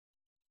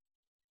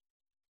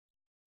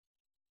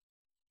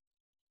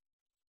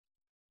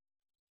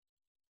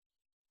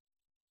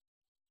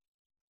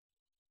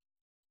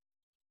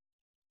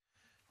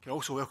Can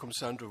also welcome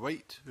Sandra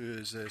Wright, who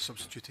is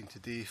substituting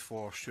today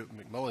for Stuart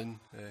McMillan,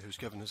 who's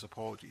given his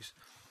apologies.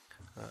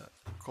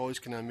 Colleagues,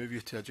 can I move you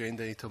to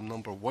agenda item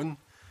number 1?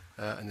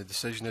 And the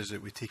decision is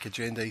that we take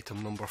agenda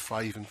item number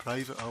 5 in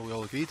private. Are we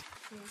all agreed?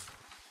 Yes.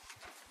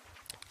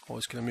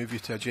 Colleagues, can I move you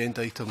to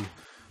agenda item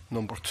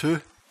number 2,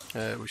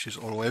 which is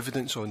oral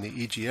evidence on the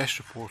AGS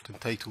report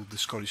entitled The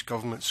Scottish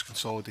Government's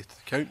Consolidated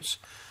Accounts.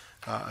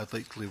 I'd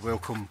like to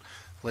welcome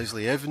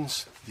Leslie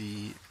Evans,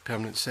 the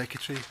Permanent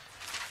Secretary,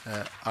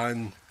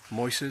 Anne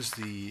Moises,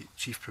 the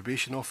Chief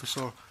Probation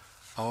Officer,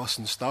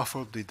 Allison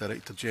Stafford, the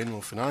Director General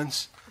of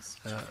Finance,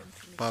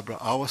 Barbara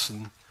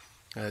Allison,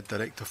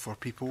 Director for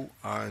People,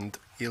 and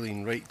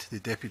Aileen Wright, the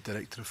Deputy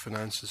Director of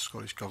Finance of the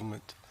Scottish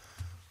Government.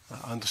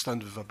 I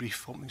understand we have a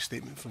brief opening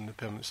statement from the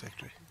Permanent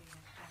Secretary.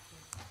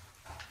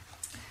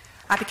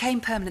 I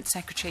became Permanent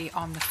Secretary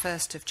on the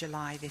 1st of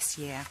July this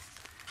year,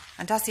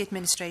 and as the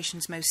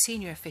administration's most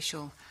senior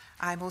official,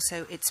 I am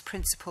also its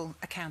principal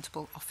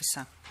accountable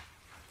officer.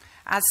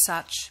 As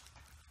such,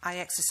 I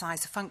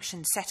exercise the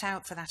functions set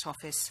out for that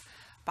office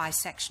by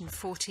Section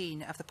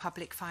 14 of the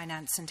Public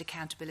Finance and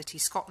Accountability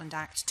Scotland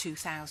Act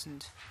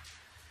 2000.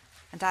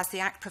 And as the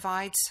Act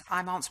provides, I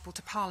am answerable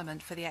to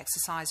Parliament for the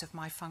exercise of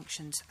my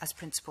functions as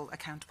principal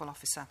accountable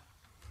officer.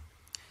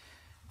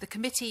 The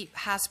committee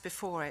has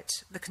before it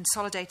the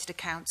consolidated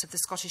accounts of the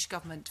Scottish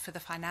Government for the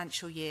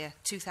financial year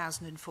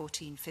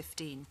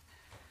 2014-15,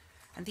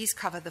 and these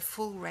cover the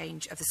full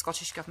range of the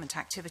Scottish Government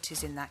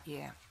activities in that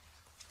year.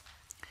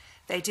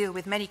 They deal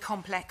with many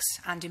complex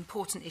and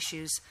important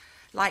issues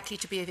likely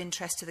to be of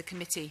interest to the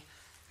committee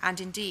and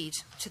indeed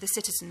to the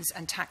citizens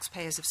and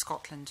taxpayers of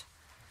Scotland.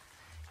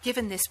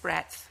 Given this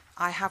breadth,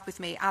 I have with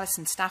me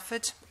Alison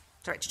Stafford,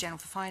 Director General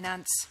for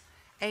Finance,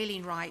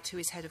 Aileen Wright, who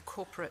is Head of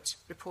Corporate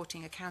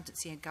Reporting,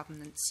 Accountancy and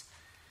Governance,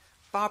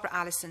 Barbara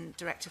Alyson,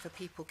 Director for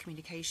People,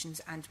 Communications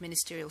and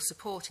Ministerial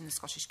Support in the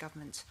Scottish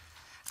Government,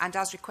 and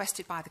as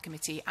requested by the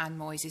committee, Anne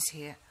Moises is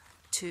here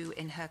too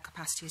in her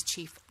capacity as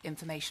Chief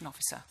Information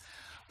Officer.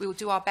 We will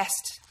do our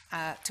best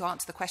to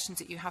answer the questions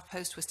that you have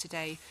posed to us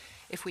today.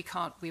 If we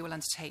can't, we will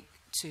undertake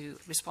to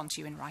respond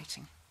to you in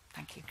writing.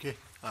 Thank you. Okay.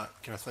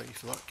 Can I thank you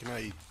for that? Can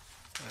I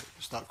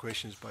start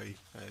questions by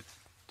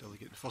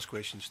delegating the first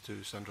questions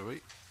to Sandra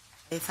Wright?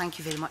 Thank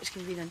you very much,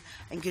 Convener,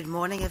 and good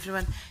morning,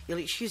 everyone. You'll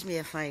excuse me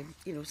if I,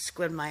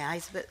 squint my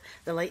eyes a bit.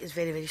 The light is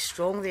very, very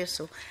strong there,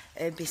 so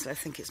basically I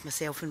think it's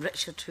myself and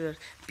Richard who are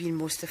being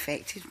most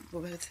affected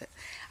with it.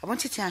 I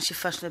wanted to ask you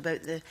first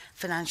about the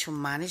financial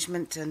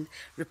management and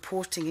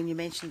reporting, and you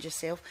mentioned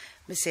yourself,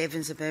 Ms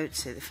Evans, about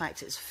the fact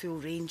that it's a full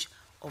range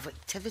of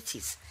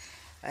activities.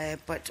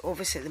 But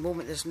obviously at the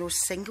moment there's no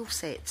single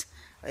set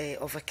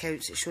of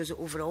accounts that shows the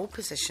overall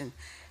position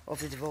of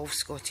the devolved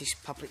Scottish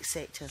public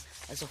sector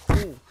as a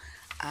whole.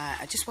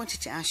 I just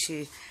wanted to ask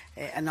you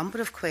a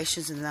number of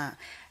questions on that.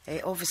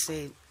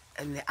 Obviously,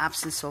 in the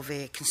absence of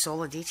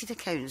consolidated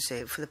accounts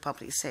for the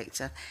public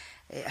sector,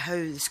 how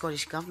the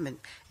Scottish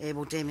Government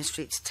will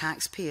demonstrate to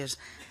taxpayers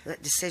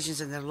that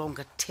decisions on their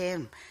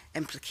longer-term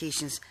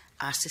implications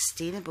are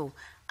sustainable.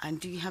 And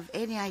do you have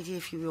any idea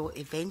if you will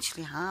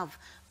eventually have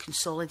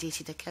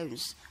consolidated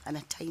accounts and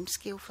a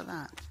timescale for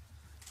that?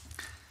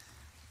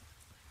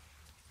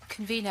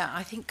 Convener,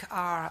 I think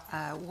our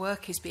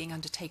work is being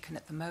undertaken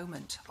at the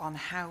moment on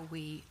how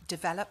we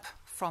develop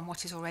from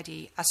what is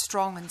already a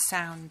strong and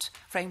sound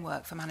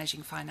framework for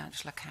managing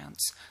financial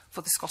accounts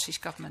for the Scottish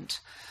Government.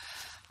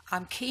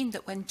 I'm keen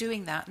that when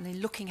doing that and in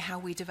looking how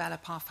we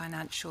develop our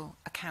financial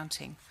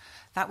accounting,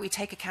 that we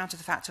take account of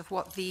the fact of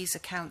what these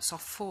accounts are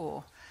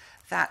for,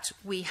 that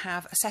we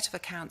have a set of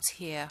accounts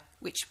here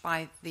which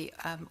by the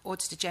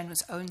Auditor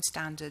General's own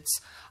standards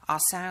are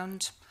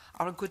sound,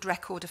 are a good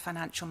record of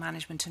financial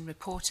management and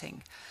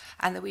reporting,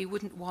 and that we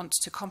wouldn't want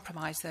to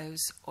compromise those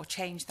or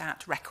change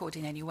that record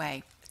in any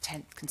way. The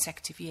 10th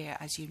consecutive year,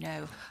 as you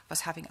know, of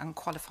us having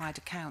unqualified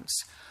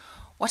accounts.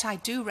 What I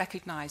do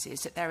recognise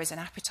is that there is an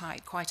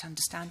appetite, quite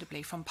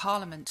understandably, from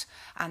Parliament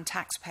and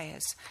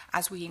taxpayers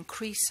as we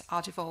increase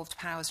our devolved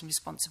powers and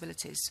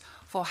responsibilities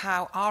for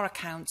how our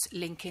accounts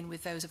link in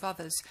with those of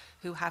others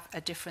who have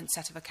a different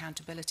set of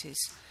accountabilities,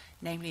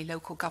 namely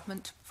local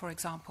government, for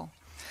example.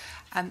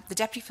 The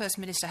Deputy First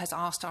Minister has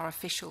asked our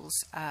officials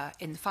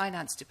in the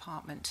Finance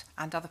Department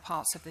and other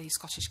parts of the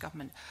Scottish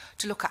Government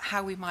to look at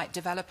how we might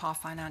develop our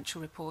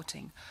financial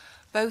reporting,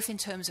 both in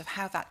terms of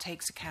how that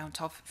takes account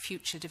of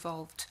future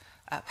devolved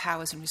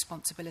powers and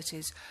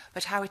responsibilities,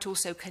 but how it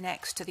also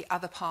connects to the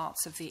other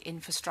parts of the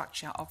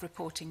infrastructure of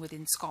reporting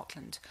within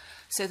Scotland,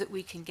 so that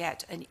we can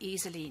get an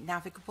easily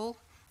navigable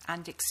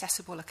and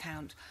accessible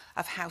account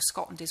of how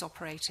Scotland is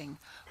operating,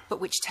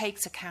 but which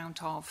takes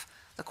account of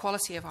the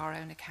quality of our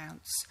own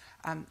accounts,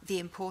 the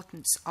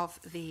importance of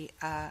the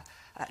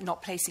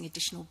not placing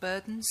additional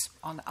burdens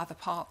on other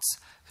parts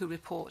who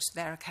report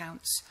their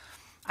accounts,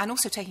 and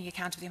also taking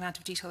account of the amount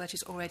of detail that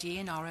is already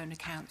in our own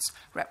accounts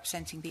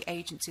representing the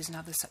agencies and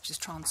others such as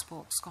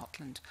Transport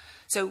Scotland.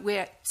 So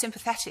we're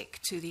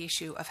sympathetic to the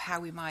issue of how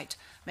we might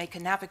make a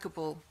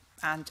navigable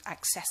and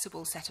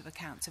accessible set of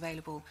accounts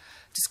available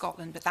to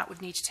Scotland, but that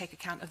would need to take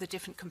account of the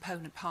different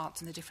component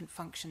parts and the different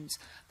functions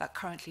that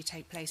currently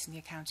take place in the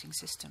accounting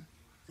system.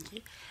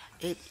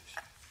 Okay.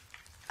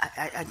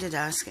 I did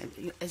ask,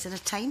 is there a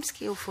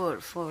timescale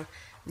for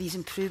these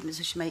improvements,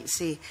 as you might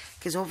say?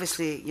 Because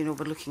obviously, you know,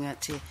 we're looking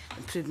at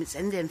improvements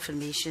in the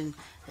information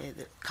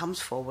that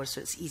comes forward,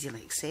 so it's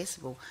easily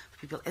accessible for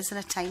people. Is there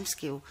a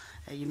timescale?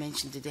 You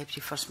mentioned the Deputy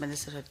First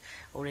Minister had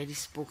already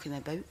spoken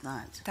about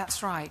that.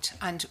 That's right,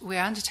 and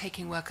we're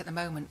undertaking work at the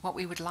moment. What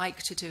we would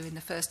like to do in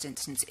the first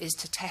instance is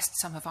to test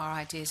some of our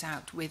ideas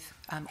out with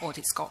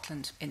Audit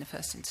Scotland in the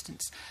first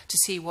instance, to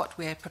see what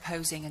we're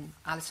proposing, and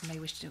Allison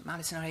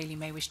or Aileen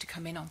may wish to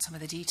come in on some of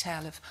the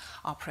detail of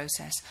our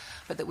process,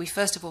 but that we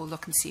first of all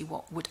look and see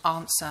what would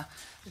answer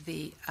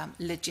the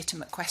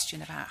legitimate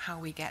question about how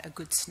we get a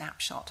good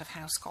snapshot of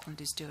how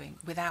Scotland is doing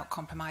without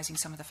compromising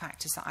some of the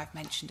factors that I've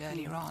mentioned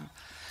earlier on.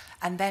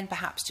 And then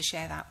perhaps to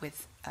share that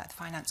with the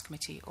Finance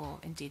Committee, or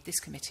indeed this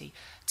committee,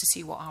 to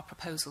see what our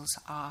proposals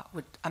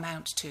would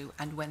amount to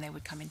and when they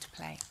would come into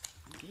play.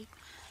 Okay.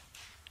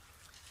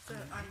 So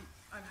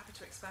I'm happy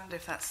to expand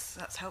if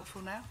that's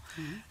helpful now.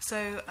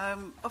 So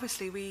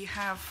obviously we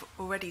have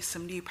already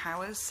some new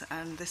powers,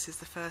 and this is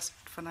the first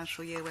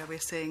financial year where we're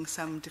seeing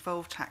some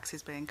devolved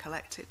taxes being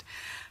collected.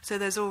 So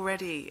there's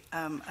already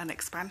an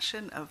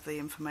expansion of the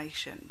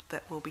information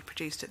that will be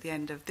produced at the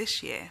end of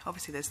this year.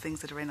 Obviously there's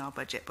things that are in our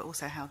budget, but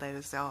also how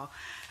those are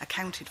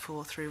accounted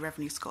for through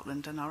Revenue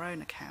Scotland and our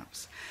own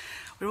accounts.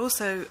 We're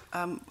also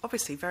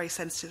obviously very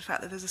sensitive to the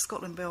fact that there's a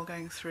Scotland bill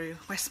going through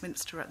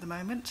Westminster at the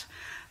moment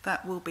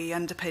that will be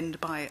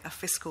underpinned by a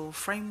fiscal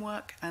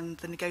framework, and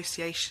the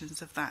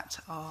negotiations of that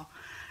are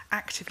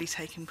actively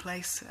taking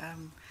place.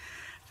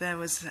 There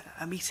was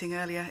a meeting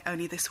earlier,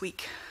 only this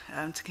week,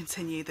 to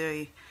continue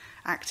the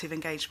active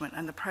engagement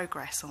and the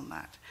progress on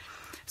that.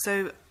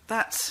 So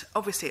that,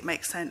 obviously it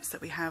makes sense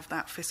that we have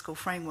that fiscal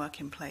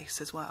framework in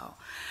place as well.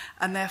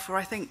 And therefore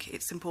I think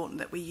it's important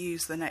that we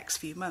use the next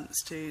few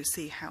months to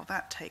see how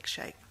that takes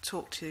shape,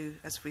 talk to,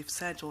 as we've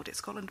said, Audit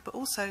Scotland, but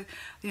also,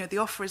 you know, the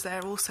offer is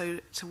there also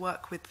to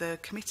work with the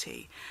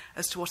committee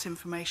as to what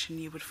information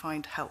you would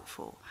find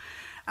helpful.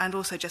 And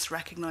also just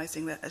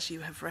recognising that, as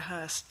you have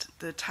rehearsed,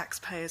 the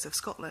taxpayers of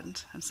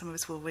Scotland, and some of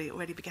us will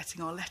already be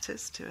getting our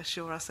letters to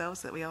assure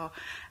ourselves that we are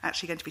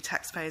actually going to be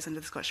taxpayers under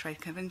the Scottish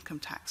rate of income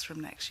tax from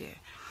next year,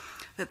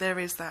 that there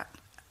is that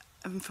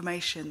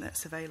information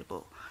that's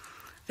available.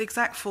 The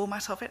exact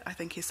format of it, I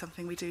think, is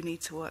something we do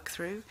need to work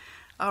through.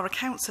 Our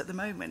accounts at the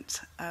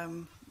moment,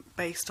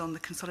 based on the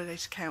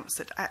consolidated accounts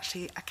that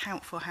actually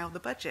account for how the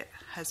budget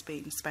has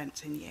been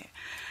spent in year,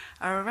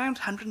 are around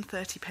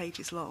 130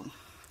 pages long.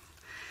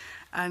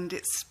 And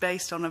it's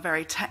based on a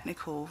very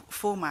technical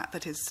format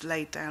that is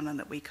laid down and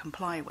that we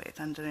comply with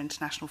under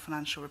international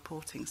financial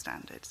reporting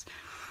standards.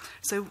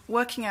 So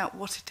working out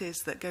what it is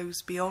that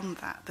goes beyond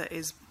that, that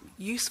is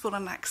useful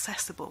and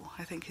accessible,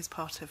 I think is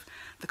part of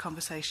the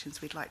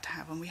conversations we'd like to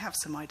have, and we have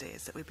some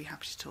ideas that we'd be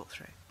happy to talk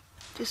through.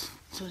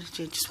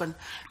 Just one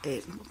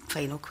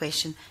final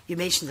question. You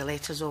mentioned the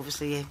letters,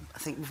 obviously. I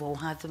think we've all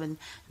had them, and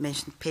you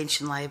mentioned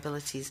pension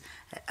liabilities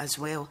as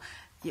well.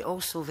 You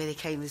also very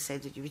kindly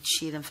said that you would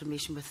share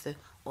information with the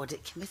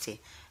Audit Committee.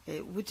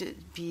 Would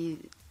it be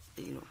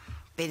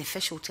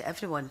beneficial to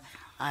everyone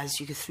as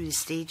you go through the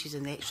stages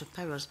and the extra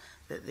powers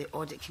that the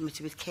Audit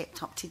Committee would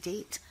kept up to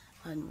date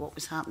on what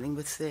was happening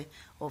with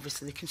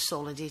obviously the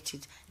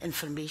consolidated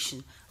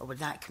information, or would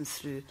that come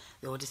through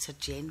the Auditor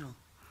General?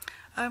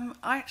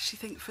 I actually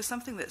think for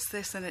something that's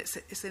this, and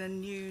it's in a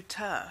new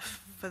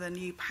turf for the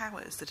new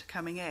powers that are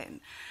coming in,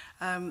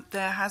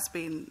 there has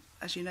been,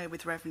 as you know,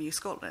 with Revenue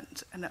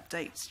Scotland, an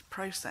update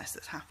process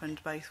that's happened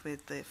both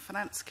with the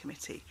Finance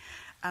Committee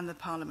and the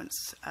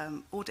Parliament's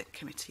Audit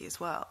Committee as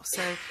well.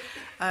 So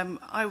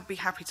I would be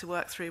happy to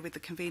work through with the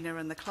convener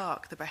and the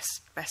clerk the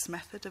best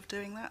method of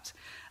doing that.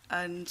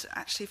 And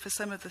actually for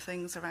some of the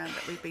things around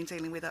that we've been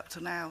dealing with up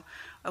to now,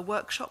 a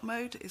workshop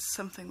mode is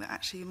something that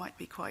actually might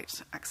be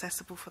quite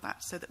accessible for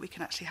that, so that we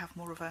can actually have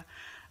more of a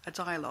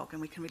dialogue and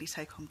we can really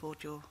take on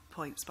board your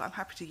points. But I'm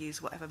happy to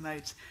use whatever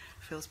mode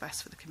feels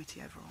best for the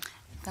committee overall.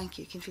 Thank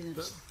you. Convener.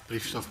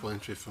 Brief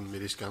supplementary from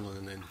Mary Scanlon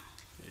and then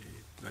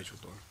Nigel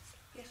Dorn.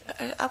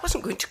 I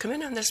wasn't going to come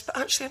in on this, but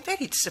actually I'm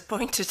very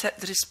disappointed at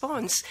the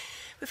response.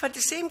 We've had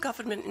the same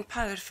government in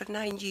power for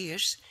 9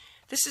 years.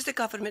 This is the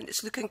government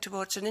that's looking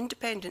towards an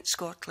independent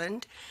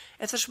Scotland.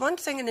 If there's one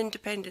thing an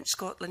independent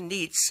Scotland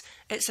needs,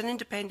 it's an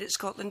independent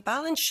Scotland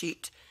balance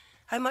sheet.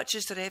 How much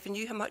is the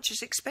revenue? How much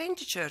is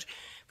expenditure?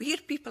 We hear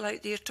people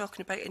out there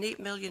talking about an 8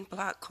 million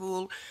black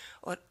hole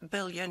or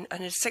billion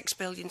and a 6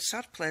 billion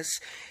surplus.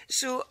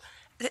 So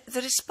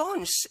the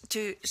response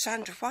to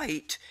Sandra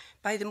Wright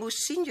by the most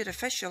senior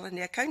official and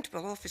the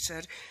accountable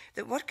officer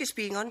that work is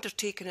being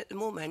undertaken at the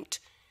moment,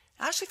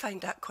 I actually find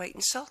that quite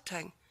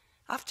insulting.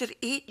 After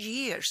 8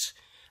 years,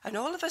 and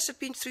all of us have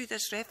been through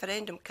this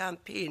referendum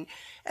campaign,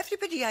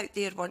 everybody out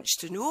there wants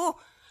to know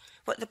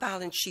what the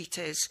balance sheet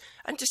is.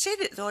 And to say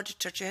that the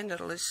Auditor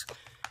General is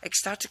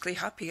ecstatically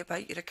happy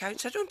about your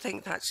accounts, I don't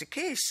think that's the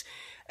case.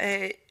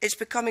 It's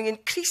becoming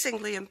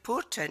increasingly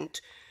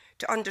important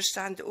to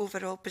understand the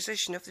overall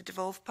position of the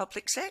devolved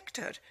public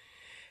sector.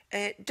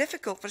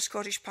 Difficult for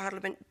Scottish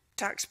Parliament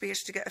taxpayers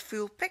to get a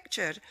full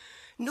picture.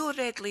 No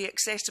readily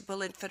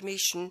accessible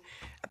information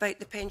about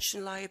the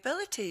pension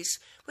liabilities.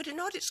 We had an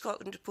Audit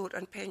Scotland report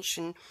on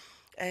pension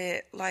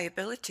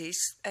liabilities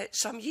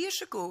some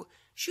years ago.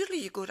 Surely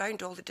you go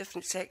round all the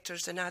different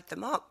sectors and add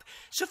them up.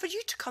 So for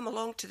you to come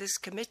along to this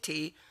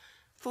committee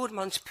 4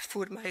 months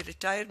before my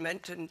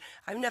retirement, and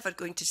I'm never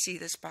going to see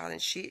this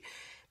balance sheet,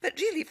 but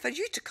really for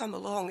you to come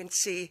along and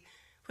say,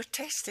 we're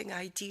testing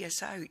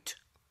ideas out,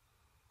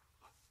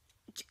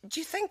 do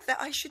you think that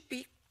I should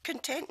be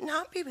content and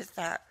happy with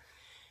that?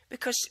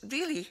 Because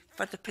really,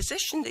 for the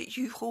position that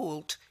you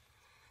hold,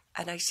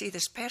 and I say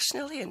this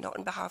personally and not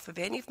on behalf of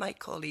any of my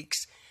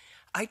colleagues,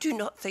 I do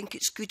not think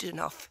it's good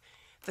enough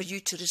for you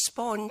to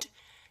respond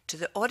to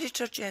the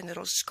Auditor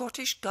General's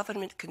Scottish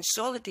Government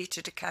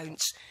Consolidated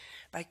Accounts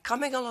by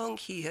coming along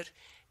here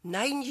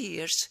 9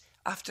 years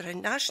after a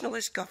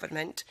nationalist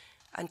government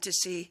and to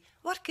say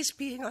work is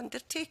being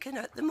undertaken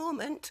at the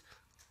moment.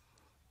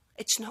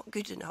 It's not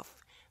good enough.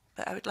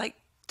 But I would like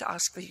to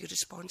ask for your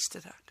response to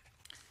that.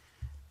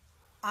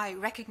 I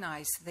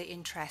recognise the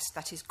interest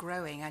that is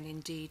growing, and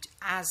indeed,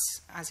 as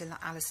in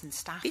Alison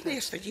Stafford. Been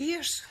there for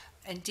years.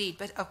 Indeed,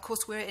 but of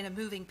course we're in a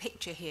moving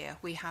picture here.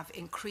 We have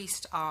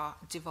increased our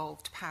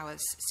devolved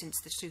powers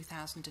since the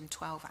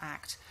 2012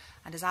 Act,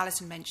 and as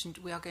Alison mentioned,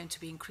 we are going to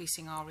be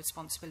increasing our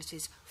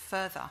responsibilities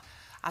further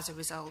as a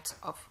result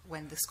of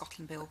when the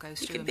Scotland Bill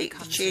goes through and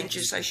becomes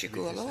changes as you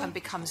go along and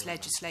becomes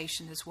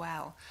legislation as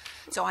well.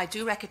 So I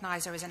do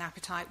recognise there is an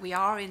appetite. We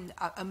are in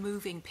a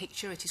moving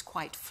picture. It is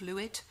quite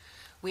fluid.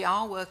 We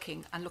are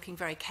working and looking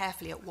very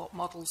carefully at what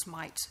models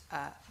might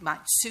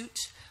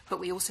suit, but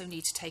we also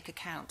need to take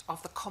account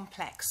of the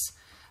complex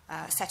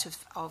set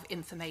of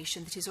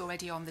information that is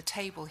already on the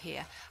table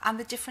here and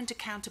the different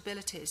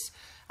accountabilities.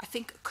 I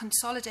think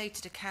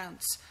consolidated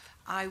accounts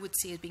I would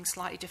see as being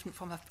slightly different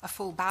from a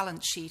full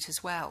balance sheet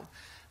as well.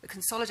 The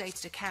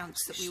consolidated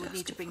accounts that we would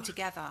need to bring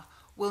together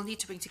will need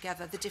to bring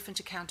together the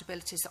different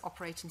accountabilities that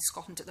operate in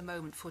Scotland at the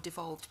moment for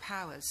devolved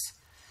powers.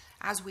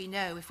 As we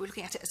know, if we're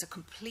looking at it as a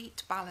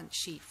complete balance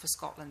sheet for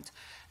Scotland,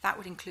 that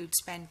would include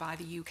spend by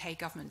the UK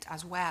government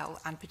as well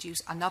and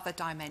produce another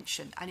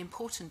dimension, an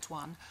important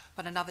one,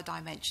 but another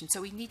dimension.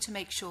 So we need to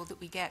make sure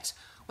that we get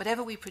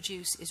whatever we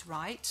produce is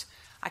right.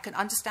 I can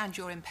understand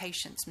your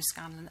impatience, Ms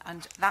Scanlon,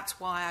 and that's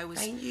why I was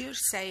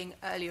saying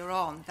earlier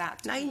on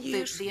that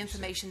the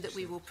information that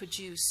we will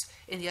produce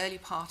in the early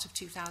part of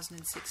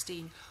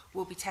 2016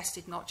 will be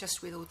tested not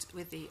just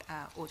with the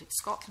Audit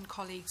Scotland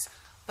colleagues,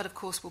 but of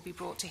course will be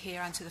brought to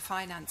here and to the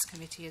Finance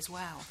Committee as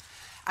well.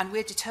 And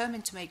we're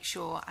determined to make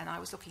sure, and I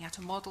was looking at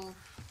a model,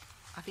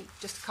 I think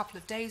just a couple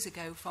of days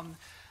ago from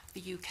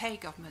the UK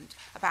government,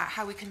 about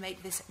how we can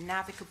make this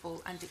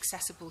navigable and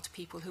accessible to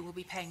people who will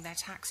be paying their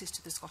taxes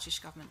to the Scottish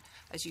Government,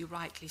 as you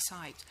rightly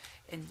cite,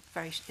 in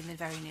the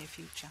very near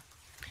future.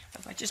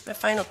 Just my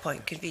final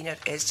point, Convener,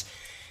 is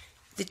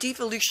the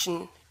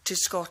devolution to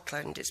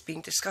Scotland. It's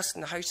being discussed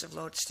in the House of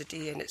Lords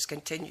today and it's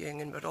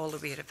continuing and we're all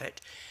aware of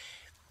it.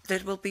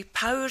 There will be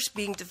powers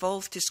being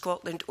devolved to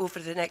Scotland over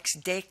the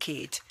next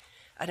decade.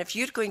 And if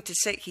you're going to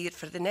sit here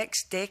for the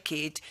next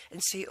decade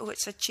and say, oh,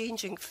 it's a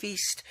changing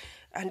feast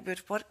and we're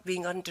work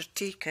being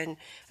undertaken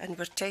and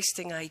we're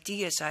testing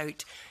ideas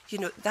out, you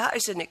know, that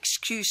is an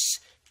excuse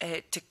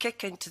to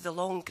kick into the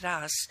long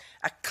grass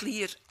a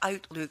clear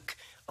outlook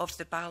of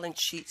the balance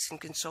sheets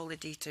and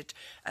consolidated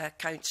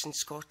accounts in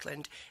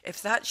Scotland.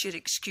 If that's your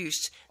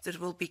excuse, there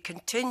will be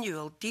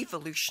continual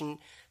devolution.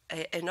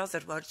 In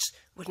other words,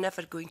 we're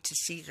never going to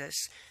see this.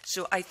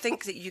 So I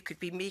think that you could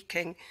be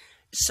making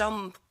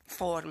some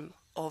form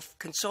of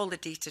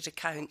consolidated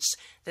accounts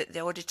that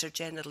the Auditor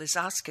General is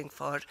asking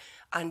for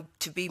and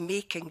to be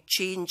making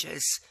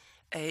changes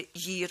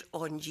year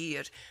on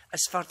year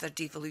as further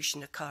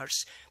devolution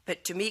occurs.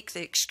 But to make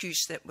the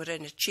excuse that we're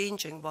in a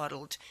changing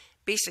world,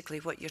 basically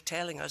what you're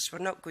telling us, we're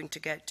not going to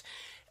get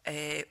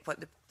what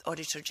the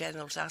Auditor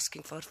General is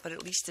asking for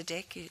at least a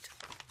decade.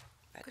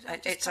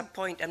 It's a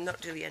point, I'm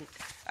not really in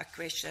a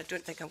question. I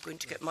don't think I'm going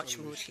to get much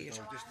more here.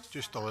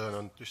 Just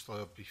allow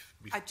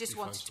I just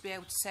wanted to be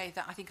able to say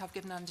that I think I've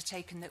given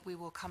undertaken that we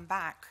will come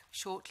back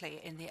shortly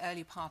in the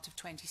early part of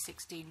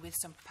 2016 with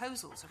some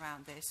proposals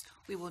around this.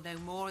 We will know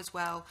more as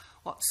well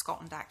what the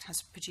Scotland Act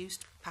has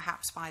produced,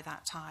 perhaps by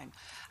that time.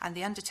 And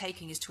the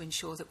undertaking is to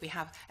ensure that we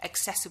have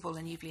accessible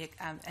and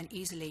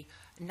easily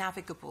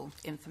navigable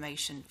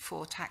information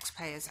for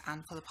taxpayers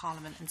and for the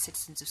Parliament and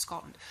citizens of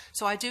Scotland.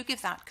 So I do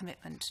give that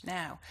commitment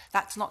now.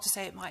 That's not to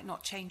say it might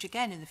not change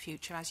again in the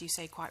future. As you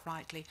say quite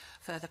rightly,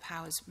 further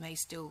powers may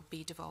still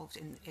be devolved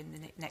in the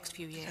next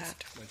few years.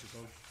 Thank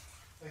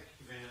you,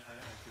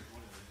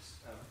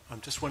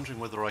 I'm just wondering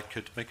whether I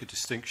could make a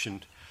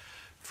distinction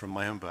from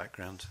my own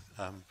background,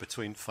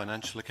 between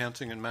financial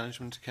accounting and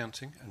management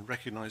accounting, and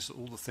recognise that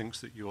all the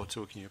things that you are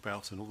talking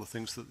about and all the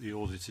things that the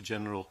Auditor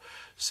General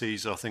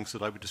sees are things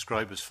that I would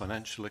describe as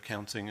financial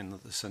accounting, in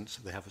the sense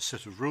that they have a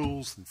set of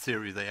rules. In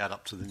theory, they add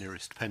up to the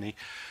nearest penny.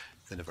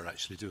 They never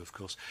actually do, of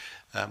course.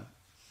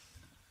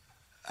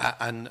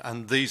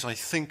 And these, I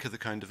think, are the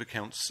kind of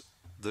accounts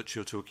that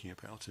you're talking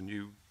about. And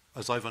you,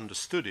 as I've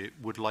understood it,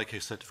 would like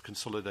a set of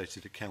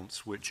consolidated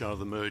accounts which are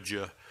the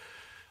merger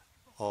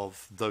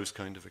of those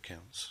kind of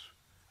accounts.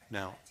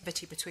 Now,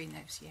 activity between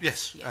those,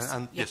 yes.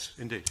 Yes,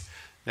 indeed.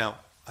 Now,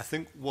 I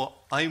think what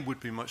I would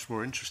be much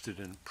more interested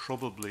in,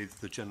 probably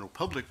the general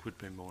public would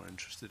be more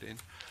interested in,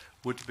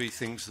 would be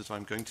things that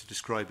I'm going to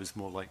describe as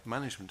more like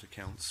management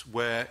accounts,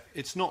 where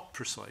it's not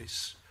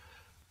precise,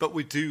 but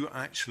we do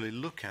actually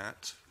look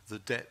at the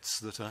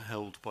debts that are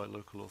held by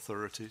local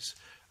authorities.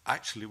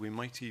 Actually, we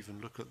might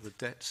even look at the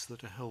debts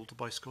that are held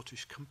by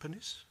Scottish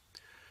companies.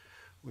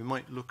 We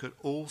might look at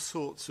all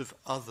sorts of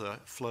other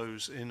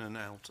flows in and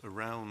out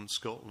around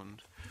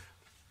Scotland.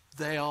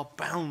 They are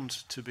bound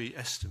to be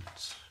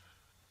estimates.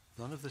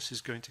 None of this is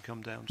going to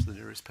come down to the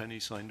nearest penny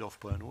signed off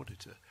by an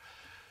auditor.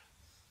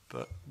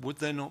 But would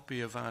there not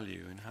be a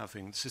value in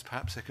having, this is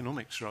perhaps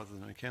economics rather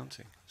than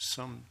accounting,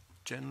 some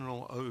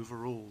general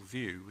overall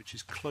view which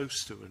is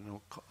close to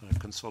a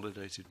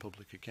consolidated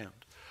public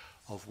account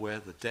of where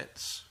the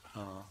debts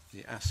are,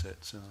 the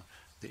assets are,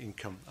 the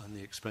income and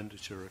the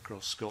expenditure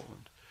across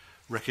Scotland,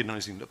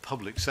 recognising that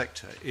public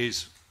sector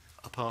is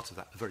a part of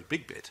that, a very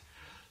big bit,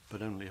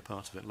 but only a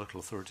part of it. Local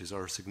authorities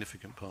are a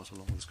significant part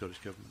along with the Scottish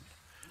Government.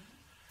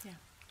 Yeah.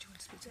 Do you want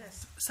to speak to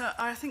Yes. So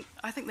I think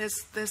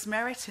there's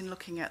merit in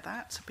looking at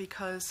that,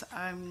 because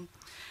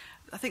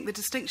I think the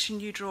distinction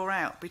you draw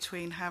out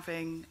between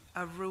having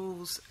a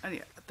rules,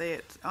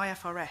 the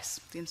IFRS,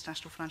 the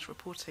International Financial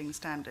Reporting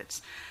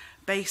Standards,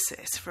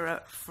 basis for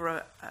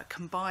a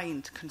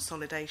combined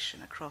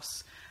consolidation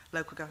across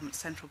local government,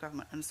 central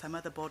government, and some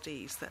other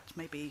bodies that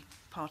may be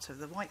part of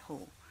the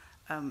Whitehall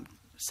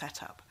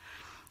setup,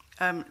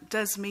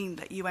 does mean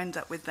that you end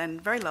up with then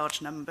very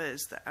large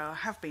numbers that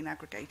have been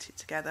aggregated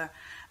together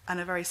and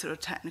a very sort of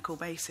technical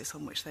basis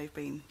on which they've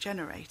been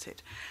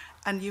generated.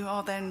 And you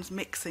are then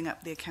mixing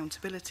up the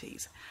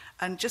accountabilities.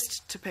 And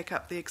just to pick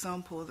up the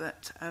example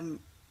that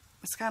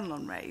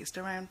Scanlon raised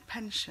around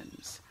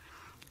pensions,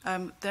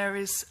 there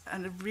is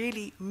a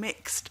really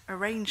mixed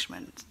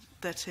arrangement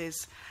that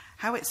is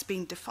how it's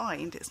been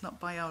defined. It's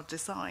not by our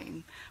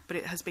design, but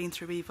it has been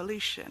through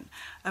evolution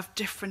of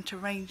different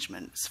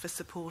arrangements for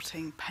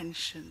supporting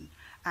pension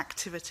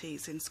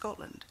activities in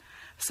Scotland.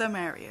 Some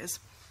areas,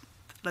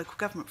 local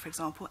government, for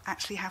example,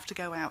 actually have to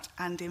go out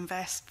and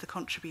invest the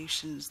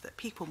contributions that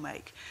people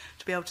make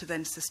to be able to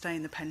then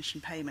sustain the pension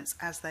payments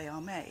as they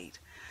are made.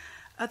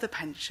 Other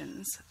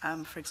pensions,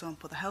 for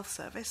example, the health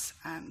service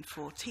and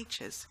for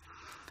teachers,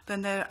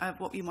 then they're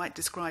what you might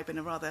describe in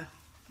a rather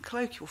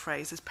colloquial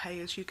phrase as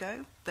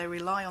pay-as-you-go. They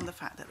rely on the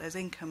fact that there's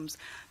incomes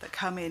that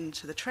come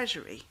into the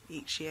Treasury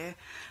each year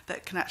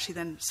that can actually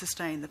then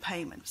sustain the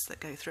payments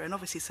that go through, and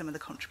obviously some of the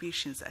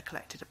contributions that are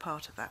collected are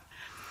part of that.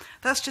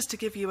 That's just to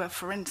give you a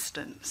for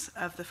instance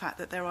of the fact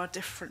that there are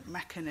different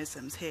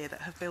mechanisms here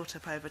that have built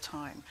up over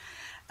time.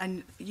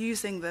 And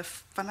using the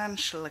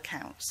financial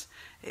accounts,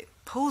 it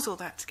pulls all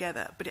that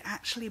together, but it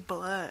actually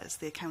blurs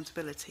the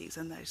accountabilities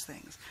and those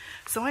things.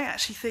 So I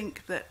actually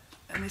think that,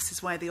 and this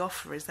is where the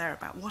offer is there,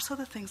 about what are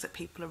the things that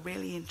people are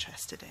really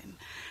interested in,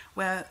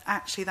 where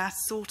actually that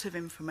sort of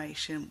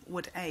information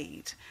would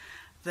aid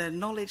the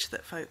knowledge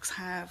that folks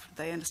have.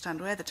 They understand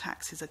where the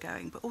taxes are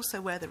going, but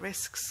also where the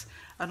risks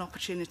and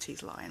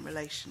opportunities lie in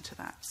relation to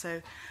that.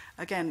 So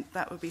again,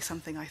 that would be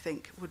something I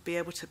think would be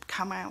able to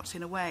come out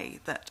in a way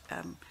that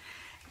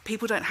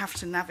people don't have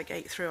to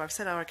navigate through. I've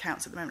said our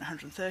accounts at the moment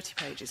 130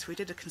 pages. If we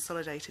did a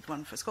consolidated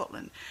one for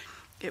Scotland,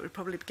 it would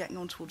probably be getting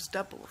on towards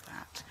double of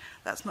that.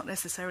 That's not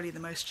necessarily the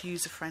most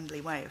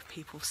user-friendly way of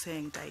people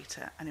seeing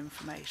data and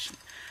information.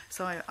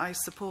 So I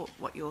support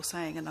what you're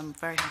saying, and I'm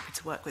very happy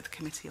to work with the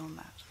committee on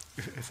that.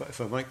 If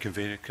I might,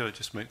 Convener, could I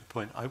just make the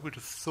point? I would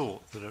have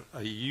thought that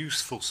a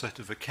useful set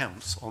of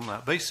accounts on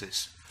that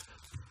basis,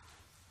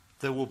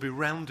 there will be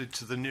rounded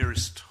to the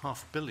nearest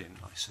 £500 million,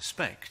 I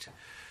suspect,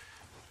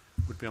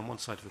 would be on one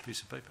side of a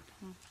piece of paper.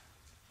 Mm.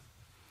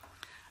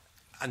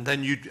 And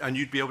then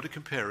you'd be able to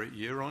compare it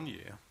year on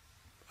year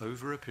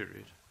over a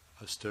period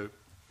as to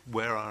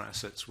where our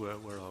assets were,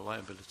 where our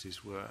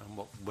liabilities were,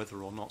 and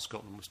whether or not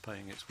Scotland was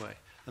paying its way.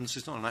 And this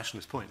is not a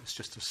nationalist point, it's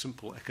just a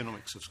simple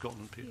economics of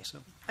Scotland PSL. Yeah.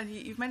 And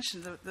you've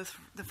mentioned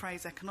the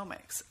phrase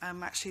economics.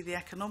 Actually, the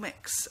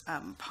economics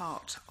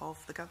part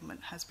of the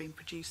government has been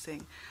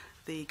producing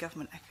the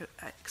government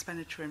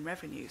expenditure and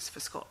revenues for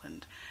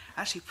Scotland,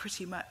 actually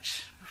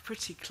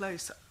pretty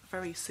close,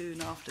 very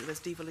soon after there was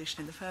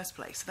devolution in the first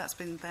place. So that's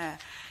been there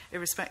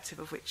irrespective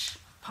of which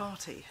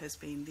party has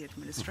been the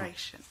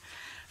administration.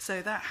 Mm-hmm.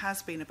 So that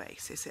has been a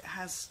basis. It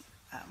has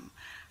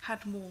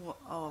had more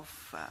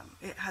of,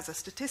 it has a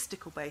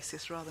statistical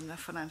basis rather than a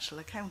financial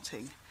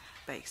accounting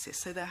basis.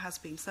 So there has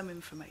been some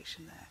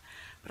information there.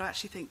 But I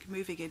actually think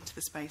moving into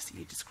the space that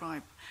you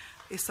describe,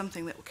 is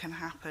something that can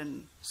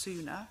happen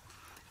sooner.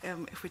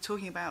 If we're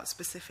talking about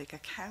specific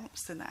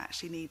accounts, then that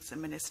actually needs a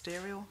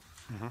ministerial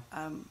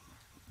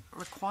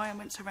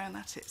requirements around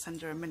that. It's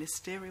under a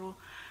ministerial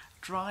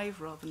drive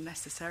rather than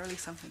necessarily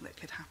something that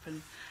could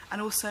happen.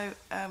 And also,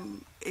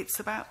 it's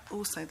about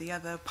also the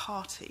other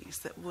parties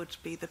that would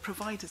be the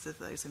providers of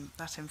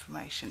that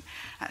information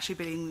actually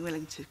being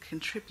willing to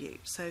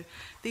contribute. So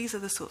these are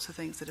the sorts of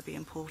things that will be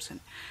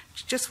important.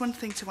 Just one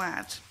thing to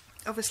add.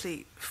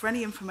 Obviously, for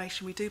any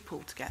information we do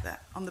pull together,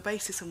 on the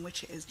basis on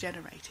which it is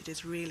generated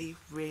is really,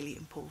 really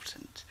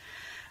important.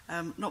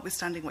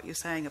 Notwithstanding what you're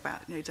saying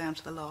about, down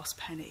to the last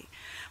penny.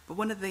 But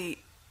one of the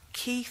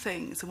key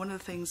things, and one of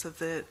the things of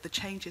the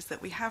changes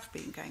that we have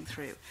been going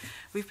through,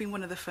 we've been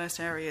one of the first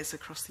areas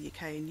across the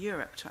UK and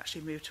Europe to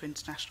actually move to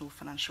international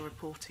financial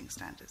reporting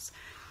standards.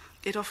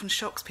 It often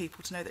shocks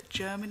people to know that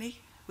Germany,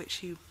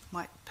 which you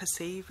might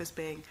perceive as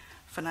being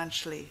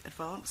financially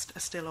advanced, are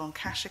still on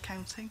cash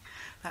accounting.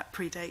 That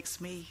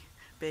predates me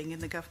being in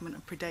the government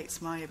and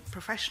predates my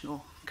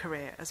professional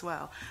career as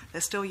well.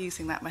 They're still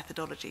using that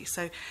methodology.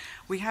 So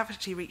we have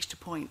actually reached a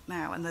point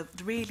now, and the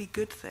really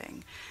good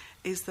thing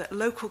is that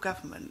local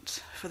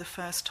government, for the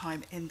first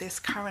time in this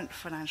current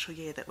financial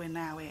year that we're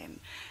now in,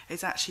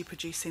 is actually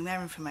producing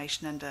their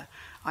information under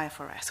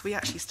IFRS. We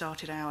actually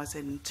started ours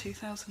in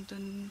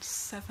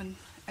 2007-8.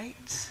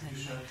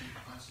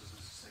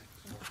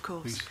 Of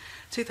course,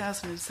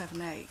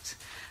 2007-8.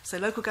 So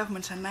local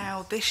government are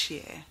now this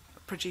year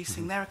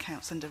producing their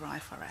accounts under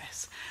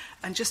IFRS.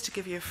 And just to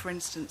give you, for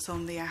instance,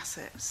 on the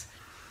assets,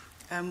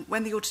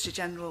 when the Auditor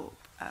General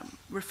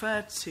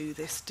referred to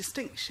this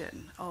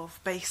distinction of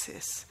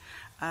basis,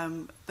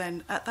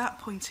 then at that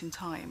point in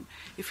time,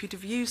 if you'd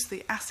have used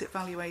the asset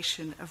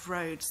valuation of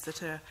roads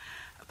that are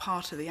a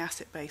part of the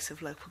asset base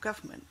of local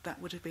government,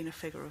 that would have been a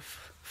figure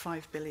of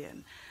 5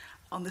 billion.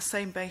 On the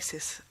same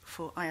basis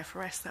for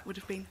IFRS, that would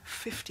have been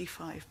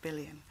 55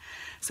 billion.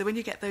 So when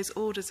you get those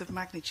orders of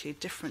magnitude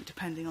different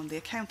depending on the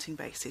accounting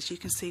basis, you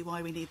can see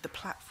why we need the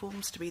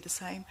platforms to be the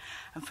same.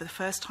 And for the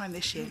first time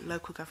this year,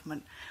 local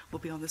government will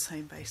be on the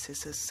same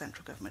basis as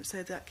central government.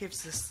 So that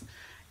gives us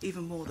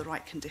even more the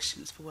right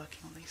conditions for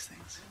working on these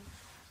things.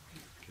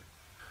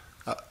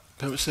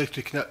 Permanent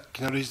Secretary,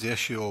 can I raise the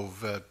issue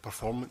of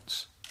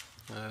performance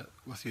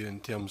with you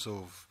in terms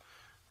of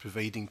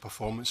providing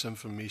performance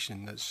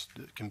information that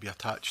can be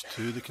attached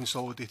to the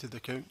consolidated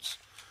accounts?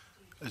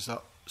 Is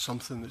that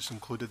something that's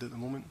included at the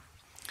moment?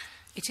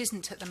 It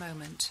isn't at the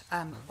moment,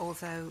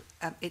 although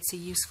it's a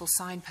useful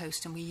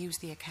signpost, and we use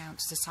the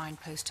accounts as a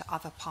signpost to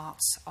other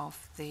parts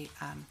of the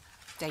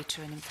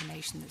data and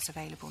information that's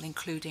available,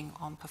 including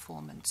on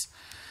performance.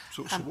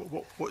 So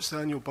what's the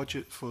annual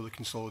budget for the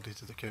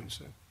consolidated accounts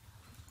then?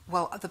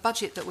 Well, the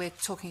budget that we're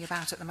talking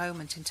about at the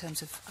moment, in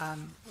terms of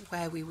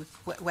where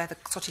the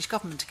Scottish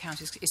Government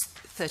account is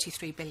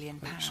 £33 billion.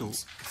 Right, so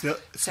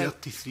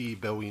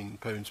 £33 billion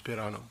per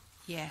annum.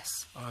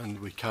 Yes. And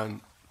we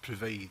can't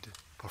provide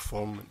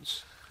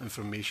performance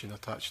information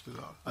attached to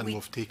that. And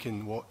we've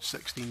taken,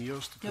 16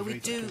 years to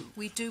provide it? No,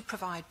 we do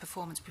provide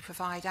performance. We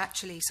provide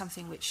actually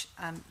something which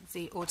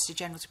the Auditor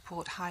General's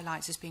report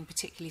highlights as being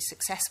particularly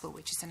successful,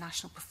 which is the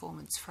National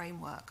Performance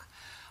Framework.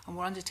 And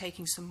we're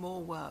undertaking some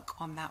more work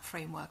on that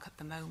framework at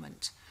the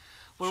moment.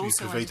 We're so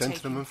also you provide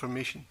interim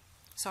information?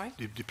 Sorry?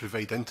 Do you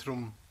provide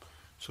interim,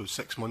 so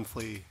 6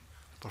 monthly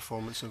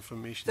performance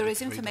information? There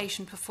is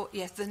information,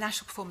 yes, the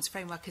National Performance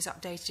Framework is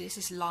updated. This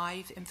is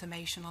live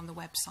information on the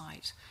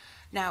website.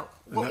 Now,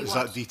 is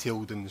that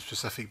detailed in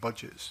specific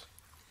budgets?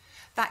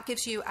 That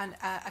gives you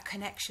a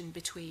connection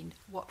between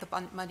what the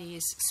money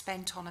is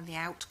spent on and the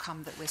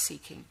outcome that we're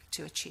seeking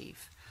to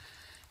achieve.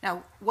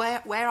 Now,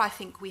 where I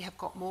think we have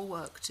got more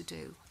work to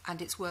do,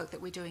 and it's work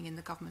that we're doing in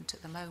the government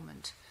at the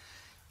moment,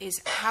 is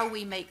how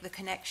we make the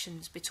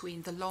connections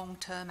between the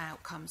long-term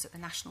outcomes that the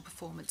National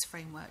Performance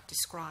Framework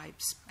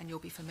describes, and you'll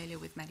be familiar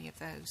with many of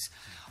those,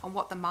 and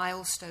what the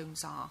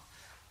milestones are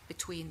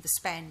between the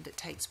spend that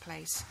takes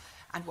place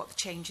and what the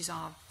changes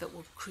are that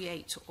will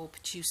create or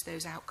produce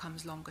those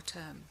outcomes longer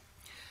term.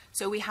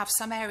 So we have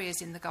some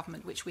areas in the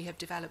government which we have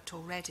developed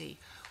already,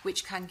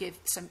 which can give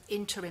some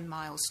interim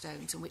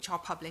milestones and which are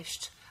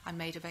published and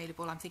made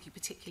available. I'm thinking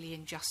particularly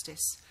in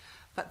justice,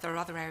 but there are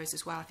other areas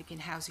as well. I think in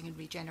housing and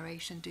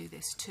regeneration do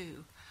this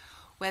too,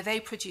 where they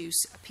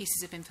produce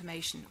pieces of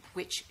information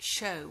which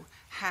show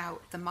how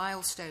the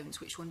milestones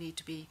which will need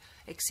to be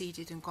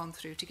exceeded and gone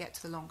through to get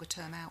to the longer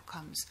term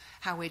outcomes,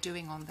 how we're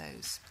doing on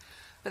those.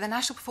 But the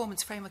National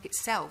Performance Framework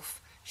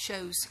itself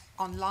shows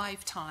on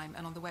live time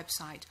and on the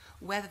website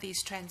whether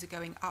these trends are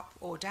going up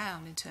or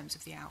down in terms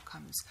of the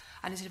outcomes.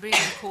 And it's a really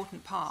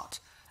important part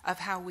of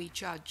how we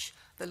judge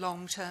the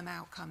long-term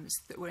outcomes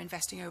that we're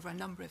investing over a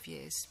number of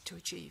years to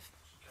achieve.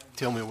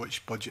 Tell me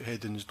which budget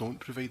headings don't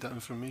provide that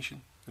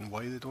information and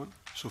why they don't.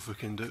 So if we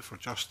can do it for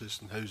justice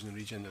and housing and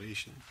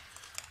regeneration,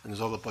 and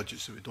there's other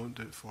budgets that we don't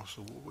do it for,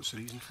 so what's the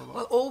reason for that?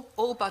 Well,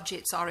 all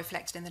budgets are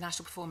reflected in the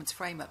National Performance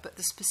Framework, but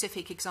the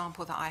specific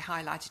example that I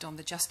highlighted on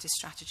the justice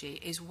strategy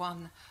is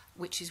one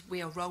which is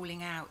we are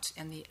rolling out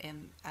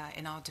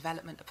in our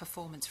development of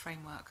performance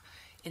framework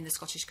in the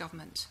Scottish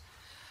Government.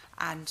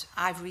 And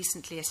I've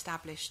recently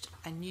established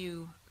a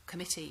new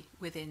committee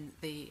within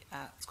the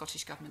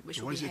Scottish Government, which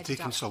will Why be is it headed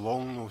taking up. so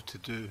long, though, to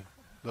do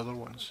the other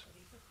ones?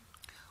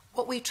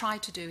 What we try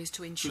to do is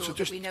to ensure So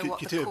that we know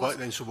what you the take it cause... back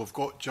then, so we've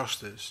got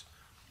justice,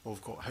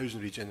 we've got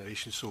housing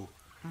regeneration, so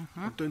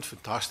we're doing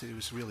fantastic. It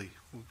was really,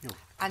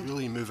 And-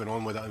 really moving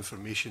on with that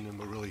information, and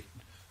we're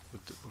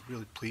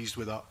really pleased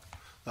with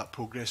that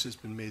progress has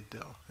been made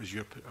there, as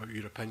your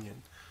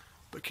opinion.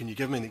 But can you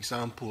give me an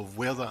example of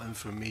where that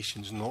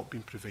information's not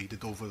been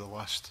provided over the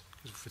last,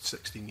 because we've had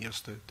 16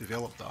 years to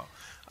develop that,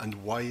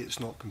 and why it's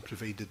not been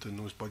provided in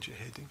those budget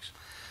headings?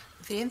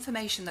 The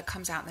information that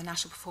comes out in the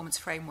National Performance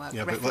Framework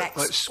Yeah, but reflects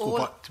let's go all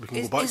back to- we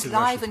can go back is to the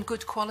live national- and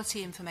good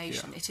quality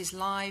information. Yeah. It is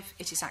live,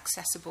 it is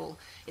accessible,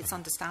 it's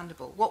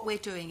understandable. What we're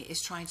doing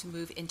is trying to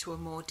move into a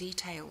more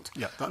detailed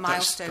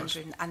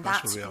milestone-driven, and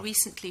that's where we are.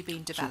 recently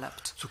been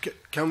developed. So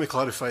can we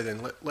clarify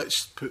then,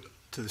 let's put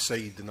to the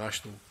side the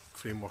national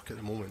framework at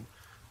the moment.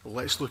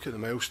 Let's look at the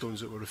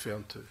milestones that we're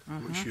referring to,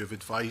 which you have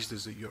advised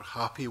us that you're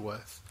happy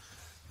with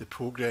the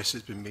progress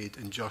that's been made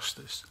in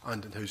justice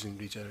and in housing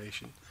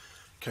regeneration.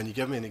 Can you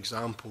give me an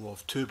example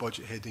of 2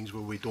 budget headings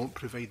where we don't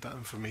provide that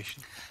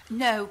information?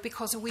 No,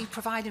 because we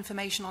provide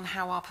information on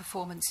how our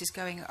performance is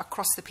going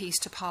across the piece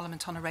to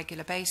Parliament on a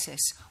regular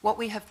basis. What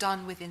we have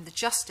done within the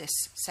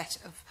justice set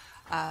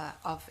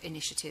of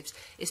initiatives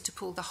is to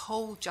pull the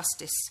whole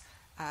justice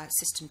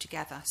system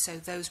together, so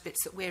those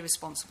bits that we're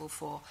responsible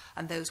for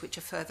and those which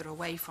are further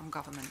away from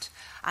government,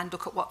 and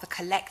look at what the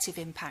collective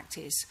impact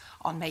is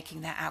on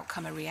making their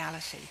outcome a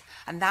reality.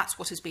 And that's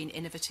what has been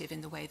innovative in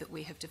the way that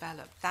we have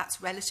developed.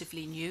 That's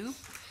relatively new.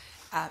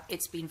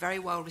 It's been very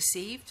well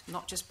received,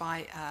 not just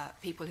by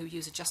people who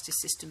use a justice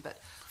system, but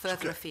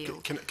further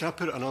afield. Can I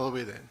put it another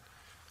way then?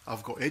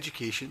 I've got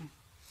education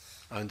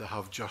and I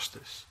have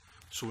justice.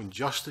 So in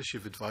justice,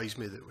 you've advised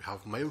me that we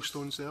have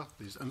milestones there,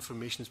 these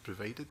information is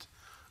provided,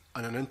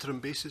 on an interim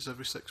basis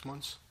every 6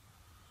 months?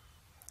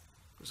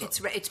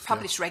 It's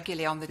published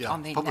regularly on the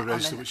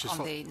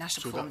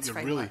National Performance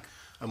Framework.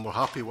 And we're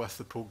happy with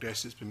the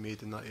progress that's been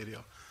made in that area.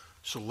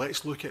 So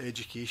let's look at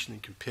education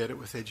and compare it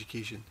with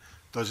education.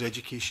 Does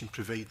education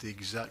provide the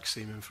exact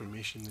same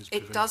information as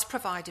provided? It does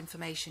provide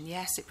information,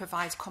 yes. It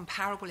provides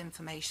comparable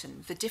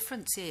information. The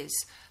difference is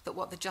that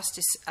what the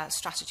Justice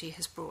strategy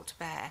has brought to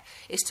bear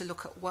is to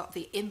look at what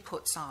the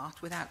inputs are,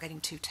 without getting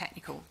too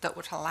technical, that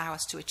would allow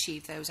us to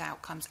achieve those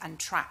outcomes and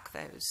track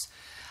those.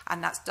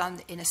 And that's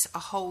done in a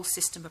whole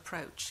system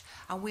approach.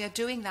 And we are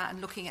doing that and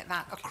looking at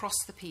that across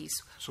the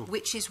piece,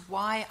 which is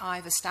why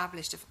I've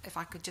established, if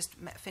I could just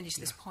finish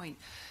this point,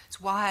 it's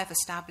why I've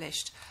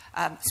established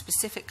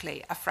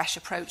specifically a fresh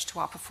approach to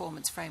our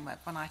performance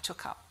framework when I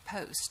took up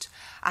post,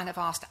 and have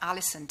asked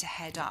Allison to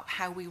head up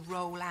how we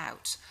roll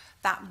out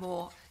that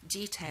more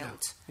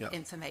detailed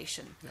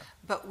information. Yeah.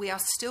 But we are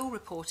still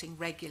reporting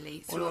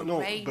regularly through a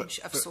range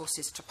of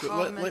sources to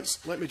Parliament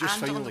let me just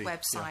and finally, on the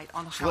website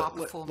on how our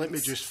performance... Let me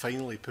just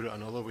finally put it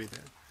another way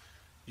then.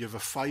 You have a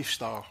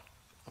 5-star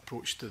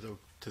approach to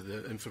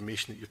the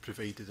information that you've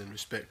provided in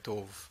respect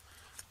of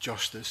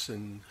justice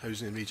and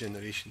housing and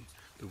regeneration.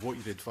 But what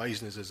you're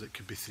advising us is it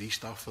could be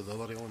 3-star for the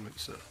other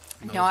elements.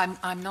 No,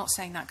 I'm not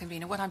saying that,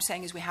 Convener. What I'm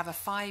saying is we have a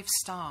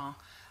 5-star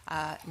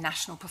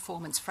National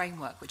Performance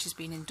Framework, which has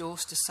been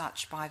endorsed as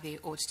such by the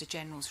Auditor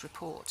General's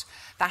report.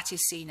 That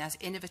is seen as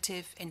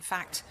innovative. In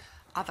fact,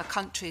 other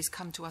countries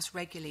come to us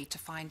regularly to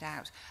find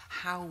out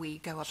how we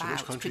go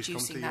about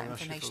producing that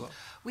information.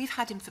 We've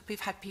had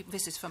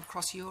visitors from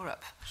across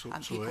Europe. So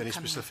any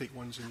specific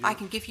ones in Europe? I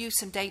can give you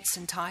some dates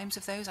and times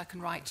of those. I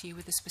can write to you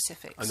with the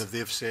specifics. And if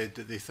they've said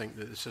that they think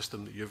that the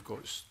system that you've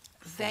got is...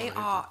 They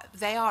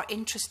are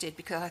interested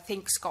because I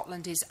think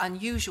Scotland is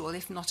unusual,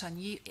 if not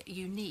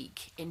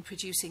unique, in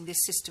producing this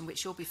system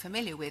which you'll be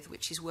familiar with,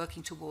 which is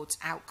working towards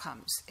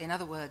outcomes. In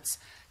other words,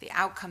 the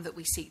outcome that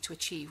we seek to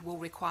achieve will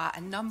require a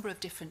number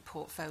of different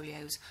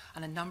portfolios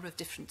and a number of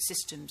different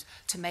systems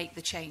to make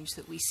the change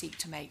that we seek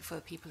to make for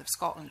the people of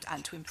Scotland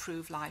and to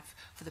improve life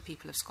for the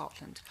people of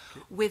Scotland.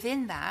 Okay.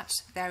 Within that,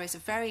 there is a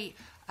very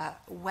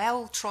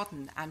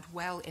well-trodden and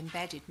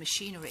well-embedded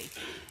machinery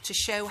to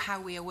show how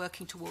we are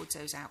working towards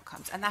those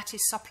outcomes. And that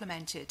is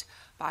supplemented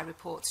by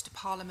reports to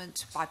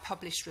Parliament, by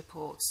published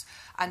reports,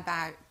 and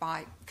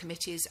by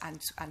committees and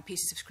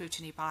pieces of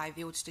scrutiny by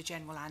the Auditor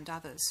General and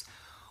others.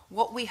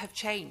 What we have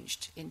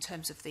changed in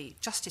terms of the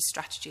justice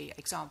strategy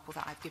example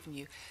that I've given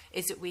you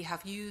is that we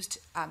have used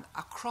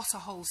across a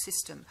whole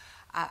system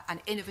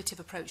an innovative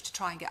approach to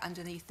try and get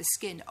underneath the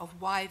skin of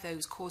why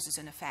those causes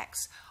and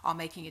effects are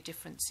making a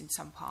difference in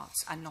some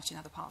parts and not in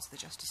other parts of the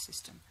justice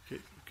system.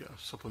 Okay, get a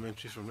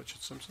supplementary from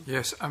Richard Simpson.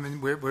 Yes, I mean,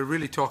 we're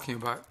really talking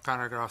about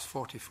paragraphs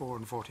 44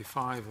 and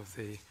 45 of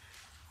the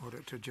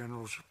Auditor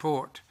General's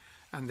report.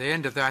 And the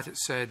end of that, it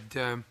said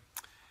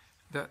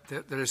that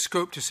there is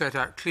scope to set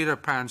out clearer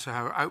plans for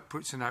how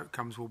outputs and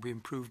outcomes will be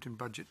improved in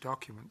budget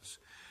documents.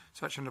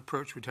 Such an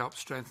approach would help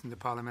strengthen the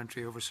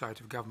parliamentary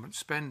oversight of government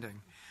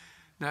spending.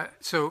 Now,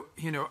 so,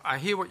 you know, I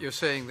hear what you're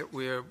saying, that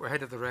we're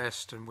ahead of the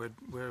rest and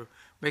we're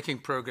making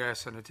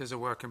progress and it is a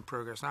work in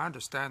progress. And I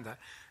understand that.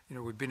 You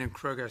know, we've been in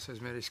progress,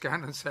 as Mary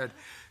Scanlon said,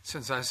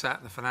 since I sat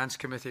in the Finance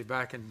Committee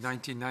back in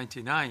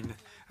 1999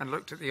 and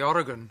looked at the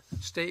Oregon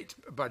state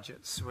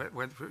budgets,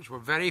 which were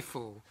very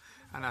full,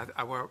 and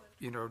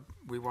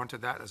we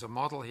wanted that as a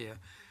model here.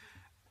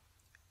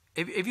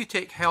 If you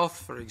take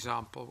health, for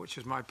example, which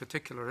is my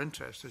particular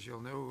interest, as you'll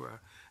know,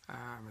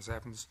 Ms.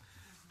 Evans,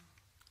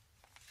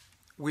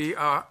 we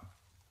are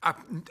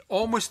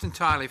almost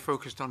entirely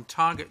focused on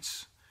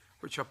targets,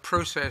 which are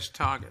process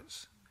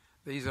targets.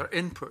 These are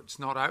inputs,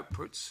 not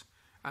outputs,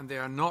 and they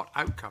are not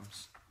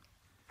outcomes.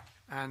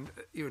 And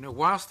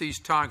whilst these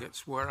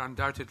targets were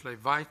undoubtedly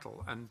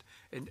vital and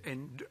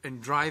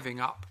in driving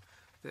up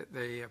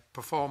the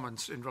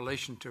performance in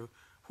relation to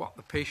what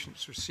the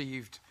patients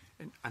received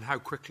and how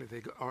quickly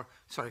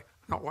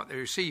not what they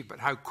received, but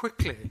how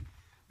quickly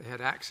they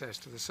had access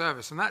to the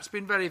service, and that's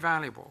been very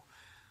valuable.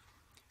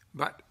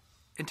 But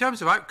in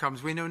terms of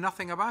outcomes, we know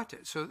nothing about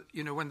it. So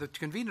when the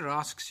convener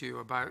asks you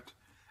about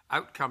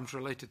outcomes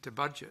related to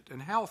budget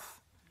and health,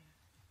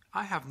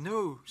 I have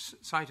no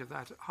sight of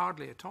that,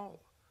 hardly at all.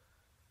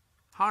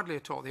 Hardly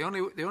at all. The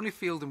only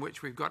field in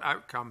which we've got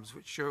outcomes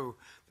which show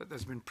that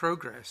there's been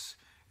progress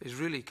is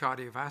really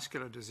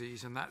cardiovascular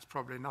disease, and that's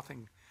probably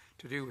nothing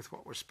to do with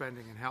what we're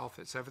spending in health.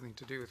 It's everything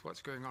to do with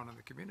what's going on in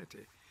the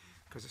community,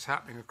 because it's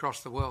happening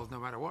across the world no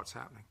matter what's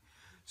happening.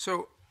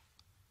 So,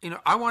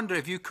 I wonder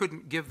if you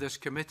couldn't give this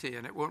committee,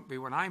 and it won't be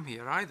when I'm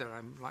here either,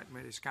 I'm like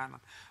Mary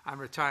Scanlon, I'm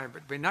retired, but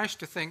it'd be nice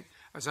to think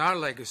as our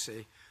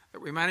legacy that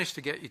we managed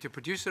to get you to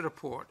produce a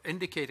report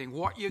indicating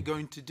what you're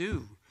going to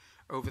do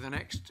over the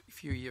next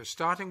few years,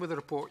 starting with a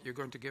report you're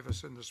going to give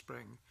us in the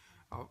spring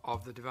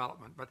of the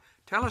development. But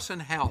tell us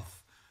in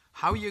health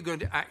how you're going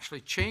to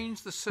actually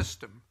change the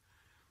system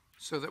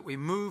so that we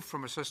move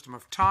from a system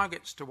of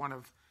targets to one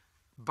of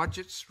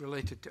budgets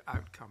related to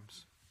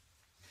outcomes.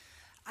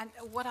 And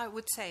what I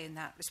would say in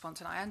that response,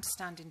 and I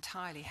understand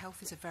entirely,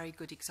 health is a very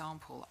good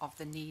example of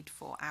the need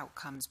for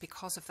outcomes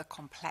because of the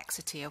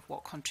complexity of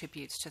what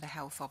contributes to the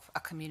health of a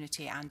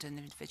community and an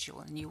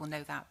individual, and you will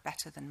know that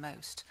better than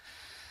most.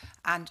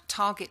 And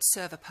targets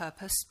serve a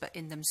purpose, but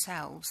in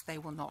themselves, they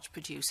will not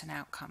produce an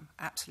outcome.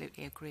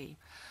 Absolutely agree.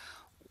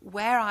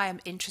 Where I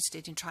am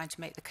interested in trying to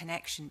make the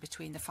connection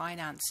between the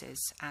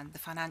finances and the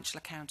financial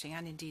accounting,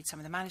 and indeed some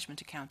of the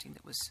management accounting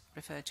that was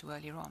referred to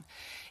earlier on,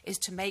 is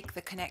to make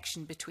the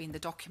connection between the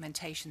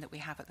documentation that we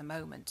have at the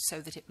moment so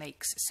that it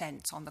makes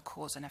sense on the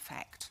cause and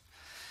effect.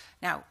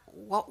 Now,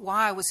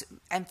 why I was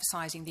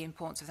emphasising the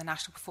importance of the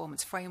National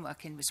Performance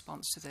Framework in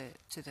response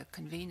to the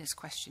convener's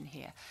question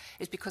here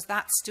is because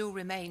that still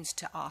remains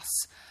to us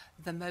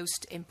the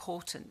most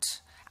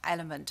important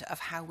element of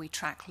how we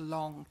track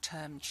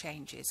long-term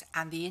changes,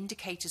 and the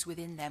indicators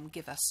within them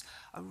give us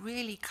a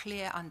really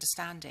clear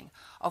understanding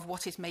of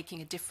what is making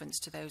a difference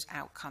to those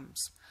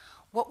outcomes.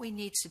 What we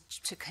need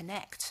to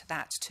connect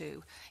that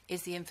to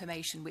is the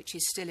information which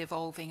is still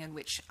evolving and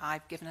which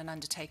I've given an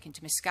undertaking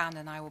to Ms. Scanlon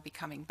and I will be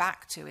coming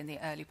back to in the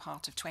early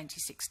part of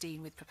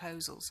 2016 with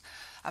proposals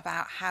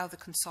about how the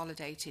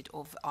consolidated,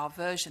 or our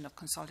version of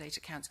consolidated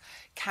accounts,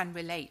 can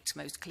relate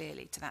most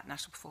clearly to that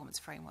National Performance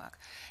Framework.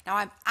 Now,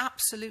 I'm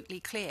absolutely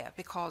clear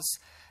because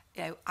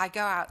I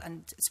go out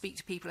and speak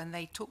to people and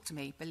they talk to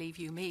me, believe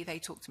you me, they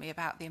talk to me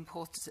about the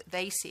importance that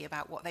they see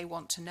about what they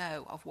want to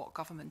know of what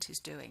government is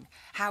doing,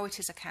 how it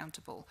is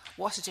accountable,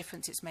 what a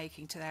difference it's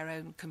making to their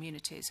own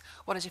communities,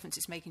 what a difference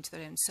it's making to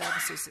their own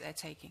services that they're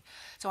taking.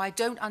 So I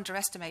don't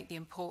underestimate the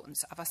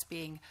importance of us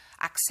being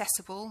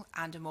accessible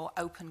and a more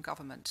open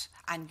government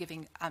and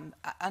giving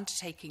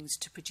undertakings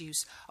to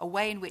produce a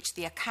way in which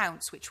the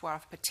accounts, which were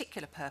of a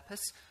particular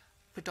purpose,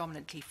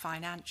 predominantly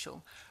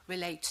financial,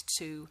 relate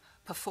to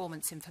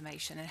performance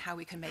information and how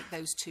we can make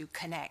those two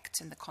connect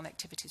and the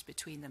connectivities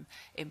between them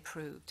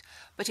improved.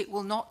 But it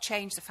will not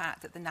change the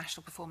fact that the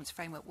National Performance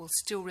Framework will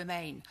still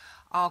remain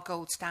our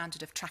gold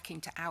standard of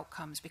tracking to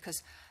outcomes,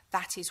 because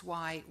that is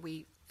why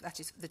that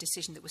is the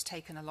decision that was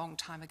taken a long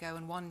time ago,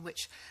 and one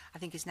which I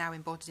think is now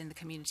embodied in the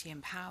Community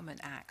Empowerment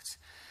Act.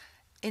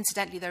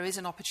 Incidentally, there is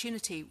an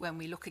opportunity when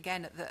we look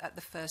again at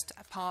the first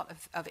part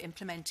of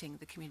implementing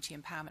the Community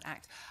Empowerment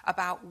Act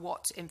about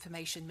what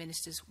information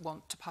ministers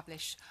want to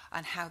publish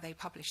and how they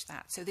publish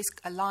that. So this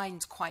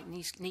aligns quite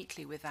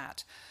neatly with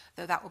that,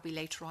 though that will be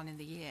later on in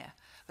the year.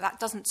 But that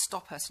doesn't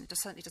stop us, and it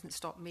certainly doesn't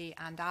stop me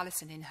and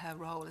Allison in her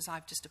role, as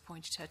I've just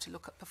appointed her, to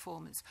look at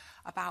performance,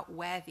 about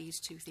where these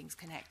two things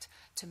connect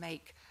to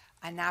make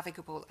a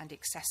navigable and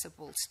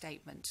accessible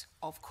statement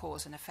of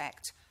cause and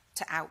effect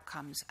to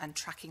outcomes and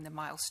tracking the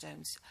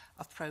milestones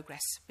of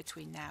progress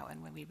between now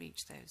and when we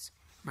reach those.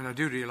 I mean, I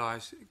do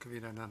realise,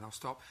 Kavina, and then I'll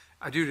stop,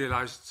 I do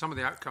realise some of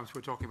the outcomes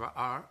we're talking about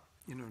are,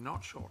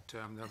 not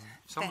short-term.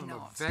 Some of them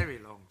are very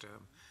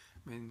long-term.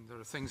 I mean, there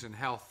are things in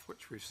health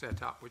which we've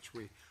set up, which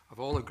we have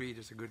all agreed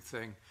is a good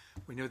thing.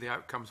 We know the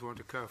outcomes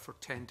won't occur for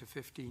 10 to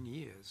 15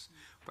 years.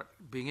 But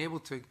being able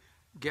to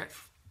get,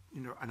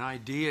 an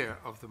idea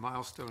of the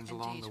milestones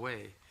along the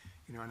way,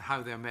 and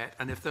how they're met,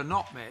 and if they're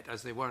not met,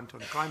 as they weren't on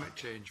climate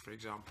change, for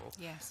example,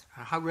 yes,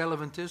 how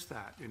relevant is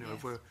that?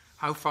 Yes.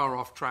 How far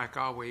off track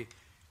are we,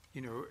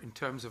 in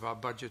terms of our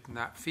budget in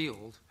that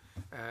field?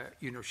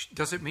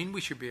 Does it mean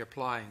we should be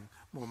applying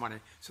more money?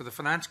 So the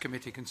Finance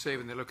Committee can say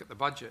when they look at the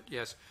budget,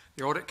 yes,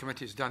 the Audit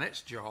Committee has done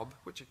its job,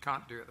 which it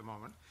can't do at the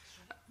moment,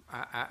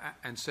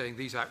 and saying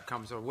these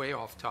outcomes are way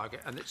off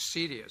target and it's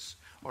serious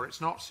or it's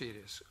not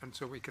serious. And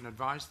so we can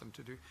advise them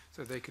to do,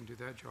 so they can do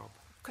their job.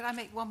 Could I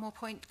make one more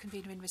point,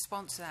 Convener, in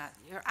response to that?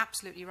 You're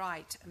absolutely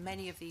right.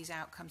 Many of these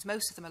outcomes,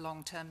 most of them are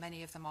long-term,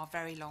 many of them are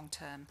very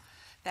long-term.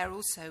 They're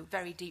also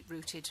very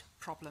deep-rooted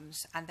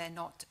problems, and they're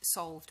not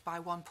solved by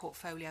one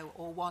portfolio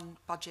or one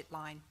budget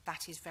line.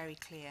 That is very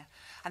clear.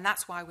 And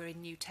that's why we're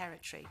in new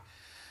territory.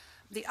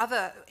 The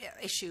other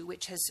issue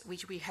which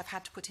we have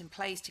had to put in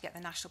place to get the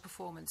National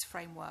Performance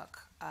Framework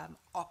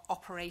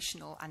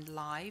operational and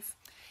live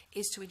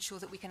is to ensure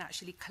that we can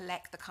actually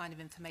collect the kind of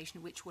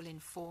information which will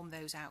inform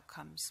those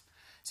outcomes.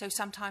 So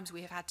sometimes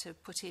we have had to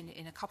put in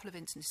a couple of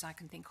instances I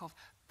can think of,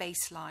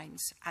 baselines,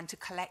 and to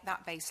collect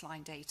that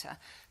baseline data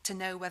to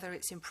know whether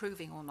it's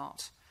improving or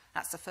not.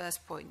 That's the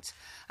first point.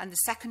 And the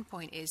second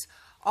point is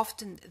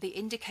often the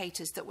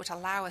indicators that would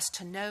allow us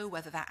to know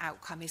whether that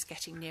outcome is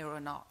getting near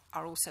or not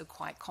are also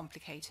quite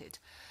complicated.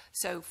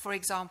 So, for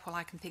example,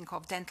 I can think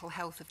of dental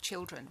health of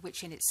children,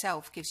 which in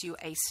itself gives you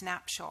a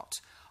snapshot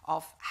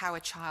of how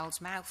a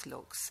child's mouth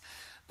looks.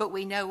 But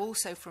we know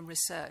also from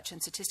research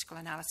and statistical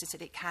analysis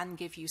that it can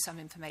give you some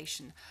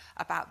information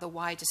about the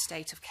wider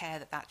state of care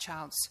that that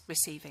child's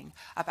receiving,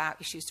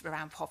 about issues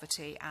around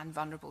poverty and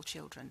vulnerable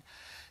children.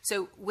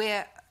 So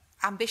we're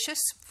ambitious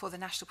for the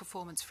National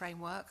Performance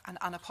Framework, and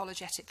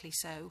unapologetically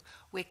so.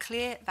 We're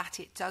clear that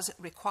it does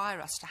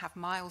require us to have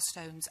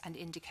milestones and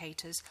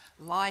indicators,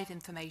 live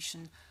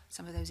information.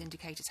 Some of those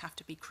indicators have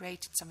to be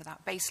created, some of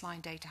that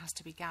baseline data has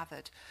to be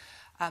gathered.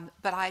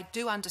 But I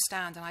do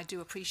understand and I do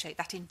appreciate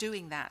that in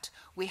doing that,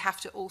 we have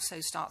to also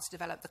start to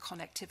develop the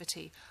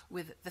connectivity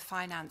with the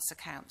finance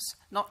accounts,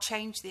 not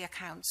change the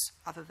accounts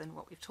other than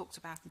what we've talked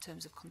about in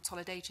terms of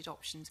consolidated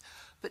options,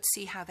 but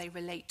see how they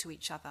relate to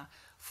each other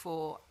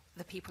for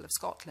the people of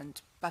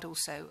Scotland, but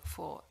also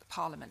for the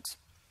Parliament.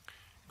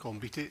 Colin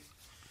Beattie.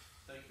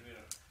 Thank you,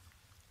 Mayor.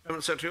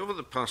 Madam Secretary, over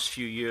the past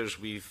few years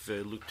we've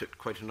looked at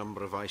quite a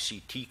number of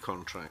ICT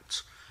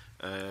contracts,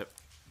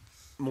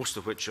 most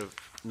of which have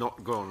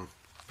not gone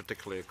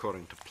particularly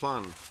according to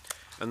plan.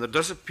 And there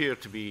does appear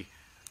to be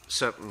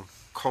certain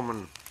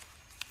common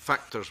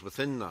factors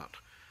within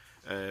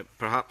that.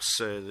 Perhaps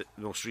the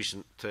most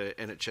recent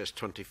NHS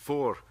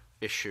 24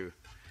 issue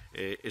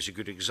is a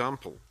good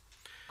example.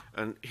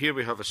 And here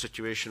we have a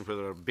situation where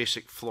there are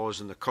basic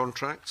flaws in the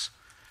contracts.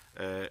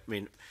 I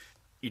mean,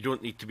 you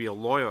don't need to be a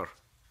lawyer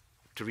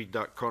to read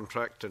that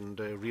contract and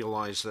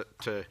realise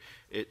that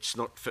it's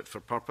not fit for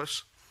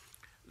purpose.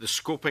 The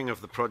scoping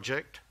of the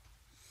project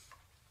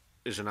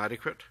is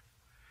inadequate.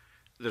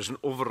 There's an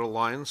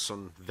over-reliance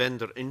on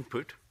vendor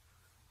input,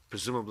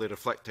 presumably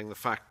reflecting the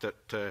fact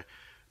that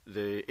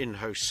the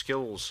in-house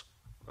skills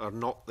are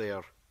not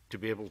there to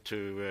be able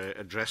to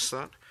address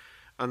that.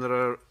 And there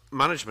are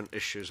management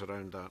issues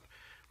around that.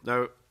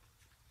 Now,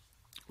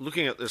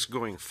 looking at this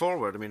going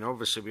forward, I mean,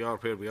 obviously we are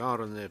where we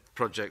are in the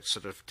projects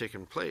that have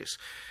taken place.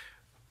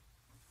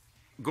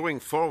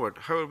 Going forward,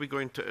 how are we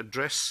going to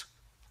address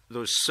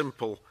those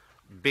simple,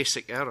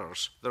 basic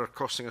errors that are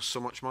costing us so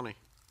much money?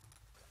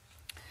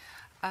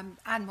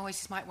 Anne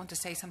Moises might want to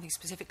say something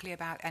specifically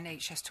about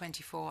NHS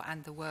 24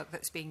 and the work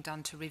that's being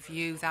done to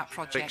review that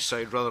project.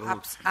 Side rather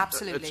than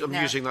absolutely. I'm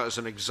using that as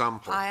an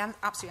example. I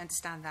absolutely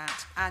understand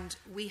that. And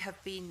we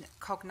have been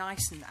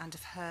cognizant and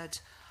have heard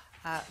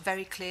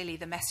very clearly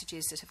the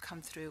messages that have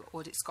come through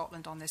Audit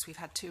Scotland on this. We've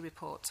had 2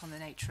 reports on the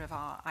nature of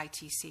our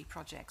ITC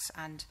projects,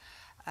 and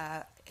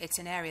it's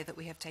an area that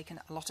we have taken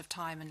a lot of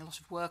time and a lot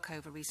of work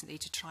over recently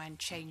to try and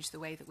change the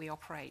way that we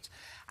operate.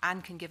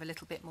 Anne can give a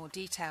little bit more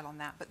detail on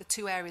that, but the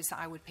 2 areas that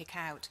I would pick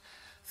out,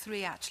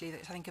 3 actually,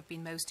 that I think have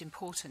been most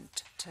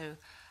important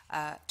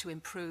to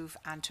improve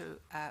and to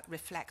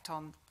reflect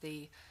on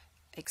the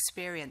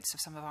experience of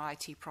some of our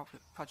IT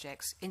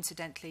projects.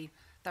 Incidentally,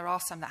 there are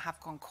some that have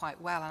gone quite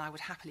well, and I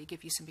would happily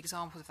give you some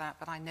examples of that,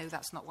 but I know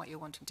that's not what you're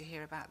wanting to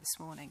hear about this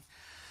morning.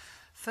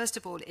 First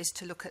of all is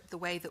to look at the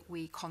way that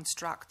we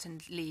construct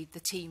and lead the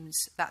teams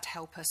that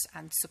help us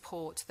and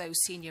support those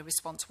senior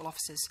responsible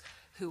officers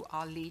who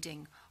are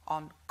leading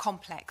on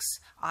complex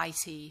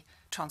IT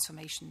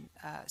transformation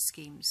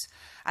schemes.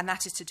 And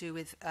that is to do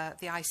with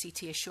the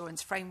ICT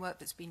assurance framework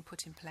that's been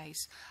put in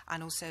place,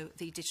 and also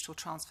the digital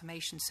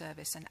transformation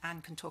service. And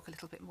Anne can talk a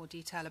little bit more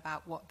detail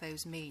about what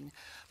those mean.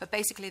 But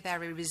basically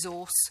they're a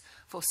resource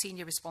for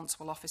senior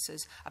responsible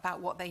officers about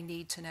what they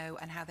need to know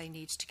and how they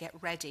need to get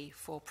ready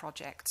for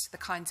projects, the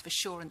kinds of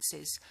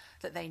assurances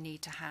that they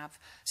need to have.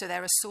 So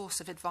they're a source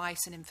of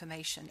advice and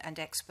information and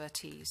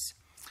expertise.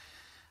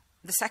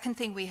 The second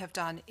thing we have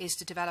done is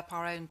to develop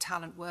our own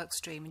talent work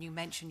stream, and you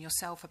mentioned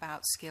yourself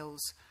about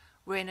skills.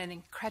 We're in an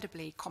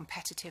incredibly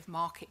competitive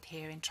market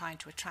here in trying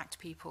to attract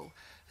people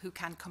who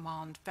can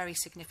command very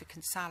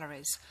significant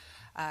salaries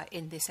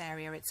in this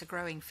area. It's a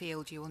growing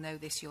field, you will know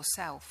this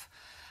yourself.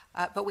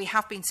 But we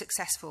have been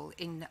successful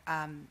in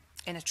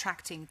in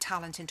attracting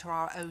talent into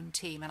our own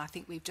team, and I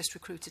think we've just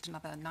recruited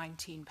another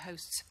 19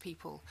 posts of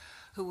people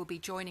who will be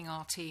joining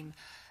our team,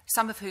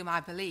 some of whom I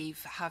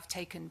believe have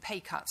taken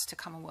pay cuts to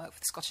come and work for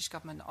the Scottish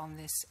Government on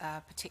this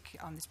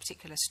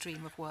particular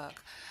stream of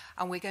work.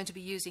 And we're going to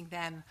be using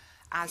them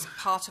as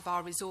part of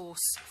our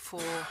resource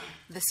for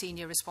the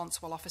senior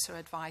responsible officer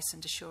advice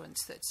and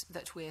assurance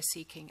that we're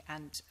seeking,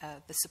 and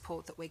the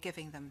support that we're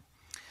giving them.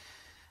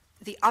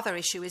 The other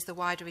issue is the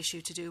wider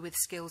issue to do with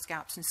skills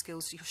gaps and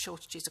skills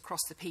shortages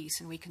across the piece,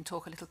 and we can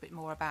talk a little bit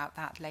more about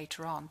that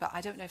later on. But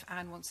I don't know if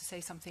Anne wants to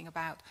say something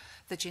about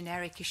the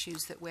generic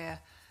issues that we're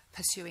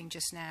pursuing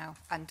just now,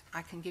 and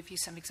I can give you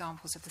some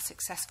examples of the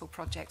successful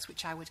projects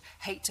which I would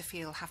hate to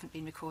feel haven't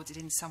been recorded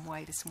in some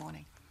way this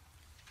morning.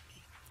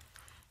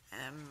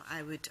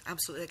 I would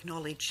absolutely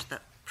acknowledge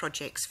that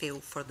projects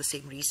fail for the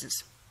same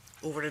reasons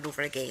over and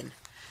over again.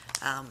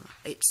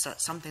 It's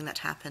something that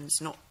happens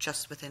not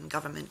just within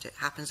government, it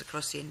happens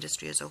across the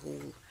industry as a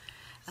whole.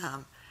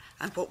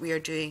 And what we are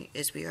doing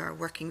is we are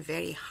working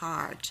very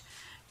hard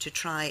to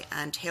try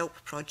and help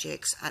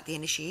projects at the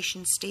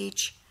initiation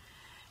stage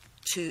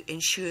to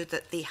ensure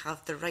that they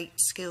have the right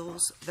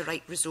skills, the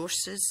right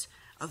resources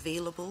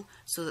available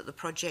so that the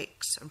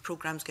projects and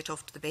programmes get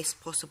off to the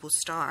best possible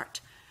start.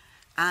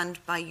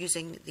 And by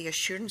using the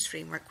assurance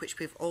framework, which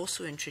we've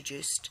also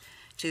introduced,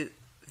 to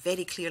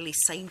very clearly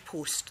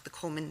signpost the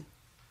common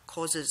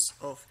causes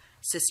of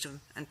system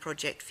and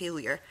project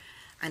failure,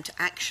 and to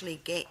actually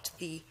get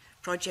the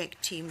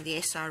project team, the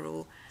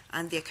SRO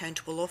and the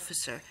accountable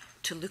officer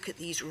to look at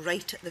these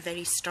right at the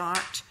very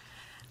start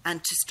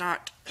and to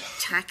start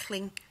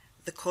tackling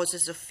the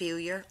causes of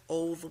failure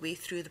all the way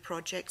through the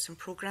projects and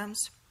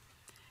programmes.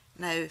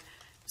 Now,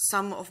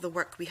 some of the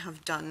work we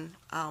have done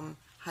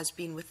has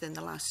been within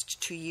the last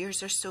 2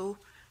 years or so.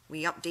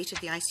 We updated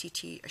the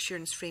ICT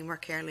assurance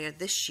framework earlier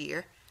this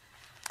year.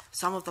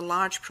 Some of the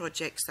large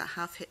projects that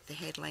have hit the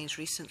headlines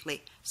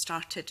recently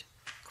started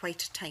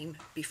quite a time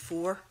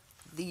before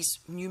these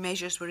new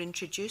measures were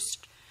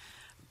introduced.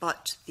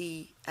 But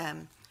the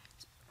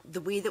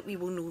way that we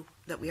will know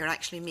that we are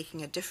actually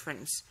making a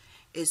difference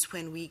is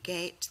when we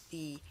get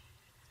the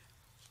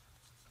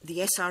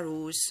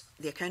SROs,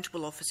 the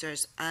accountable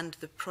officers and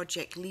the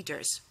project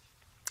leaders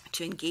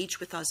to engage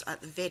with us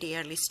at the very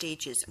early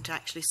stages and to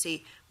actually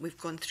say, we've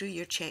gone through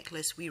your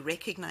checklist, we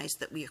recognise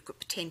that we have got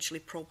potentially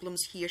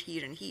problems here,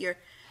 here and here,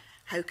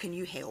 how can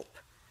you help?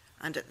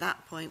 And at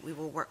that point we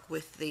will work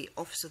with the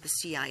Office of the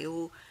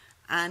CIO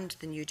and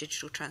the new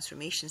Digital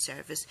Transformation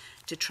Service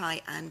to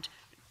try and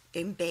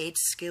embed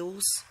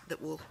skills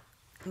that will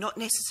not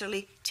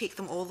necessarily take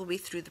them all the way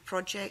through the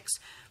projects,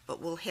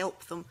 but will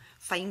help them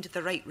find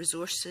the right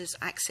resources,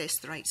 access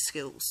the right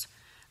skills.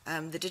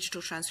 The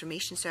Digital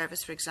Transformation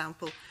Service, for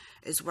example,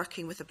 is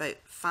working with about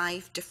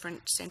 5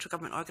 different central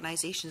government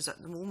organisations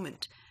at the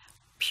moment,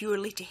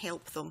 purely to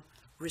help them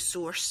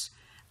resource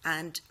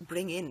and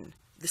bring in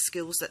the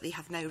skills that they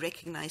have now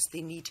recognised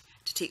they need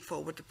to take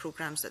forward the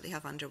programmes that they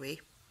have underway.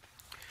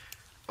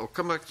 I'll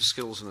come back to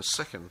skills in a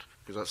second,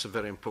 because that's a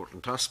very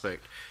important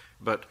aspect.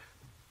 But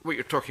what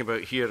you're talking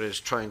about here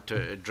is trying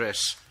to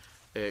address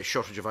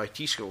shortage of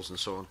IT skills and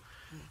so on.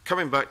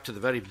 Coming back to the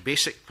very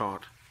basic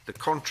part, the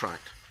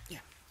contract.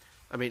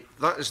 I mean,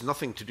 that has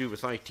nothing to do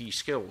with IT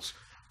skills.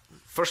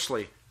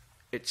 Firstly,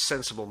 it's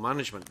sensible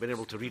management, being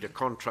able to read a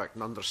contract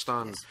and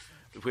understand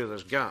where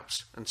there's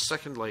gaps. And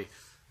secondly,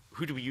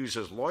 who do we use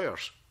as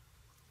lawyers?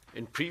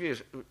 In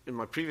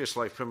my previous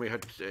life, when we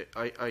had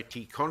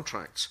IT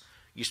contracts,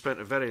 you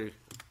spent a very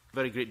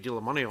great deal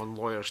of money on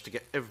lawyers to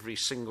get every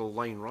single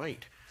line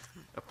right,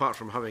 apart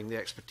from having the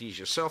expertise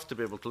yourself to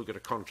be able to look at a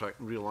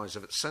contract and realise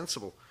if it's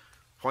sensible.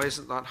 Why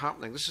isn't that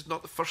happening? This is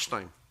not the first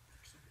time.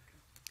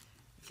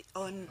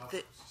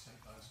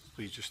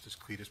 Please, just as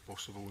clear as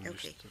possible. And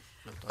okay.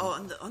 Just,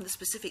 on the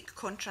specific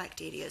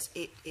contract areas,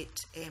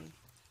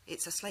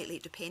 it's a slightly,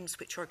 it depends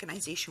which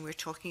organisation we're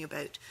talking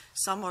about.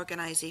 Some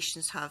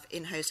organisations have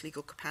in-house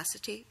legal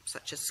capacity,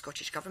 such as the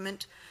Scottish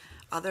Government.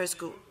 Others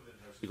go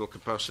legal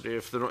capacity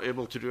if they're not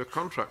able to do a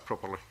contract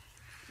properly.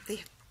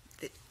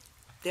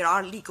 There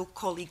are legal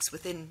colleagues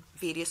within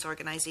various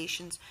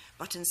organisations,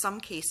 but in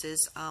some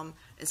cases,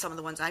 in some of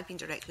the ones I've been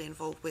directly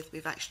involved with,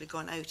 we've actually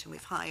gone out and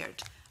we've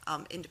hired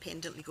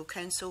independent legal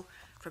counsel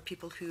for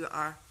people who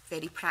are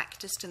very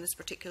practised in this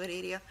particular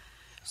area.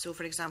 So,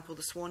 for example,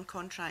 the Swan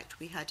contract,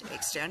 we had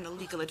external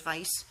legal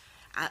advice,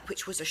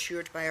 which was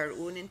assured by our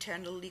own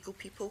internal legal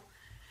people.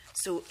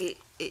 So it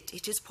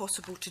is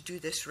possible to do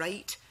this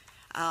right.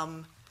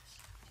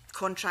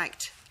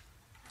 Contract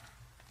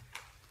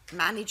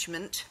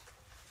management,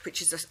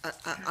 which is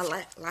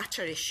a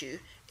latter issue,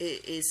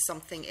 is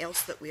something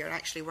else that we are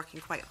actually working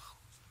quite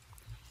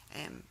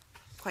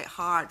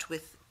hard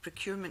with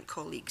procurement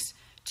colleagues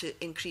to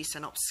increase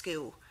and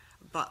upskill.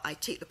 But I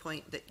take the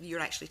point that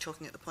you're actually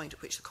talking at the point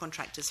at which the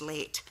contract is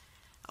late,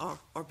 or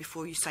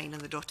before you sign on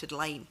the dotted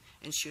line,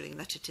 ensuring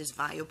that it is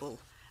viable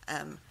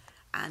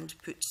and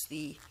puts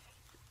the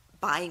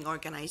buying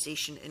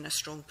organisation in a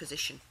strong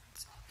position.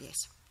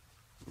 Yes.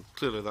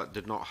 Clearly that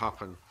did not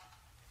happen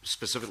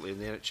specifically in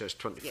the NHS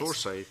 24 Yes.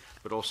 side,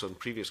 but also in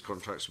previous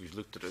contracts we've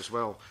looked at as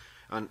well.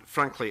 And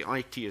frankly,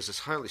 IT is this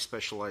highly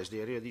specialised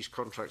area. These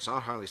contracts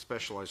are highly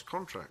specialised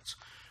contracts.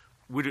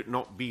 Would it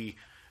not be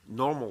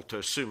normal to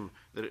assume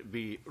that it would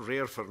be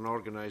rare for an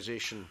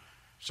organisation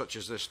such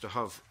as this to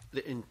have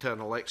the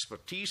internal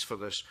expertise for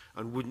this,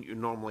 and wouldn't you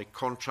normally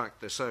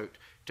contract this out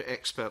to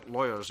expert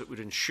lawyers that would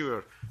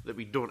ensure that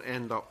we don't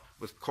end up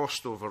with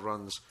cost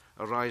overruns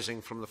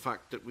arising from the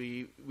fact that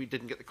we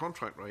didn't get the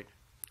contract right?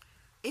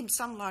 In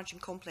some large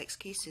and complex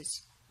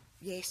cases,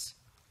 yes,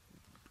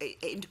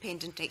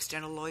 independent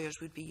external lawyers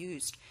would be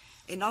used.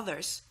 In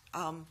others,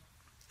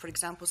 for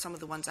example, some of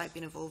the ones I've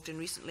been involved in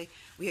recently,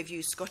 we have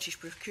used Scottish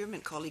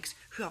procurement colleagues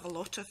who have a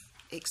lot of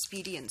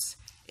experience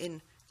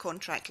in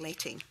contract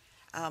letting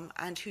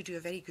and who do a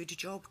very good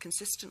job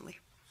consistently.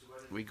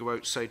 We go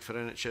outside for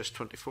NHS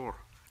 24.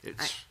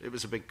 It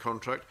was a big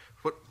contract.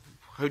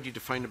 How do you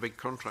define a big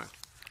contract?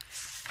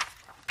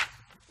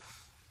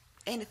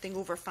 Anything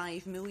over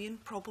 5 million,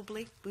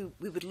 probably.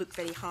 We would look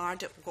very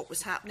hard at what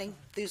was happening.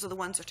 Those are the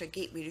ones that are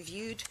gateway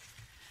reviewed.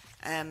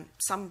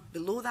 Some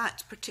below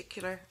that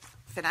particular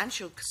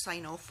financial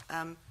sign-off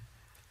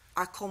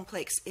are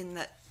complex in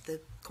that the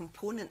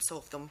components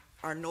of them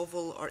are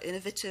novel or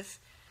innovative,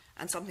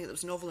 and something that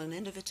was novel and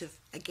innovative,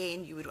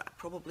 again, you would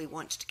probably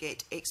want to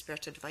get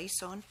expert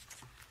advice on.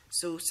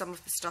 So some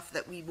of the stuff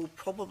that we will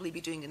probably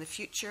be doing in the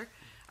future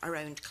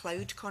around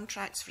cloud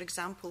contracts, for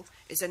example,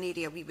 is an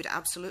area we would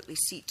absolutely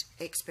seek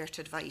expert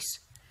advice.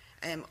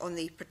 On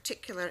the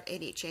particular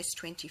NHS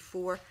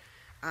 24,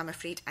 I'm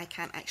afraid I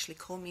can't actually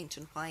comment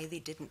on why they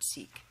didn't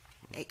seek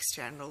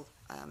external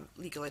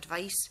legal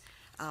advice,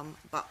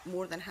 but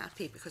more than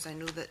happy, because I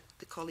know that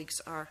the colleagues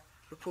are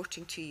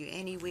reporting to you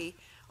anyway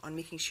on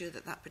making sure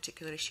that that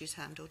particular issue is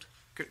handled.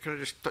 Can I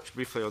just touch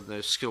briefly on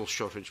the skills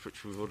shortage,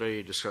 which we've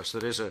already discussed?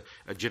 There is a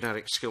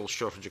generic skills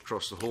shortage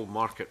across the whole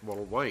market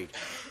worldwide,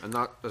 and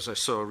that, as I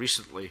saw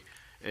recently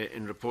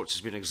in reports,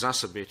 has been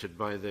exacerbated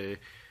by the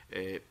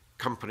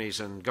companies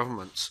and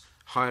governments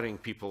hiring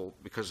people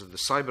because of the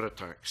cyber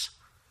attacks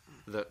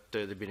that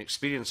they've been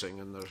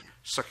experiencing, and they're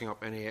sucking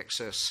up any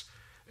excess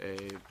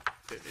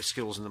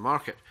skills in the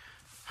market.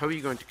 How are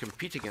you going to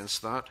compete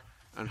against that?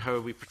 And how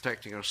are we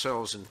protecting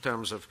ourselves in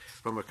terms of,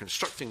 when we're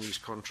constructing these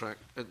projects,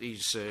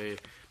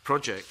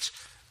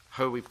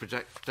 how are we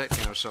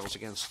protecting ourselves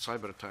against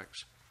cyber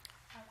attacks?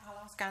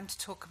 I'll ask Anne to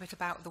talk a bit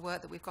about the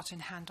work that we've got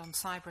in hand on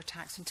cyber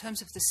attacks. In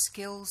terms of the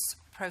skills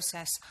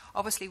process,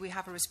 obviously we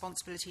have a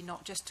responsibility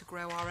not just to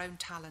grow our own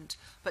talent,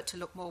 but to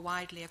look more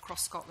widely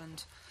across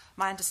Scotland.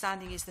 My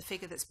understanding is the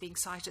figure that's being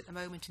cited at the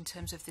moment in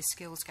terms of the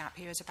skills gap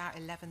here is about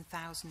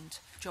 11,000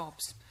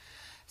 jobs.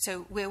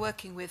 So we're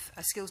working with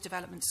Skills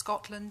Development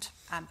Scotland,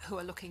 who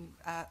are looking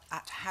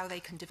at how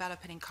they can develop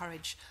and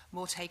encourage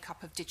more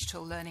take-up of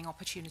digital learning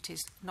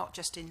opportunities, not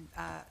just in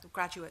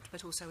graduate,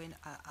 but also in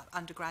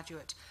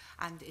undergraduate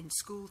and in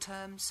school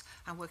terms,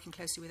 and working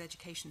closely with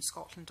Education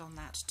Scotland on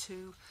that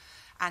too.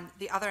 And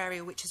the other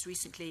area which has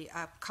recently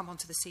come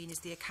onto the scene is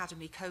the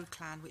Academy Code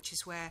Clan, which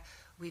is where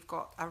we've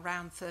got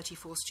around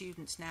 34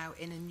 students now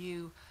in a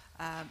new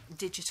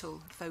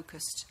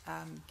digital-focused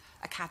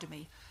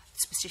academy,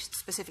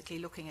 specifically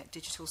looking at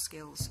digital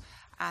skills.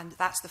 And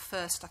that's the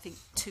first, I think,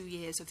 2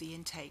 years of the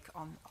intake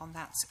on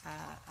that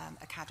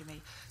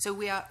academy. So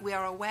we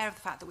are aware of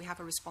the fact that we have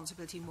a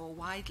responsibility more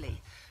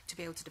widely to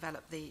be able to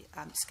develop the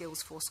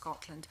skills for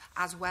Scotland,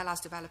 as well as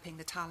developing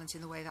the talent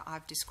in the way that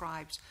I've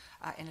described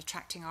in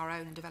attracting our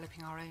own and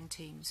developing our own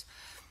teams.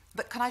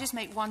 But can I just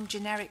make one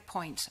generic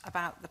point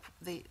about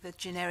the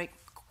generic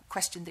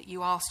question that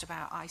you asked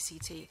about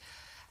ICT?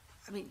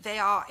 I mean, they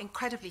are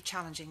incredibly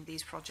challenging,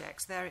 these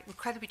projects. They're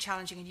incredibly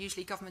challenging, and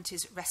usually government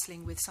is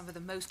wrestling with some of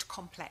the most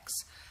complex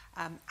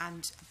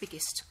and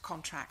biggest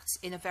contracts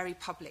in a very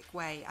public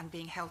way, and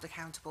being held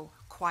accountable,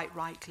 quite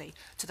rightly,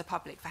 to the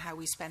public for how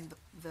we spend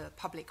the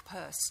public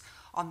purse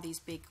on these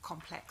big,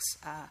 complex,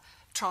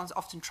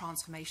 often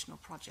transformational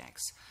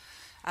projects.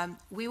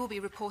 We will be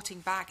reporting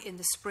back in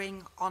the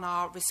spring on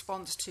our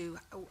response to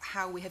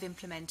how we have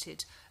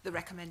implemented the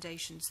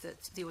recommendations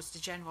that the Auditor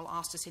General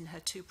asked us in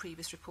her 2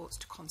 previous reports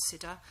to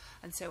consider.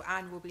 And so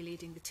Anne will be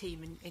leading the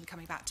team in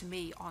coming back to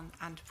me on,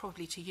 and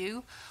probably to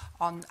you,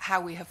 on how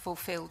we have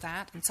fulfilled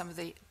that. And some of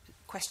the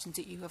questions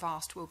that you have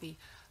asked will be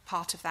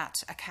part of that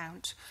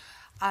account.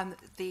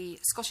 The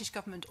Scottish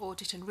Government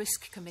Audit and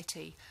Risk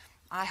Committee,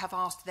 I have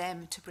asked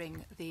them to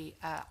bring the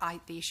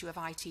issue of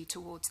IT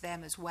towards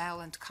them as well,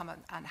 and to come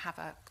and have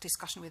a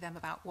discussion with them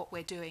about what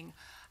we're doing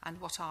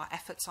and what our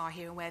efforts are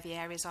here, and where the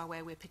areas are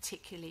where we're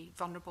particularly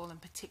vulnerable and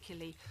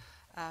particularly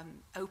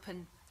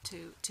open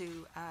to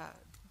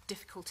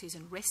difficulties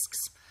and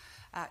risks.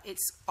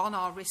 It's on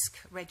our risk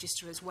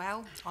register as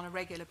well on a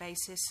regular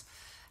basis.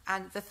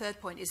 And the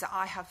third point is that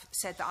I have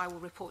said that I will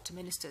report to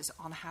ministers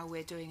on how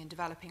we're doing and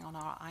developing on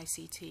our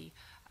ICT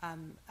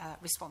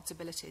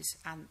responsibilities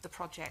and the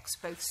projects,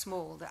 both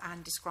small that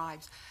Anne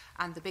describes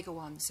and the bigger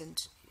ones.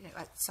 And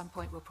at some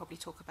point we'll probably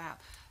talk about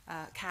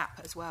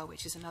CAP as well,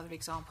 which is another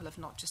example of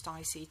not just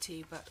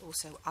ICT but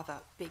also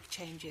other big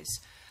changes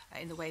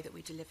in the way that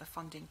we deliver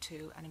funding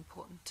to an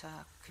important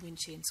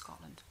community in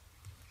Scotland.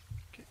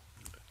 Okay.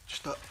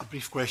 Just a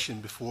brief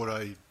question before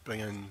I bring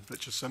in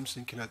Richard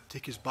Simpson. Can I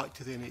take us back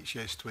to the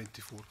NHS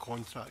 24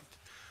 contract?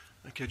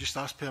 And can I just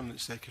ask Permanent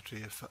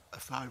Secretary,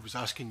 if I was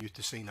asking you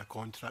to sign a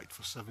contract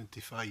for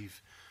 £75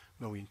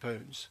 million,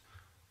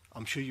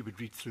 I'm sure you would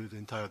read through the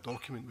entire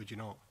document, would you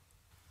not?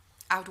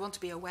 I would want to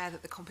be aware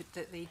that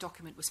the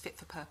document was fit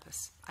for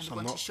purpose, and So I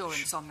want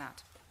assurance on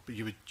that. But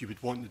you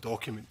would want the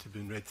document to be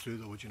read through,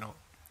 though, would you not?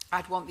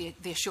 I'd want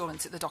the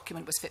assurance that the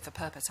document was fit for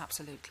purpose,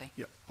 absolutely.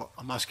 Yeah, but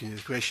I'm asking you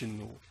the question,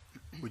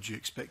 though. Would you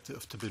expect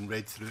it to have been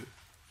read through?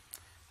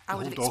 I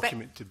would have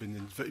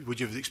Would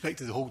you have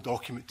expected the whole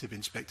document to be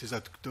inspected?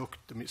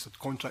 It's a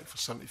contract for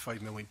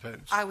 £75 million.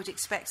 I would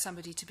expect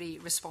somebody to be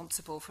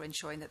responsible for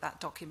ensuring that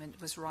that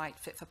document was right,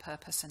 fit for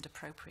purpose and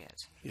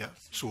appropriate. Yeah,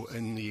 so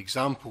in the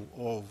example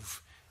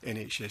of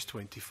NHS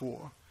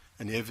 24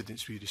 and the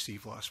evidence we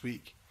received last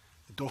week,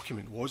 the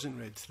document wasn't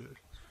read through.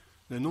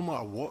 Now, no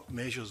matter what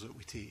measures that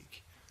we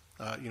take,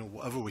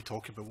 whatever we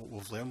talk about, what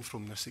we've learned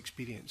from this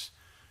experience,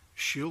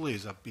 surely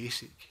as a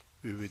basic,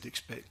 we would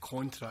expect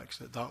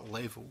contracts at that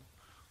level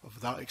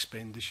of that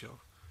expenditure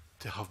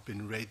to have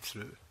been read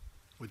through.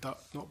 Would that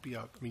not be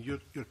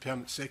you're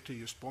Permanent Secretary,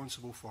 you're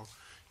responsible for,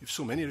 you have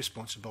so many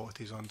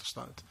responsibilities, I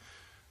understand.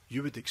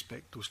 You would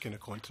expect those kind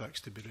of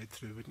contracts to be read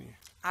through, wouldn't you?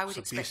 I would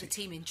expect the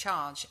team in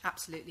charge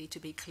absolutely to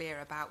be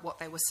clear about what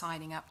they were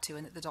signing up to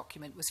and that the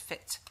document was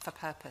fit for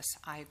purpose.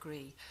 I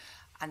agree.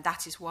 And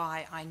that is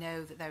why I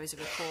know that there is a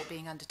report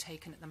being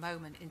undertaken at the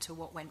moment into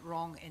what went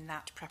wrong in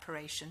that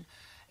preparation,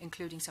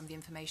 including some of the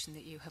information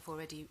that you have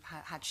already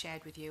had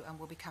shared with you, and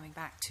will be coming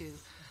back to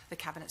the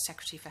Cabinet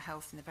Secretary for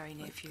Health in the very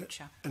near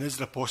future. And is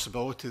there a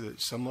possibility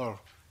that similar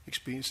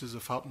experiences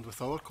have happened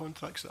with other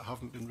contracts that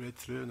haven't been read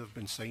through and have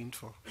been signed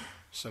for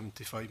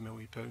 £75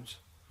 million?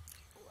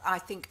 I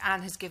think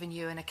Anne has given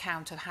you an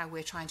account of how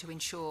we're trying to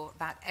ensure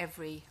that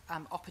every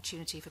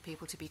opportunity for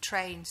people to be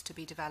trained, to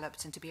be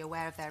developed and to be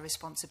aware of their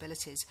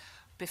responsibilities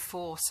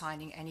before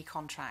signing any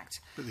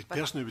contract. But the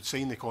person who would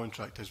sign the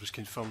contract, as was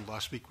confirmed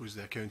last week, was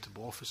the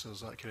accountable officer,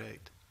 is that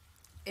correct?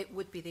 It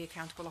would be the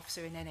accountable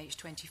officer in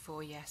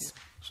NH24, yes.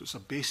 Yeah. So it's a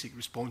basic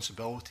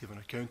responsibility of an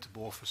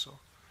accountable officer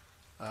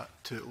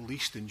to at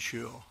least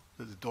ensure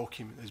that the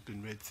document has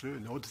been read through,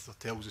 and the auditor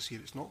tells us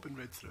here it's not been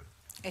read through.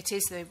 It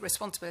is the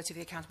responsibility of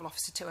the accountable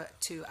officer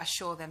to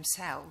assure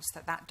themselves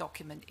that that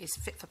document is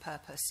fit for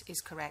purpose, is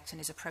correct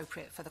and is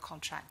appropriate for the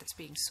contract that's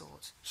being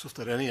sought. So if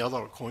there are any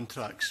other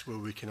contracts where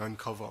we can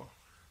uncover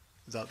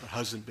that there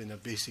hasn't been a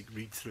basic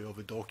read-through of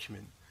a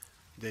document,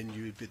 then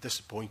you would be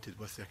disappointed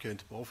with the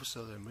accountable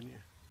officer then, wouldn't you?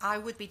 I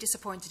would be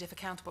disappointed if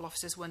accountable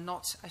officers were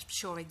not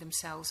assuring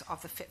themselves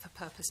of the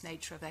fit-for-purpose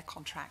nature of their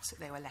contracts that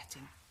they were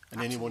letting. And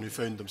absolutely. Anyone who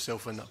found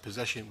themselves in that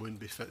position wouldn't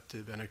be fit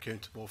to be an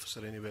accountable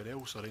officer anywhere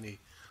else or any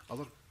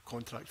other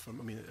contract firm.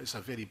 I mean, it's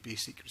a very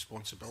basic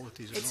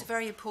responsibility, is it It's not? a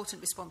very important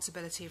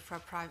responsibility for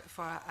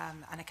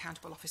an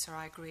accountable officer,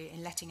 I agree,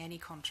 in letting any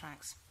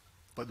contracts.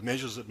 But the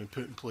measures that have been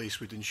put in place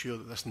would ensure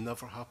that this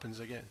never happens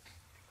again.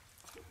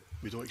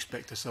 We don't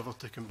expect this ever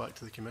to come back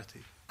to the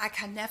committee. I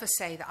can never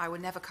say that I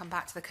will never come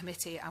back to the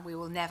committee and we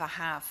will never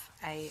have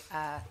a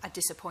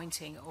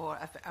disappointing or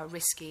a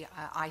risky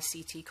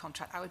ICT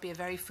contract. I would be a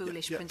very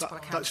foolish principal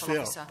accountable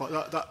officer.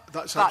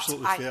 That's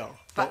absolutely fair.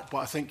 But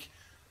I think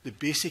the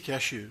basic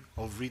issue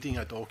of reading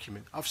a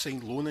document, I've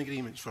signed loan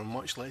agreements for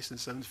much less than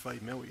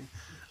 £75 million,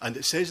 and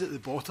it says at the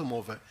bottom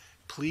of it,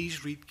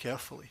 please read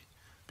carefully,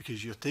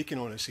 because you're taking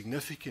on a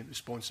significant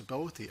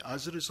responsibility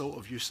as a result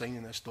of you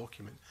signing this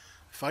document.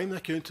 If I'm an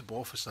accountable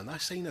officer and I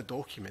sign a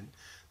document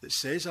that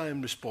says I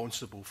am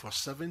responsible for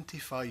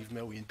 £75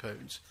 million,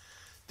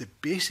 the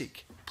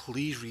basic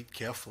please read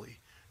carefully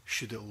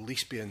should at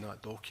least be in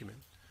that document.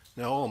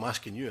 Now all I'm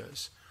asking you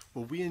is,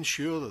 will we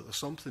ensure that there's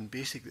something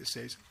basic that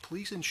says,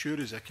 please ensure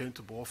as an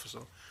accountable officer,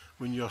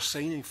 when you're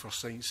signing for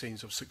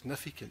signs of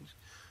significant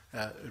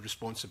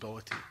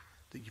responsibility,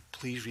 that you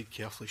please read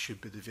carefully should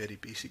be the very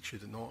basic,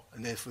 should it not?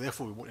 And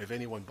therefore we won't have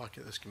anyone back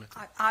at this committee.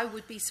 I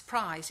would be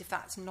surprised if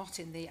that's not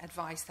in the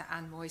advice that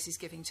Anne Moises is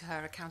giving to her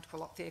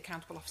the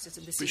accountable officers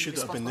and the senior responsible. But should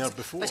it have been there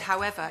before? But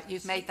however,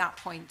 you've made that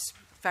point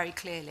very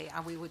clearly,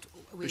 and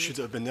we should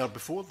it have been there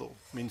before, though?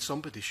 I mean,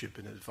 somebody should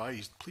have been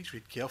advised. Please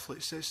read carefully.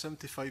 It says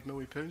 £75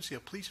 million here.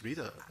 Please read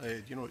it.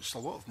 It's a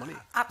lot of money.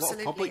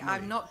 Absolutely, a lot of public money.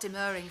 I'm not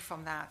demurring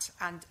from that.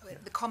 And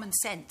the common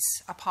sense,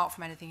 apart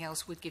from anything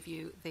else, would give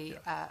you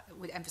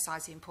would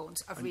emphasise the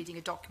importance of reading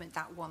a document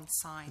that one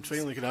signs. And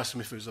finally, you could ask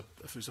them if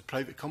it was a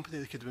private company,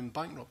 they could have been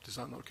bankrupt. Is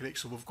that not correct?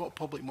 So we've got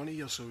public money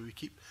here, so we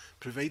keep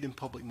providing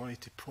public money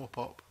to prop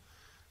up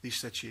these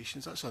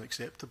situations. That's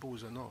unacceptable,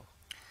 is it not?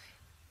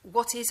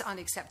 What is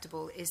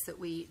unacceptable is that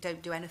we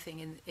don't do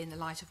anything in the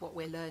light of what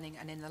we're learning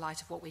and in the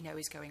light of what we know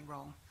is going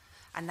wrong.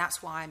 And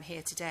that's why I'm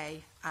here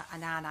today.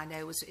 And Anne, I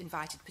know, was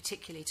invited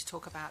particularly to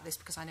talk about this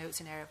because I know it's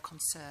an area of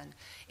concern.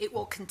 It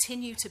will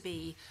continue to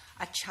be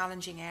a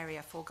challenging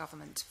area for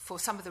government for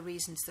some of the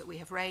reasons that we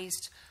have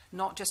raised,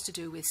 not just to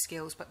do with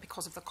skills, but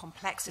because of the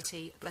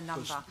complexity, the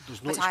number.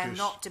 There's no but I am excuse.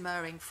 not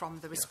demurring from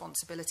the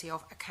responsibility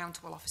of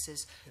accountable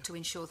officers to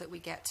ensure that we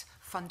get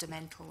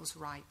fundamentals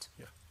right.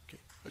 Yeah. Okay.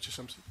 Richard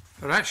Simpson.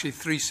 There are actually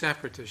three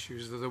separate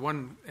issues. There's the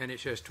one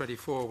NHS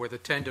 24 where the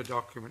tender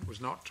document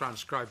was not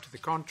transcribed to the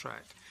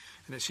contract.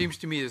 And it seems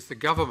to me as the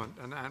government,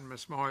 and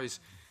Ms Moises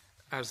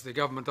as the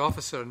government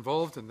officer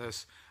involved in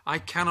this, I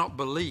cannot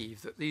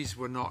believe that these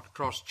were not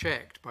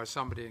cross-checked by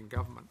somebody in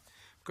government,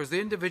 because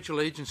the individual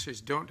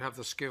agencies don't have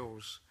the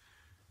skills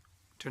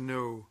to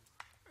know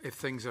if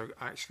things are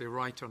actually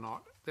right or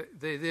not.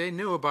 They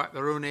know about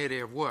their own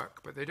area of work,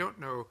 but they don't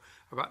know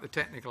about the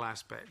technical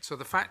aspect. So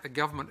the fact that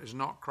government is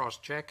not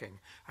cross-checking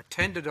a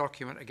tender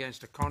document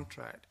against a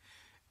contract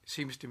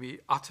seems to me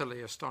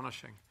utterly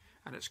astonishing,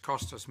 and it's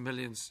cost us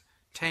millions,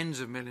 tens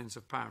of millions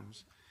of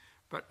pounds.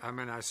 But I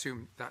mean, I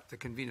assume that the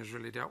conveners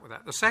really dealt with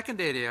that. The second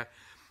area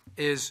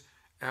is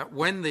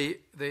when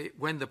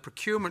the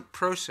procurement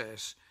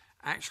process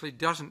actually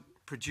doesn't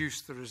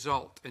produce the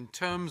result in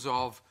terms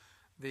of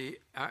the,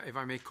 if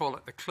I may call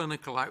it, the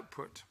clinical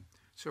output.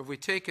 So if we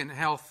take in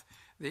health,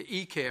 the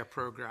e-care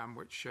program,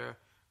 which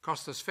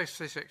cost us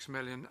 56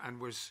 million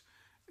and was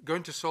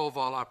going to solve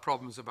all our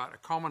problems about a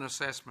common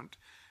assessment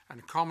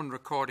and common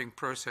recording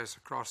process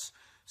across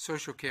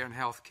social care and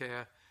health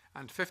care,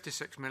 and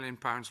 £56 million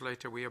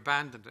later, we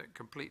abandoned it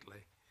completely,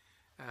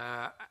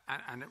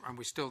 and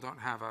we still don't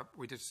have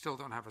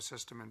a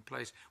system in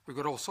place. We've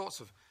got all sorts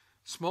of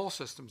small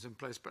systems in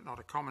place, but not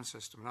a common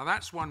system. Now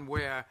that's one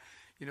where,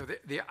 you know,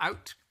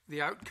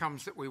 the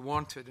outcomes that we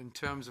wanted in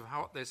terms of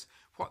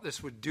what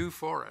this would do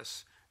for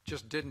us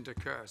just didn't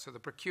occur. So the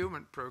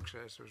procurement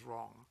process was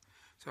wrong.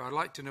 So I'd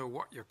like to know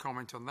what your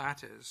comment on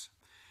that is.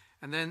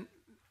 And then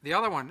the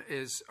other one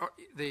is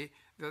there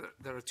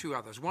are two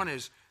others. One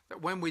is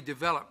that when we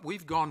develop,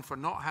 we've gone for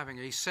not having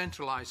a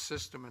centralised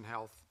system in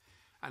health.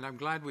 And I'm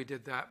glad we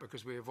did that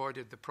because we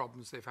avoided the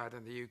problems they've had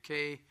in the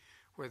UK,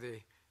 where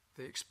the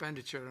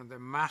expenditure and the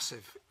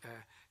massive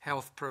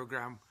health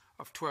programme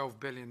of £12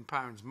 billion,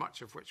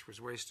 much of which was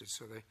wasted.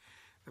 So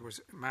there was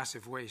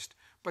massive waste.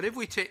 But if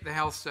we take the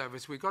health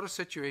service, we've got a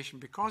situation,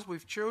 because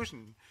we've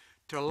chosen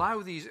to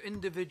allow these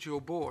individual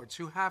boards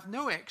who have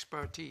no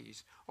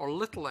expertise or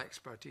little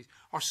expertise,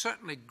 or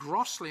certainly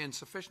grossly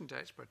insufficient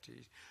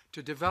expertise,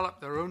 to develop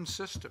their own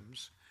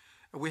systems.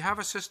 We have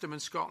a system in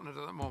Scotland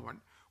at the moment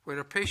where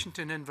a patient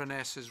in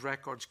Inverness's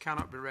records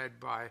cannot be read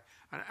by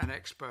an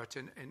expert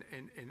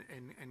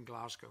in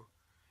Glasgow,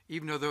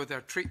 even though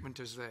their treatment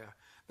is there.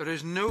 There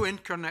is no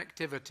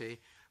interconnectivity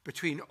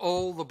between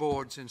all the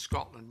boards in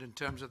Scotland in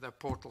terms of their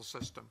portal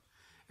system.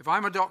 If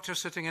I'm a doctor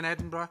sitting in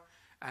Edinburgh,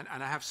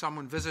 and I have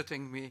someone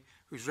visiting me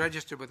who's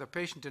registered with a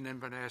patient in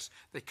Inverness,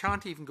 they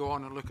can't even go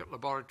on and look at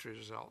laboratory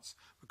results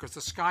because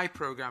the Sky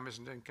programme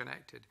isn't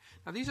interconnected.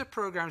 Now, these are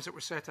programmes that were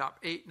set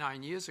up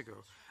 8-9 years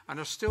ago and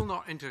are still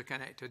not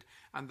interconnected,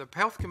 and the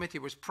Health Committee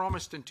was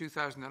promised in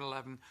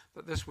 2011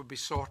 that this would be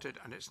sorted,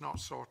 and it's not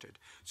sorted.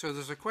 So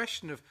there's a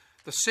question of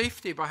the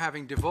safety by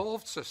having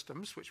devolved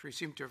systems, which we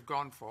seem to have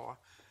gone for,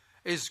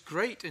 is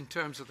great in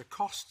terms of the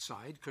cost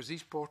side, because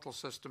these portal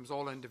systems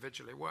all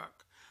individually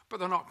work, but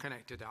they're not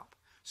connected up.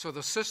 So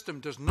the system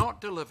does not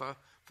deliver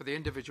for the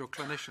individual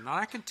clinician. And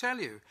I can tell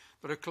you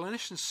there are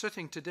clinicians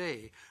sitting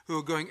today who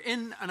are going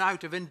in and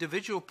out of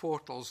individual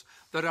portals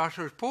that are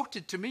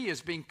reported to me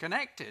as being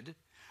connected,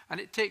 and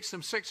it takes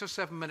them 6 or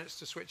 7 minutes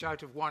to switch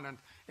out of one and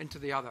into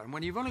the other. And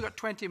when you've only got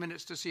 20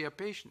 minutes to see a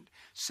patient,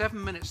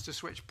 7 minutes to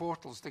switch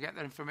portals to get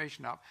their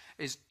information up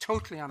is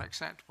totally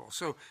unacceptable.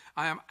 So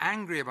I am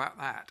angry about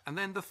that. And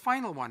then the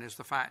final one is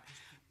the fact,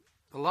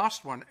 the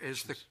last one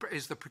is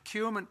the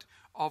procurement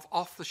of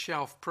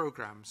off-the-shelf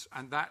programs,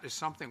 and that is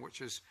something which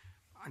is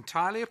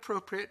entirely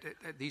appropriate.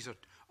 These are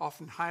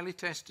often highly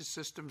tested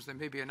systems. They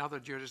may be in other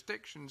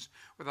jurisdictions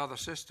with other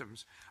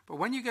systems. But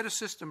when you get a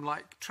system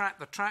like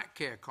the Track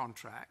Care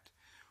contract,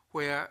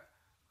 where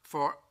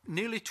for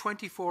nearly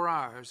 24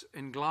 hours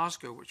in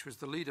Glasgow, which was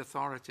the lead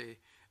authority,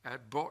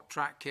 bought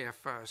Track Care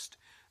first,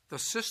 the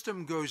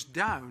system goes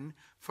down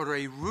for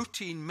a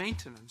routine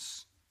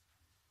maintenance.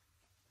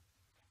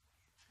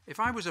 If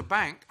I was a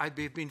bank, I'd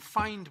be been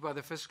fined by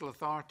the fiscal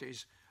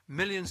authorities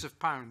millions of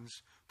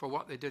pounds for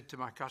what they did to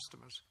my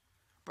customers.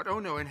 But oh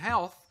no, in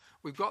health,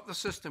 we've got the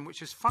system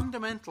which is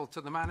fundamental to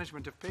the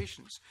management of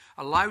patients,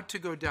 allowed to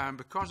go down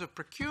because of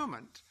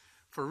procurement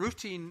for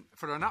routine,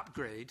 for an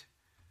upgrade.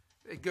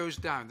 It goes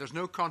down. There's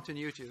no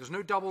continuity. There's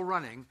no double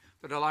running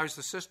that allows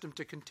the system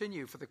to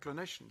continue for the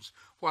clinicians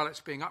while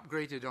it's being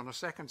upgraded on a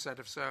second set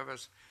of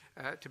servers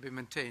to be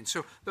maintained.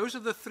 So those are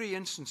the three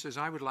instances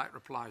I would like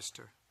replies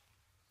to.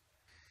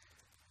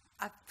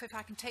 If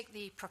I can take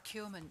the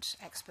procurement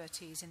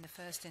expertise in the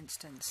first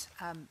instance,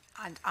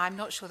 and I'm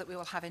not sure that we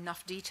will have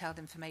enough detailed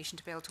information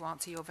to be able to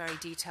answer your very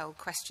detailed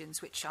questions,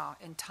 which are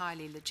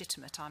entirely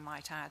legitimate, I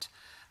might add.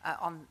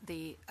 on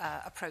the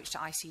approach to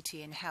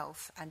ICT in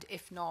health, and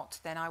if not,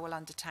 then I will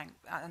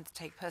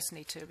undertake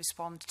personally to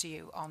respond to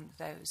you on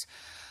those.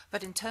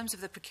 But in terms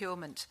of the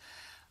procurement,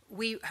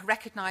 we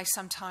recognised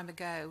some time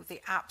ago the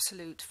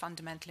absolute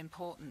fundamental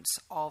importance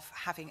of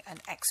having an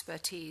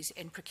expertise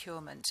in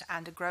procurement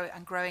and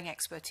growing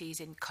expertise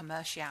in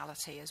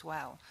commerciality as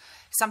well,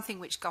 something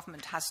which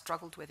government has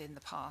struggled with in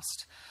the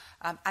past.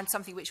 And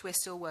something which we're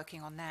still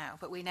working on now.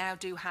 But we now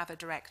do have a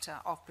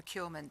Director of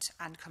Procurement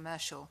and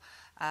Commercial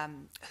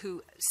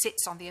who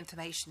sits on the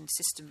Information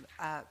System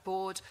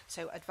Board,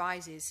 so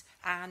advises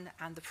Anne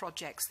and the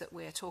projects that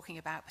we're talking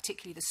about,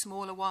 particularly the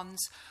smaller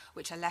ones,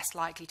 which are less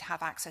likely to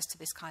have access to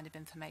this kind of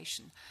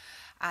information.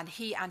 And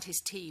he and his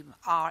team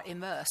are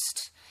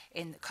immersed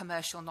in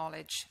commercial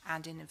knowledge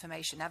and in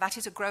information. Now, that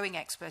is a growing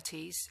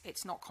expertise.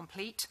 It's not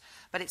complete,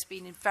 but it's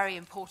been very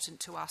important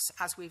to us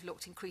as we've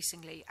looked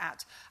increasingly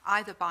at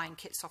either buying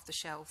kits off the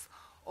shelf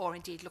or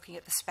indeed looking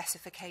at the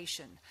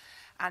specification.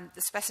 And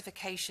the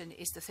specification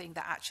is the thing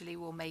that actually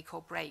will make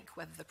or break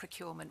whether the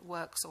procurement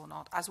works or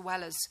not, as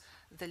well as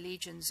the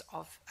legions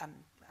of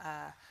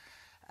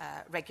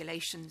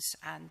regulations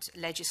and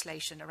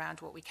legislation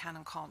around what we can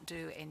and can't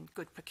do in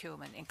good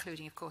procurement,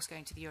 including, of course,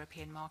 going to the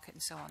European market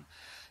and so on.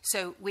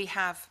 So we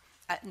have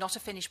not a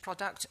finished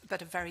product,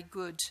 but a very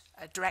good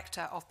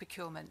Director of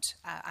Procurement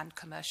and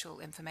Commercial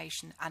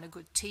Information and a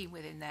good team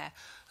within there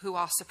who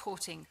are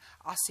supporting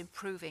us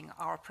improving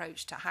our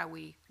approach to how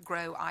we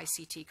grow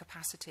ICT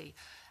capacity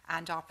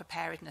and our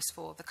preparedness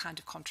for the kind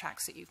of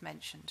contracts that you've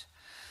mentioned.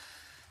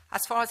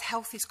 As far as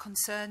health is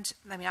concerned,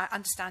 I mean, I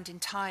understand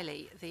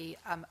entirely the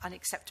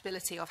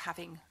unacceptability of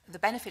having, the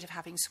benefit of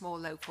having small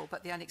local,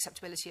 but the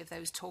unacceptability of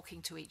those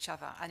talking to each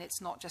other. And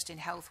it's not just in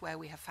health where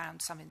we have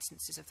found some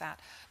instances of that,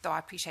 though I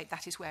appreciate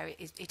that is where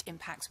it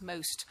impacts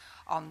most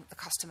on the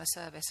customer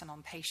service and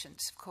on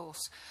patients, of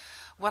course.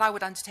 What I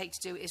would undertake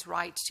to do is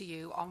write to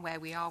you on where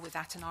we are with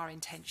that and our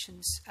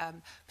intentions,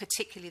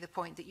 particularly the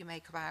point that you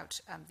make about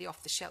the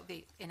off-the-shelf,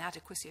 the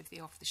inadequacy of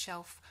the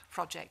off-the-shelf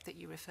project that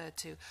you referred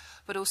to,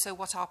 but also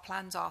what our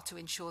plans are to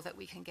ensure that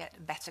we can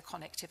get better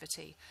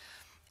connectivity.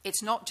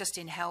 It's not just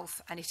in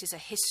health, and it is a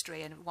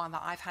history, and one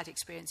that I've had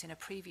experience in a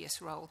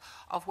previous role,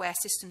 of where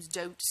systems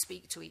don't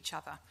speak to each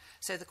other.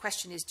 So the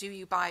question is, do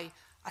you buy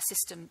a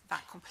system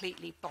that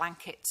completely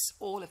blankets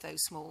all of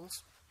those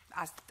smalls,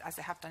 as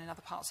they have done in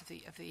other parts of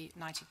the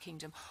United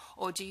Kingdom,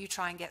 or do you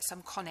try and get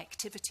some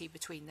connectivity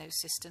between those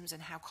systems,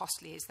 and how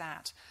costly is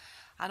that?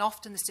 And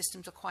often the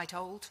systems are quite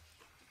old,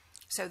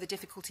 so the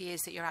difficulty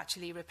is that you're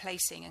actually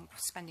replacing and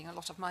spending a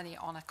lot of money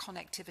on a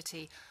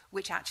connectivity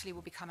which actually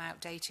will become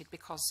outdated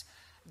because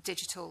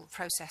digital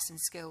process and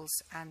skills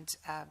and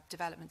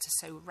development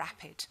are so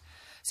rapid.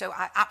 So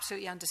I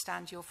absolutely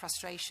understand your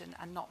frustration,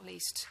 and not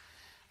least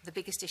the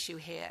biggest issue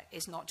here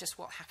is not just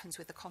what happens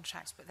with the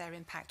contracts, but their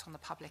impact on the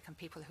public and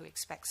people who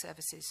expect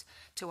services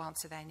to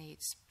answer their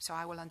needs. So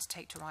I will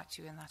undertake to write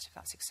to you in that, if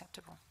that's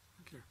acceptable.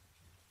 Thank you.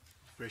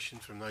 Question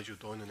from Nigel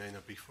Dawn, and then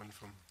a brief one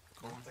from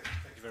Colin.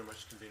 Thank you very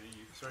much, convener.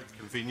 You very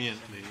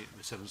conveniently,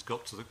 Ms Evans,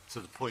 got to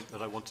the point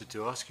that I wanted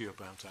to ask you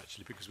about,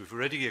 actually, because we've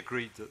already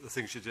agreed that the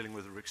things you're dealing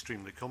with are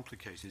extremely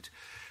complicated.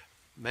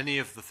 Many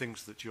of the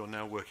things that you're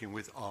now working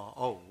with are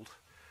old,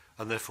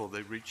 and therefore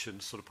they reach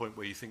a sort of point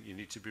where you think you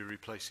need to be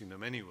replacing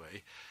them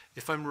anyway.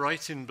 If I'm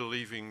right in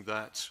believing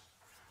that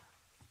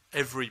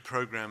every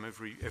program,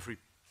 every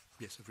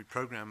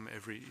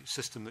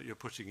system that you're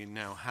putting in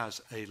now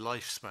has a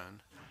lifespan,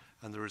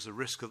 and there is a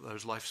risk that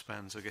those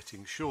lifespans are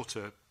getting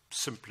shorter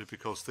simply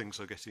because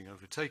things are getting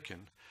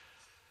overtaken,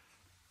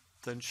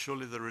 then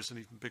surely there is an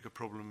even bigger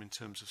problem in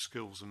terms of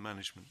skills and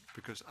management,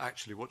 because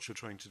actually what you're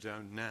trying to do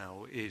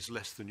now is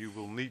less than you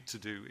will need to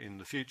do in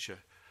the future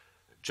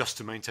just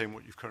to maintain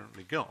what you've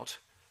currently got,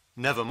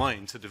 never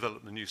mind to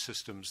develop the new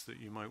systems that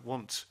you might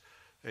want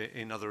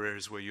in other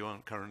areas where you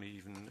aren't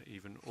currently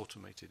even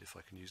automated, if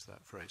I can use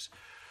that phrase.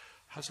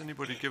 Has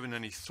anybody given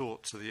any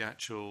thought to the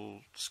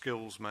actual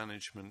skills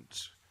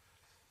management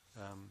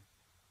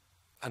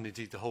and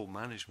indeed the whole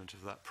management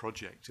of that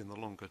project in the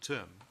longer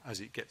term as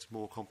it gets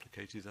more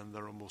complicated and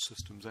there are more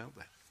systems out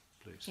there,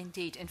 please?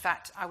 Indeed. In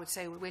fact, I would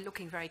say we're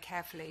looking very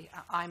carefully.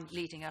 I'm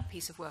leading a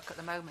piece of work at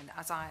the moment,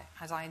 as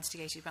I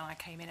instigated when I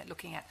came in, at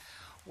looking at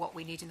what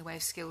we need in the way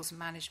of skills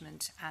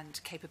management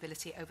and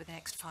capability over the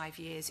next 5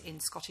 years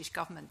in Scottish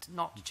Government,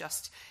 not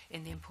just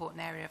in the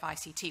important area of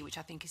ICT, which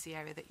I think is the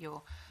area that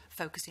you're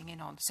focusing in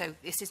on. So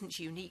this isn't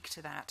unique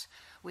to that.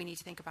 We need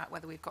to think about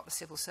whether we've got the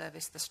civil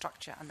service, the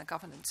structure and the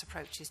governance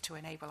approaches to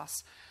enable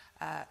us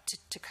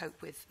to cope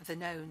with the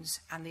knowns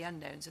and the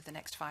unknowns of the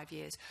next 5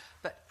 years.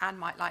 But Anne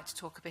might like to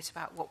talk a bit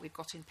about what we've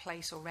got in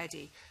place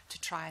already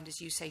to try and,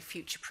 as you say,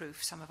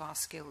 future-proof some of our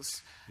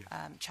skills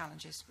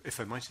challenges.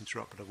 If I might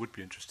interrupt, but I would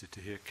be interested to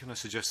hear, can I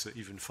suggest that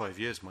even 5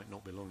 years might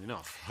not be long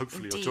enough?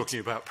 Hopefully Indeed. You're talking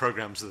about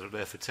programmes that are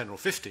there for 10 or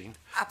 15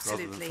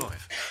 Absolutely. rather than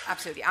 5.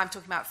 Absolutely. I'm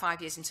talking about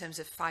 5 years in terms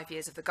of 5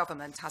 years of the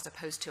government as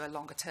opposed to a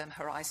longer-term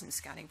horizon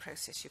scanning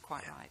process. You're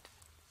quite right.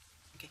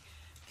 Okay.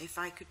 If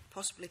I could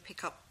possibly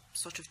pick up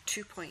sort of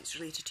 2 points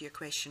related to your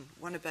question.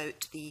 One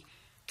about the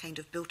kind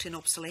of built-in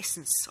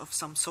obsolescence of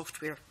some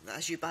software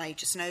as you buy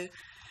just now.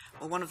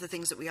 Well, one of the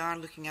things that we are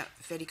looking at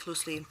very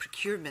closely in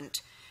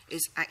procurement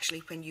is actually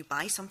when you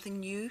buy something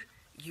new,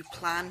 you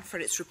plan for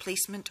its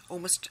replacement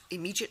almost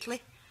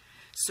immediately.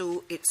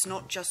 So it's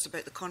not just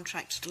about the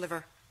contract to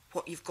deliver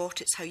what you've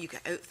got, it's how you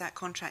get out of that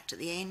contract at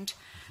the end,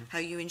 how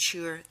you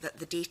ensure that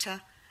the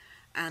data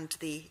and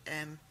the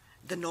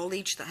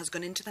knowledge that has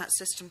gone into that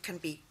system can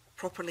be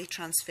properly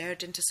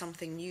transferred into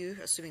something new,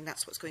 assuming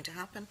that's what's going to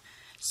happen.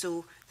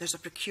 So there's a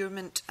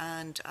procurement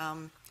and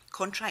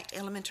contract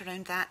element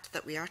around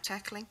that we are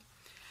tackling.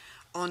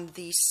 On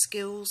the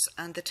skills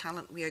and the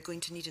talent we are going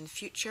to need in the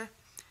future,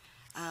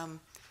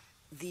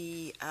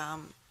 the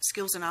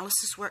skills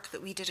analysis work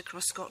that we did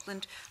across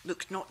Scotland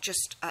looked not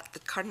just at the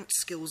current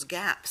skills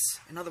gaps,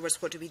 in other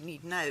words, what do we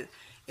need now?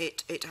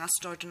 It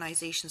asked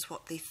organisations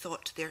what they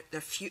thought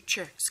their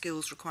future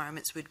skills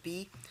requirements would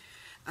be,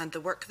 and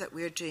the work that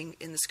we're doing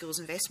in the skills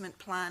investment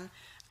plan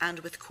and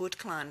with Code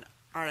Clan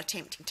are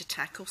attempting to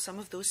tackle some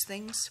of those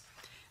things.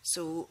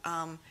 So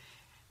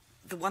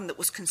the one that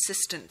was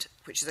consistent,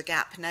 which is a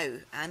gap now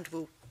and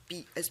will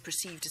be as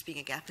perceived as being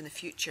a gap in the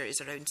future,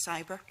 is around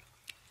cyber,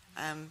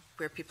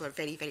 where people are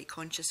very, very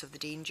conscious of the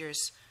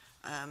dangers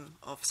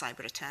of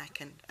cyber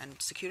attack and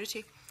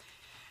security.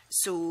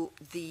 So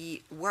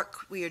the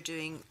work we are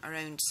doing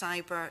around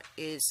cyber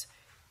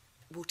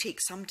will take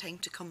some time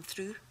to come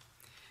through.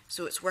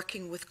 So it's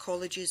working with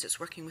colleges, it's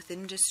working with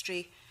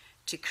industry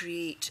to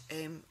create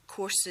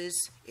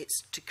courses,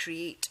 it's to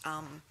create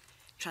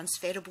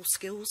transferable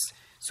skills.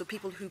 So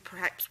people who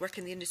perhaps work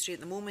in the industry at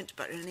the moment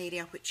but in an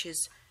area which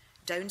is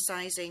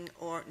downsizing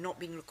or not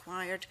being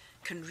required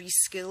can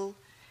reskill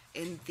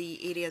in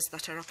the areas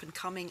that are up and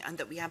coming and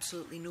that we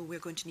absolutely know we're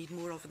going to need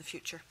more of in the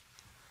future.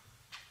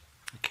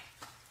 Could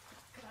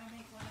I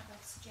make one other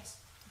suggestion?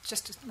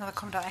 Just another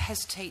comment. I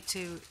hesitate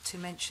to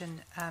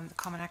mention the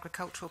common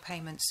agricultural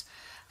payments,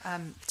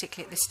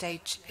 particularly at this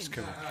stage.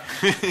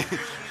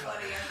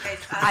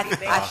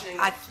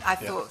 I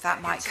thought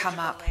that might come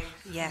up.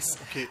 Yes.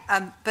 Okay.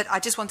 But I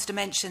just wanted to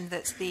mention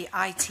that the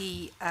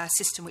IT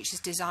system, which is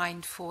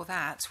designed for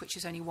that, which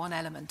is only one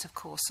element, of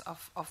course,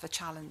 of the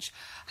challenge,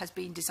 has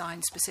been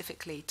designed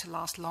specifically to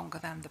last longer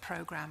than the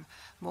programme,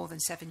 more than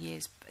 7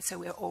 years. So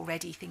we're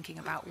already thinking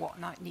about what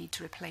might need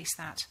to replace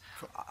that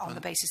on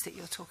the basis that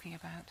you're talking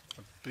about.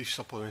 A brief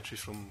supplementary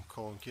from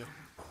Colin Keir.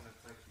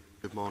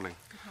 Good morning.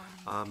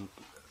 Good morning.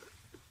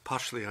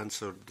 Partially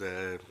answered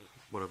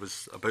what I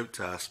was about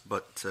to ask,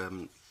 but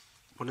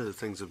one of the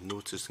things I've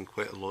noticed in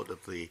quite a lot of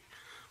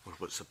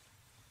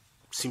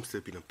seems to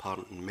have been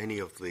apparent in many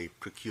of the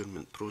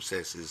procurement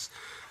processes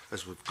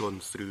as we've gone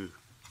through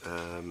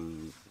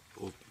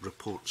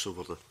reports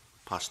over the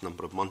past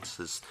number of months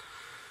is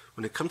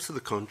when it comes to the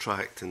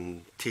contract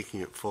and taking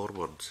it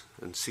forward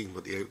and seeing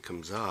what the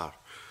outcomes are,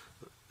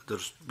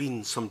 there's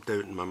been some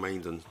doubt in my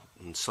mind on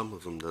some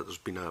of them that there's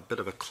been a bit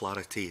of a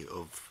clarity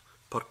of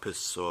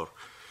purpose or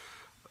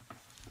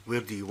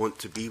where do you want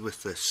to be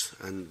with this?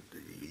 And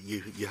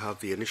you have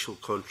the initial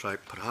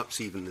contract,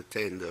 perhaps even the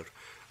tender,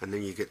 and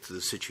then you get to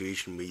the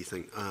situation where you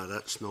think,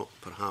 that's not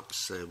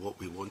perhaps what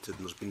we wanted,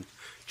 and there's been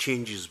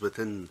changes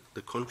within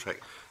the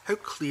contract. How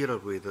clear are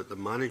we that the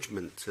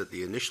management at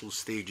the initial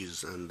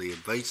stages and the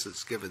advice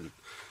that's given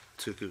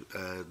to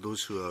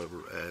those who are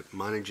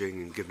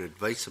managing and giving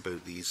advice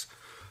about these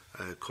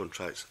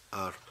contracts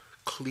are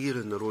clear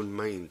in their own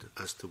mind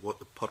as to what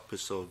the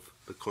purpose of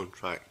the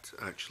contract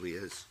actually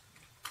is?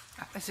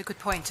 That's a good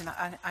point, and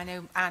I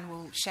know Anne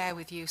will share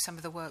with you some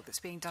of the work that's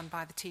being done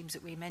by the teams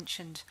that we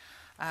mentioned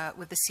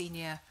with the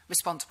senior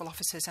responsible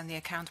officers and the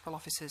accountable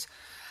officers.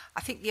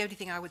 I think the only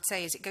thing I would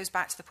say is it goes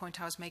back to the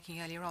point I was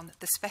making earlier on, that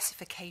the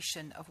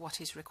specification of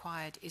what is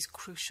required is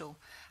crucial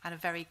and a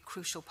very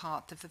crucial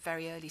part of the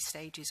very early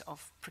stages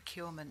of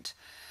procurement.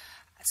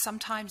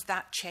 Sometimes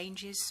that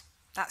changes.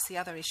 That's the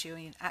other issue. I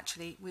mean,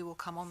 actually, we will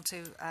come on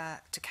to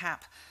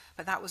CAP,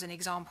 but that was an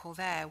example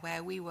there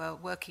where we were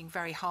working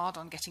very hard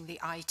on getting the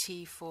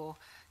IT for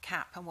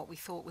CAP and what we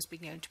thought was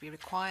going to be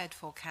required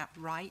for CAP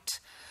right.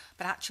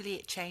 But actually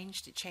it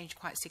changed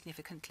quite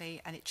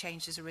significantly, and it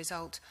changed as a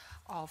result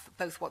of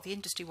both what the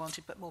industry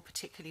wanted, but more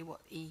particularly what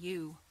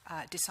EU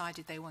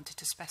decided they wanted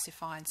to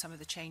specify and some of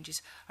the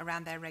changes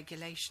around their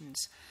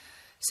regulations.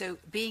 So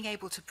being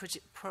able to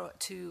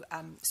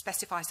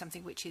specify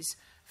something which is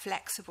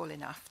flexible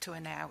enough to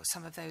allow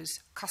some of those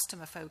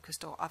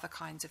customer-focused or other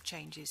kinds of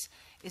changes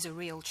is a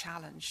real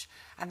challenge.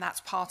 And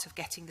that's part of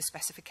getting the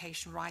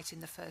specification right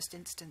in the first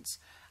instance.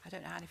 I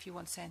don't know, Anne, if you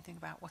want to say anything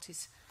about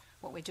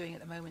what we're doing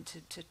at the moment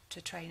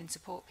to train and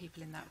support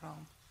people in that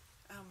role.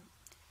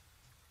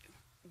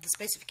 The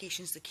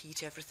specification is the key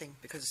to everything,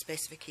 because the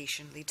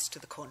specification leads to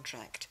the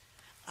contract.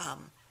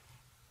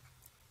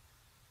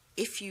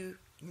 If you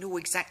know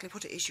exactly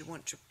what it is you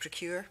want to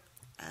procure,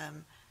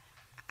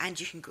 and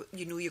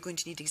you know you're going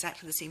to need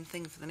exactly the same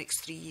thing for the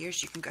next 3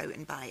 years, you can go out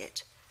and buy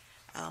it.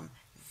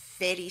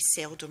 Very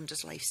seldom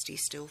does life stay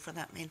still for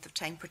that length of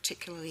time,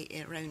 particularly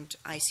around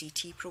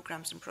ICT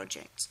programmes and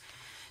projects.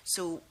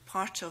 So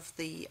part of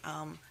the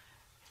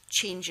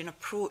change in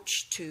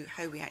approach to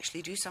how we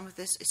actually do some of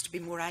this is to be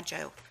more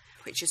agile,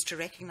 which is to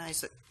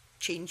recognise that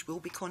change will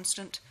be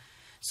constant.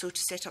 So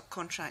to set up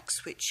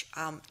contracts which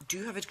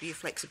do have a degree of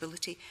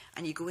flexibility,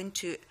 and you go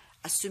into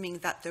assuming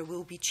that there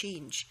will be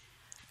change,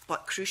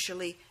 but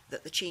crucially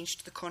that the change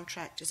to the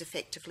contract is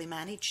effectively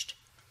managed,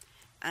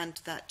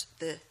 and that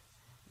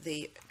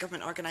the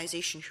government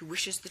organisation who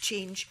wishes the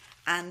change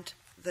and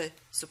the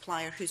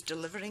supplier who's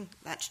delivering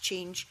that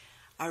change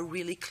are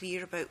really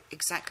clear about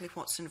exactly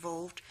what's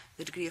involved,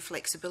 the degree of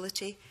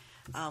flexibility.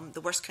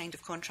 The worst kind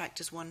of contract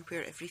is one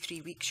where every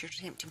 3 weeks you're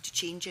attempting to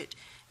change it.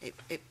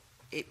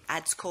 It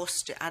adds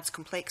cost, it adds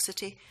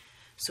complexity.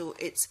 So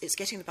it's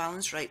getting the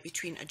balance right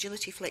between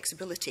agility,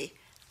 flexibility,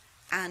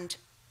 and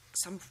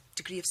some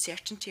degree of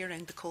certainty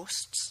around the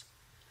costs.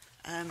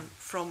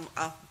 From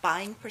a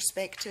buying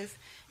perspective,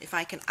 if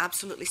I can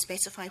absolutely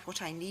specify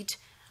what I need,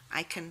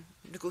 I can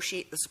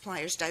negotiate the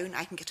suppliers down,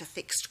 I can get a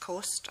fixed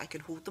cost, I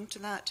can hold them to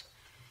that.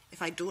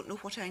 If I don't know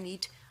what I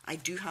need, I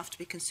do have to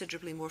be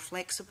considerably more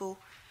flexible.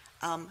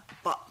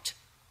 But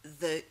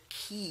the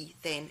key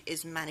then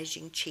is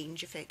managing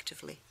change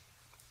effectively.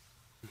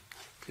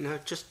 Can I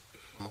just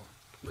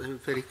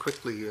very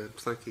quickly,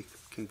 thank you,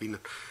 Convener.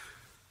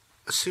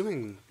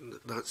 Assuming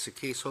that that's the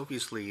case,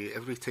 obviously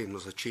every time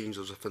there's a change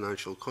there's a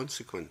financial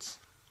consequence,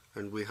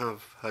 and we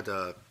have had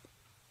a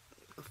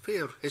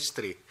fair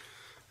history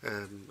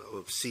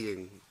of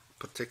seeing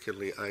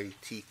particularly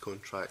IT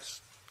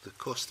contracts, the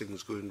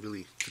costings going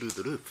really through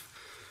the roof.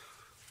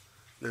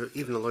 Now,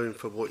 even allowing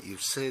for what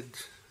you've said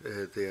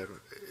there,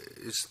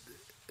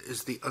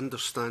 is the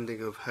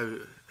understanding of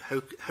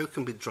how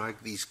can we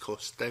drag these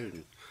costs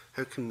down?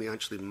 How can we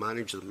actually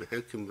manage them?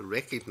 How can we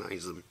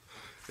recognise them,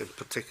 and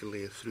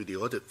particularly through the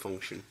audit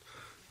function,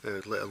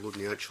 let alone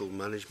the actual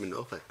management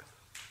of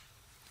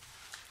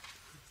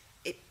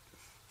it?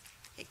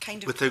 It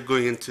kind of, without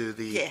going into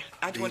the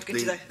I don't want to go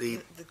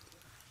into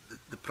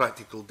the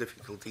practical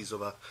difficulties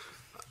of a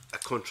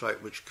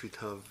contract which could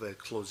have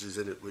clauses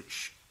in it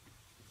which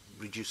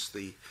reduce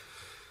the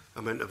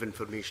amount of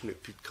information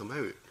that could come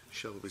out,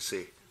 shall we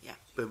say? Yeah.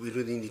 But we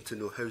really need to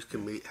know how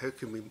can we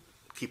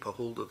keep a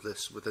hold of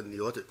this within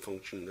the audit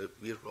function that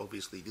we're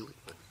obviously dealing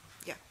with.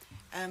 Yeah.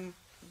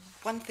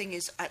 One thing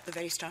is at the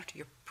very start of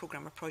your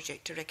programme or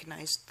project to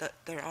recognise that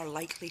there are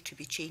likely to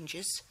be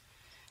changes,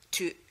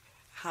 to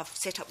have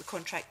set up the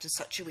contract in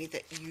such a way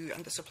that you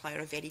and the supplier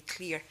are very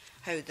clear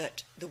how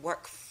that the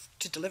work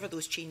to deliver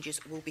those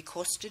changes will be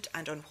costed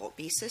and on what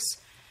basis,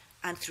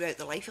 and throughout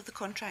the life of the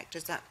contract,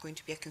 is that going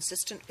to be a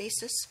consistent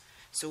basis?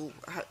 So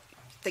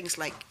things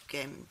like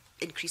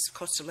increased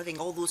cost of living,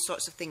 all those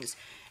sorts of things,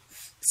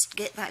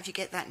 if you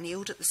get that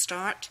nailed at the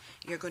start,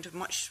 you're going to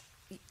have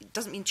it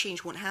doesn't mean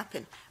change won't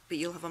happen, but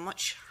you'll have a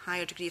much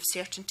higher degree of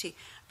certainty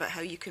about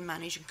how you can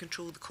manage and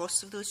control the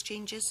costs of those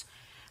changes.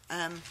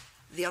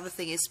 The other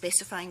thing is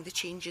specifying the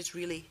changes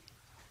really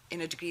in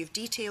a degree of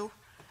detail,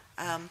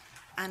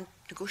 and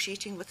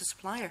negotiating with the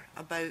supplier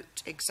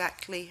about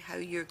exactly how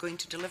you're going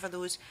to deliver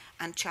those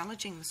and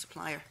challenging the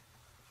supplier.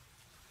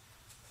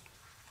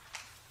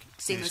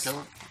 Same as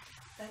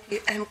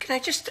Can I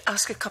just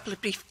ask a couple of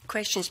brief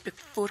questions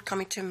before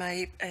coming to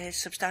my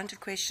substantive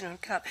question on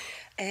CAP?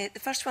 The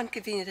first one,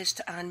 Convener, is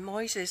to Anne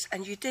Moises,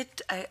 and you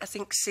did, I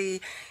think, say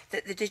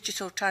that the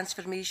Digital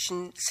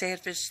Transformation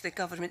Service, the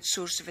government's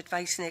source of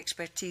advice and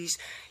expertise,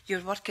 you're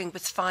working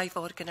with 5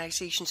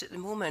 organisations at the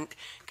moment.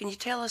 Can you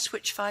tell us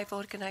which 5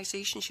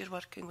 organisations you're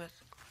working with?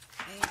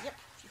 Yep,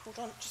 if you hold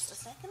on just a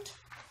second.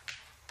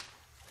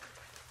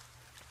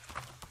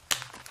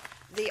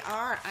 They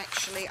are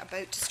actually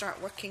about to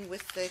start working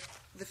with the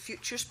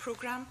Futures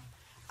programme,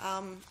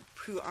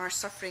 who are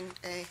suffering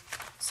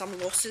some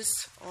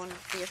losses on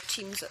their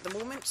teams at the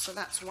moment, so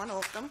that's one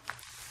of them.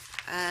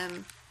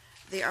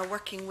 They are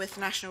working with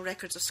National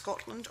Records of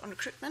Scotland on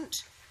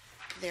recruitment.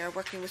 They are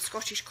working with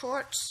Scottish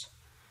Courts,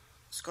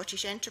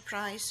 Scottish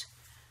Enterprise,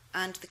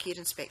 and the Care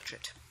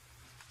Inspectorate.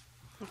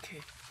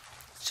 Okay.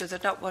 So they're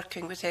not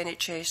working with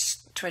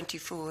NHS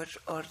 24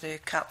 or the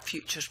CAP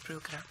Futures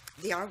programme?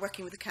 They are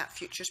working with the CAP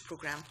Futures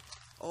programme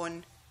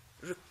on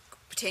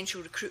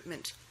potential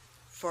recruitment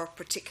for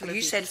particular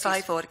You said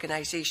 5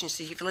 organisations,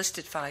 so you've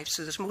listed 5,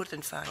 so there's more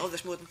than 5. Oh,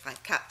 there's more than 5.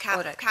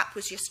 Right. CAP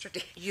was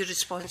yesterday. Your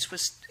response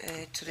was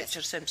to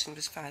Richard Simpson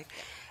was 5.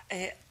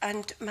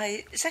 And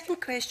my second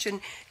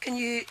question, can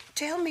you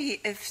tell me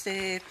if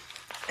the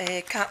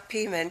CAP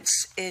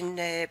payments in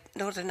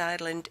Northern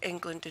Ireland,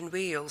 England and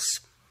Wales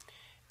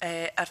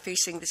are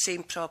facing the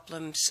same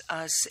problems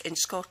as in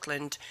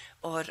Scotland,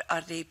 or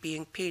are they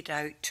being paid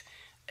out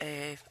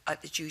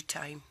at the due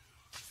time?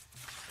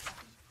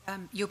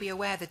 You'll be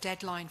aware the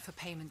deadline for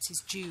payments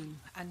is June,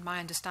 and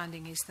my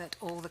understanding is that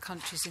all the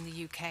countries in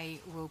the UK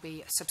will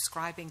be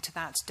subscribing to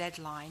that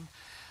deadline.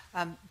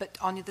 But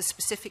on the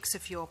specifics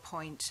of your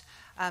point,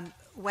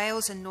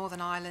 Wales and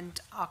Northern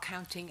Ireland are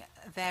counting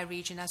their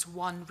region as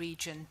one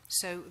region,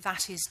 so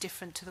that is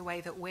different to the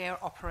way that we're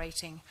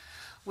operating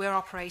we're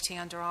operating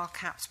under our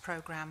CAPS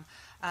programme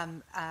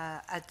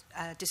a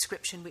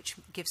description which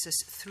gives us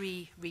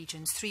 3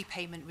 regions, 3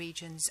 payment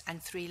regions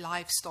and 3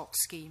 livestock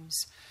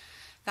schemes.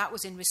 That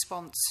was in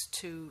response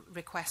to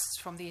requests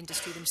from the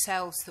industry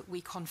themselves that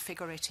we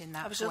configure it in that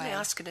way. I was only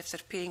asking if they're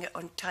paying it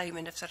on time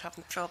and if they're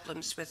having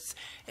problems with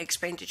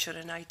expenditure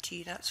in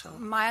IT, that's all.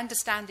 My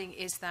understanding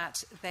is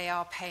that they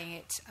are paying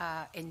it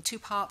in 2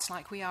 parts,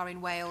 like we are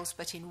in Wales,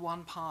 but in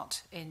 1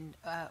 part in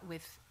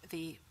with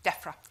the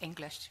DEFRA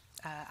English,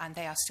 and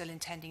they are still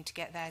intending to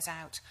get theirs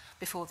out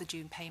before the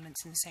June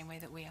payments in the same way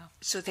that we are.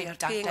 So they are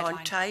paying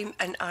on time,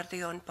 and are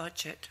they on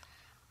budget?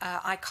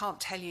 I can't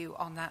tell you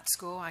on that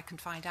score. I can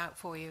find out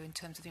for you in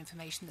terms of the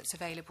information that's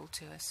available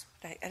to us.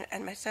 Right,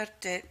 and my third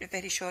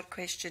very short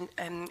question,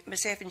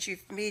 Ms Evans,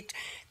 you've made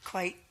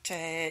quite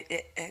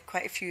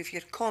a few of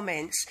your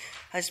comments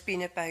has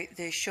been about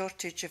the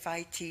shortage of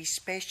IT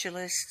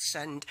specialists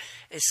and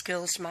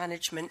skills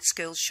management,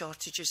 skills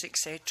shortages,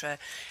 etc.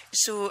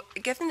 So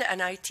given that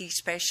an IT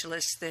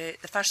specialist, the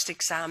first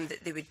exam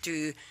that they would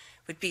do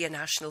would be a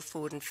National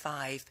 4 and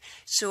 5.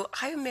 So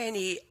how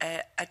many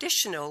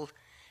additional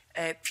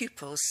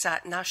pupils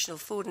sat National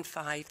 4 and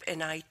 5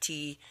 in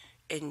IT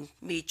in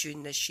May,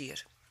 June this year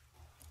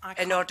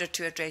in order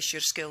to address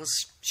your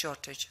skills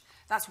shortage?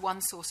 That's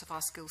one source of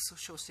our skills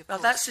shortage. Well,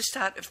 that's the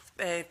start of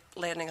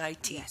learning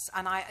IT. Yes,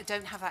 and I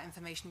don't have that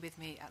information with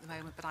me at the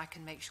moment, but I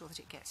can make sure that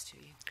it gets to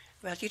you.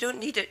 Well, you don't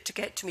need it to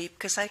get to me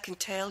because I can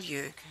tell you.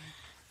 Okay.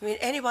 I mean,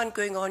 anyone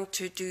going on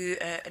to do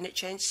an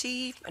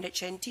HNC, an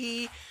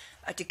HND,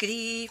 a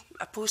degree,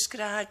 a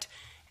postgrad,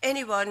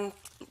 anyone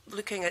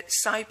looking at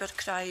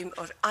cybercrime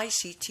or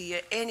ICT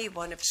at any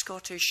one of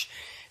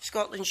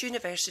Scotland's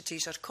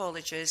universities or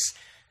colleges,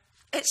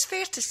 it's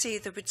fair to say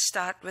they would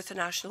start with a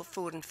National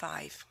 4 and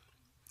 5.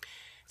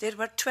 There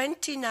were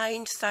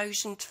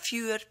 29,000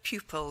 fewer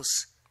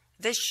pupils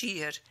this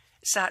year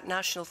sat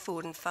National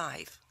 4 and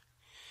 5.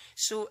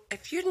 So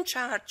if you're in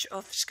charge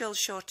of skills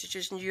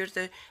shortages and you're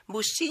the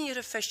most senior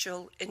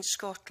official in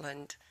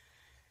Scotland,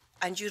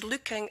 and you're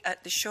looking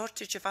at the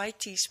shortage of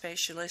IT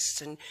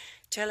specialists and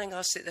telling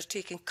us that they're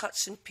taking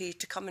cuts in pay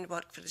to come and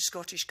work for the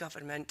Scottish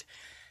Government,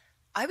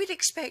 I would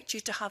expect you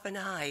to have an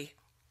eye,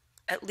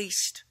 at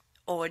least,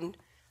 on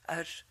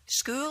our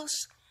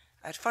schools,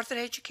 our further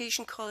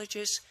education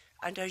colleges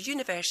and our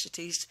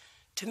universities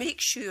to make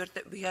sure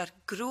that we are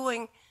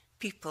growing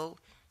people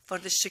for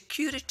the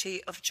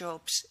security of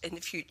jobs in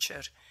the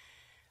future.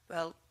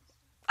 Well,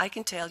 I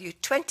can tell you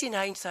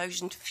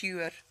 29,000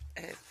 fewer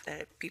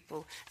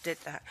people did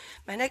that.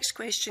 My next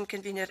question,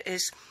 Convener,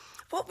 is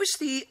what was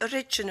the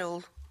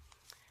original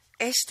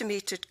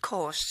estimated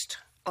cost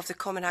of the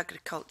Common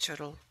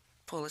Agricultural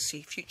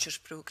Policy Futures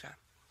Programme?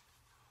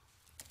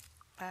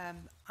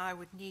 I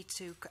would need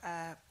to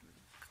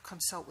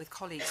consult with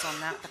colleagues on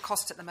that. The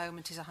cost at the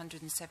moment is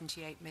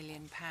 £178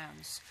 million,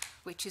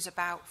 which is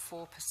about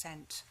 4%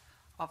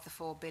 of the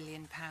 £4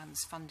 billion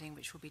funding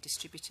which will be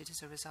distributed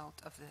as a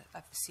result of the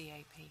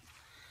CAP.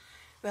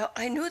 Well,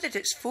 I know that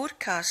it's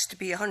forecast to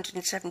be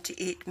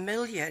 178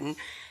 million,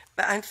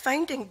 but I'm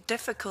finding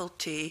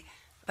difficulty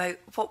about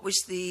what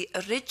was the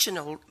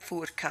original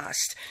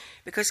forecast,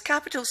 because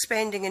capital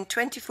spending in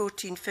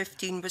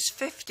 2014-15 was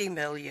 50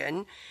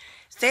 million,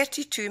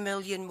 32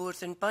 million more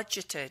than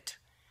budgeted.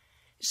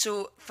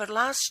 So for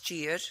last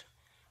year,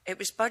 it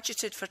was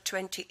budgeted for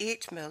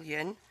 28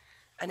 million,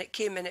 and it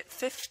came in at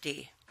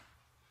 50.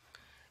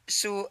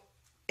 So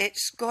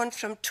it's gone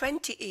from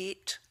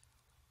 28.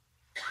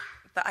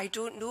 But I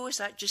don't know, is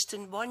that just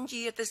in 1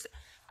 year?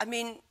 I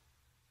mean,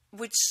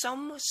 would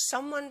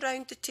someone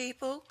round the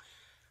table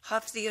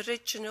have the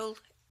original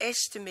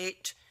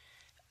estimate?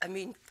 I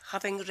mean,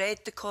 having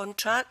read the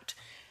contract,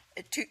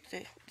 it took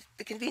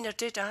the convener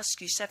did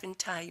ask you 7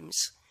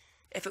 times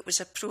if it was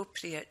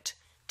appropriate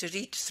to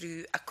read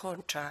through a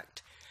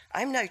contract.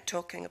 I'm now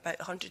talking about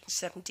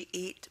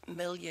 £178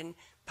 million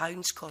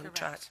contract,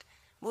 correct.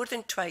 More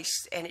than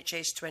twice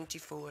NHS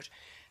 24.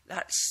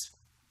 That's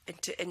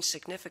into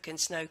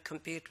insignificance now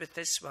compared with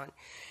this one.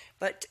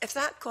 But if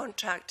that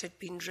contract had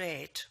been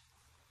read,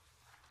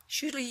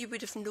 surely you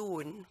would have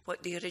known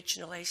what the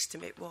original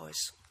estimate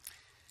was.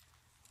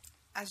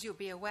 As you'll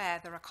be aware,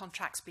 there are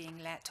contracts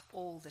being let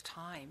all the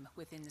time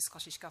within the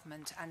Scottish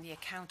Government, and the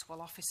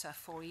accountable officer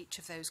for each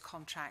of those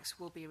contracts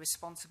will be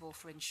responsible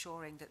for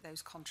ensuring that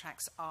those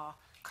contracts are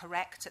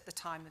correct at the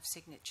time of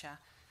signature,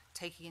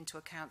 taking into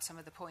account some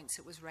of the points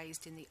that was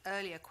raised in the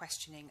earlier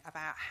questioning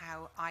about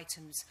how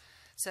items,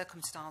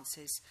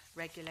 circumstances,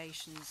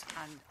 regulations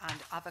and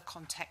other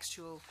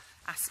contextual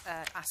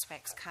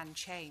aspects can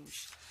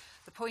change.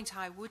 The point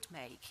I would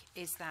make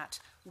is that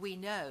we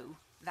know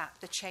that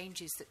the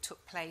changes that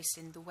took place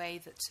in the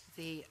way that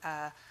the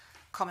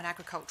Common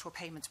Agricultural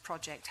Payments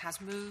Project has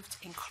moved,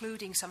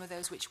 including some of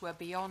those which were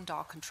beyond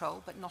our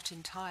control but not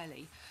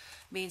entirely,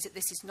 means that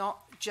this is not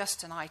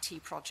just an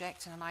IT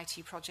project, and an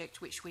IT project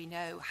which we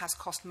know has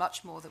cost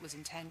much more than was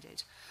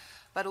intended,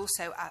 but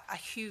also a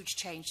huge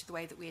change to the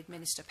way that we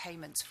administer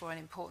payments for an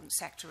important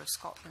sector of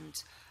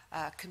Scotland's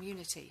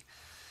community.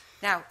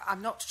 Now,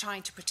 I'm not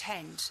trying to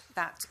pretend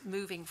that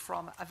moving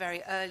from a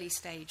very early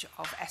stage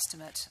of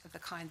estimate of the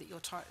kind that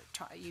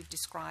you've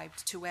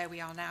described to where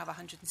we are now of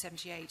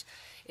 178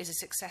 is a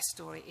success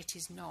story. It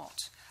is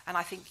not. And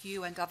I think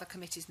you and other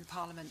committees in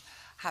Parliament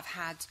have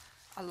had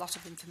a lot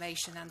of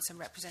information and some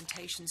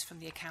representations from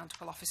the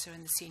accountable officer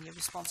and the senior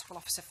responsible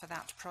officer for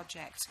that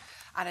project.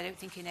 And I don't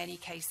think in any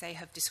case they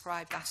have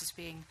described that as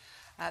being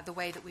the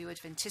way that we would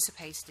have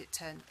anticipated it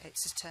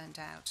has turned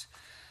out.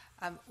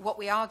 What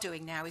we are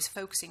doing now is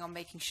focusing on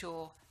making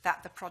sure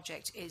that the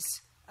project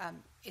is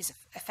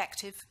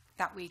effective,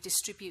 that we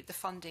distribute the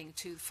funding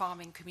to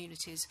farming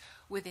communities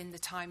within the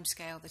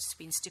timescale that has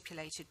been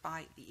stipulated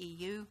by the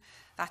EU.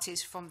 That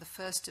is from the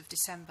 1st of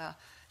December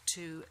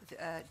to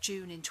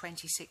June in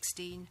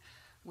 2016.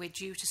 We're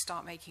due to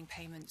start making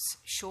payments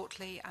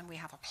shortly, and we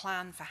have a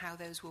plan for how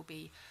those will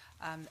be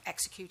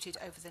executed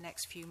over the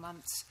next few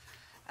months.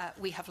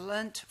 We have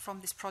learnt from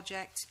this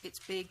project. It's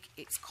big,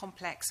 it's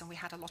complex, and we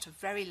had a lot of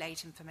very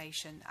late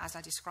information, as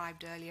I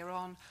described earlier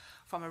on,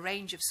 from a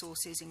range of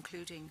sources,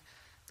 including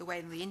the way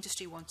the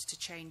industry wanted to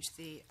change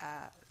the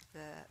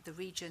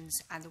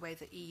regions and the way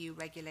that EU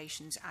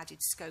regulations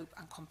added scope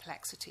and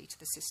complexity to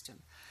the system.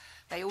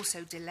 They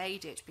also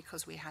delayed it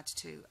because we had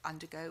to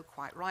undergo,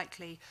 quite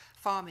rightly,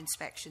 farm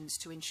inspections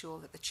to ensure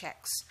that the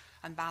checks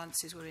and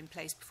balances were in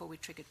place before we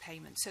triggered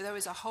payments. So there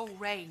is a whole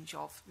range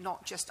of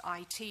not just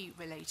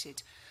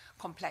IT-related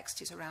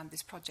complexities around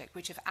this project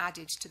which have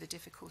added to the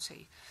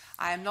difficulty.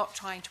 I am not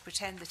trying to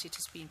pretend that it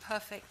has been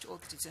perfect or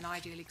that it's an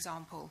ideal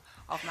example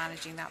of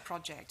managing that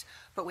project,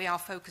 but we are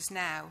focused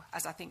now,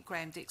 as I think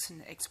Graham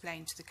Dixon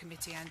explained to the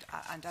committee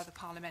and other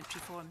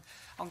parliamentary forum,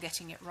 on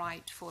getting it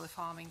right for the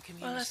farming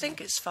community. Well, I think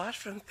it's far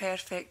from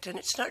perfect, and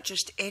it's not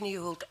just any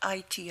old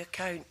IT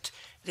account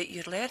that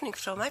you're learning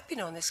from. I've been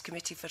on this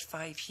committee for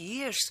 5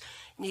 years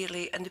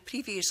nearly, and the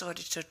previous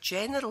Auditor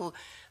General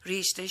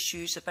raised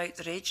issues about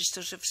the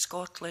registers of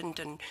Scotland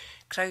and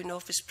Crown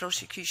Office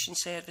Prosecution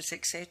Service,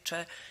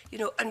 etc. You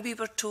know, and we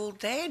were told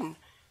then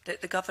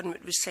that the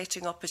government was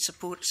setting up a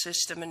support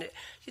system, and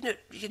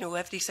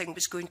everything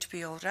was going to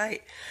be all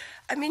right.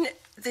 I mean,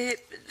 the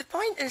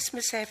point is,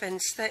 Ms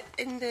Evans, that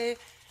in the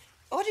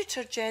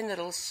Auditor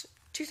General's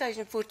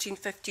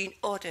 2014-15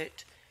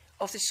 audit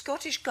of the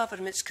Scottish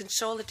Government's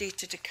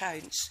consolidated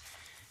accounts,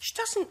 she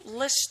doesn't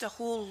list a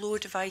whole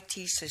load of IT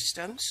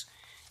systems.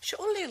 She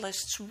only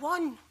lists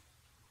one.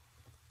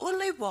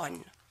 Only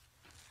one.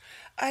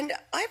 And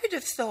I would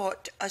have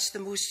thought, as the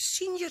most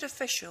senior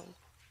official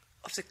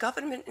of the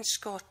government in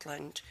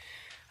Scotland,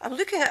 I'm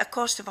looking at a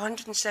cost of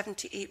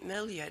 178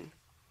 million.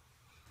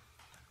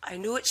 I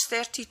know it's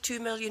 32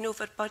 million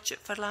over budget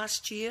for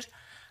last year.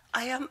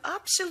 I am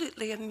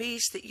absolutely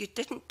amazed that you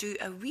didn't do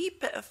a wee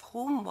bit of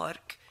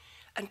homework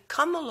and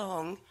come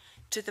along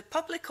to the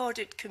Public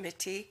Audit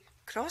Committee,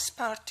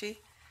 cross-party,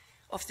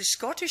 of the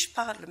Scottish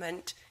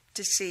Parliament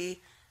to say,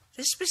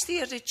 this was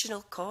the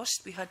original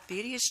cost, we had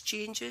various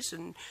changes,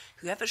 and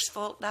whoever's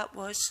fault that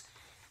was.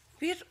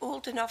 We're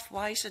old enough,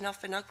 wise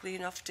enough and ugly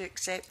enough to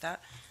accept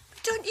that. We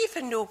don't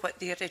even know what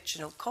the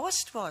original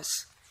cost was.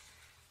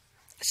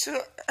 So,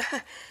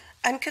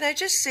 and can I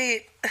just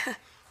say,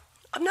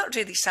 I'm not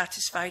really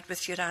satisfied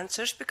with your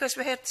answers, because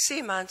we had the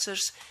same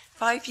answers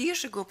 5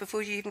 years ago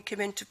before you even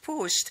came into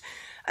post.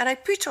 And I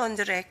put on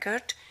the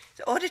record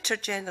the Auditor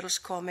General's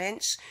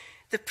comments.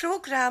 The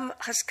programme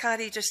has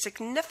carried a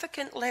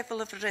significant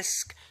level of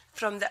risk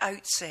from the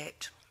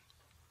outset,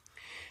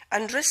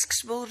 and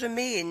risks will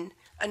remain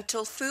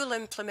until full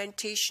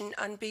implementation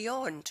and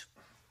beyond.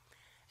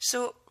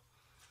 So,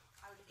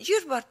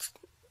 your word...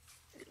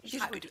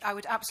 I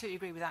would absolutely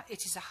agree with that.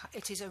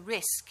 It is a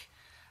risk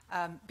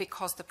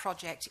because the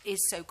project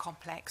is so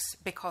complex,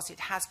 because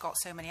it has got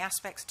so many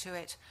aspects to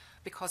it,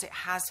 because it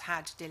has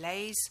had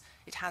delays,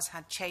 it has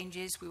had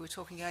changes. We were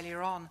talking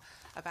earlier on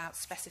about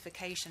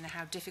specification and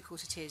how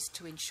difficult it is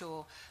to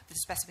ensure that the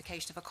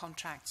specification of a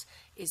contract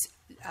is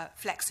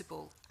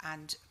flexible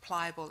and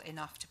pliable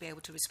enough to be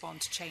able to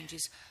respond to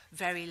changes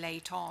very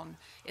late on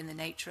in the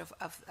nature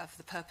of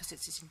the purpose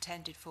it's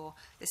intended for.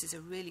 This is a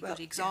really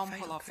good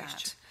example of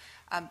that.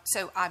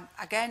 So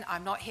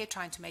I'm not here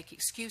trying to make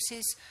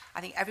excuses. I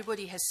think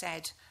everybody has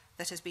said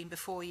that has been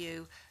before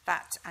you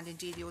that, and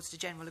indeed the Auditor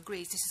General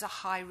agrees, this is a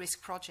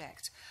high-risk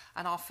project,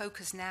 and our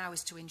focus now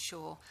is to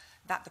ensure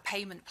that the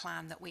payment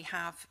plan that we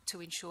have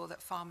to ensure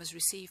that farmers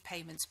receive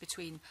payments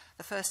between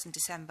the 1st of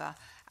December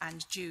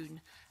and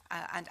June,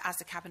 and as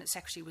the Cabinet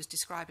Secretary was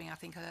describing, I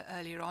think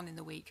earlier on in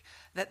the week,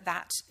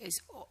 that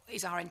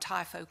is our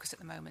entire focus at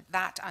the moment,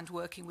 that and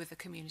working with the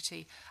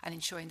community and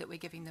ensuring that we're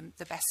giving them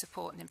the best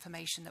support and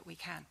information that we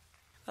can.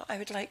 Well, I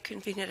would like,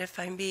 Convener, if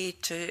I may,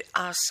 to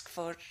ask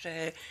for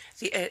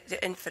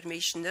the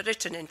information, the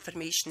written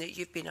information that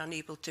you've been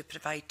unable to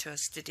provide to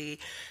us today.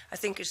 I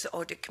think as the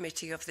Audit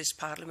Committee of this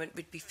Parliament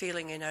would be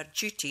failing in our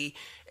duty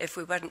if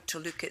we weren't to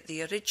look at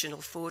the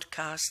original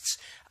forecasts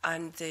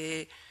and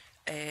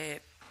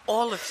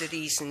all of the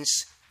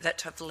reasons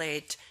that have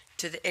led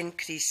to the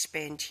increased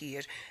spend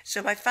here.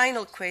 So my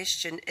final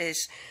question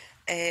is,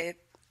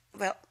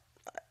 well,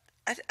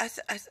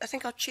 I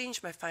think I'll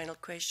change my final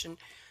question.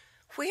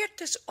 Where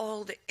does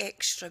all the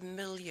extra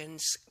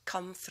millions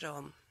come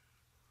from?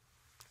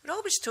 We're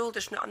always told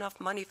there's not enough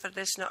money for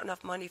this, not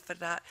enough money for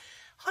that.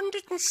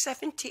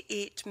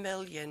 178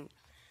 million.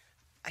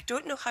 I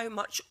don't know how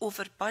much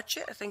over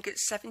budget. I think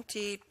it's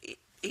 78%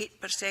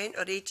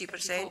 or 80%.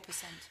 54%.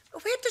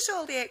 Where does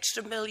all the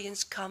extra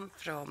millions come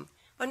from?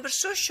 When we're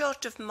so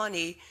short of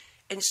money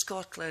in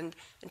Scotland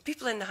and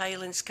people in the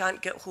Highlands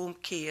can't get home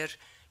care,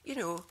 you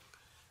know,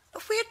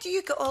 where do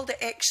you get all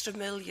the extra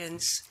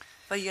millions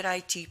for your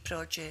IT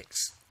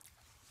projects?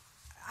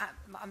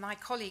 My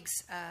colleagues,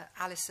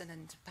 Allison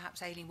and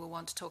perhaps Aileen, will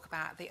want to talk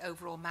about the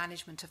overall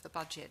management of the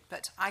budget,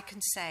 but I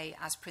can say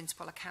as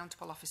Principal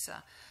Accountable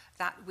Officer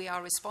that we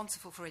are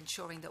responsible for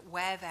ensuring that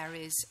where there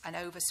is an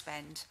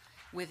overspend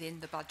within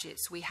the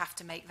budgets, we have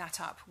to make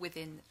that up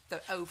within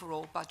the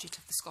overall budget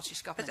of the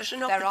Scottish Government.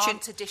 There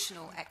aren't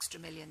additional extra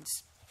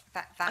millions.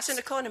 As an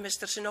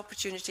economist, there's an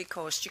opportunity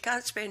cost. You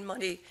can't spend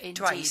money Indeed.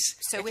 twice.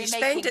 So if you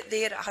spend it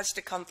there, it has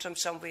to come from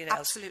somewhere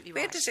else. Absolutely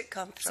Where right. does it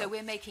come from? So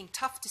we're making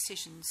tough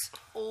decisions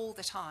all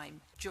the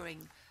time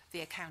during the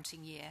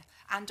accounting year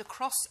and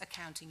across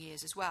accounting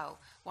years as well.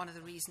 One of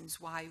the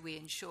reasons why we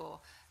ensure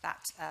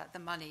that the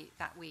money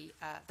that we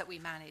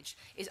manage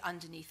is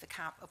underneath the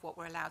cap of what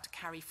we're allowed to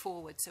carry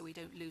forward, so we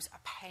don't lose a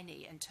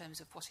penny in terms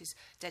of what is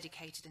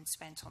dedicated and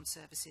spent on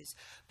services.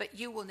 But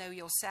you will know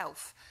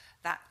yourself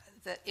that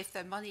if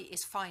the money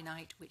is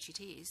finite, which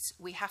it is,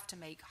 we have to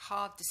make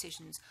hard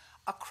decisions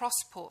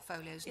across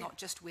portfolios, not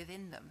just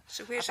within them,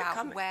 so where's about it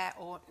coming?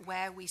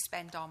 where we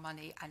spend our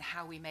money and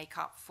how we make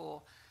up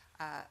for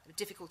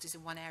difficulties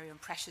in one area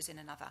and pressures in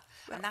another.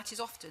 Well, and that is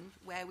often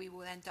where we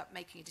will end up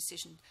making a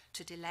decision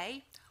to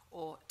delay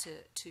or to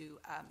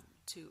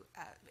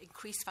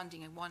increase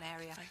funding in one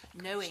area,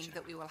 knowing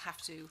that we will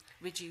have to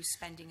reduce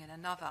spending in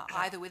another,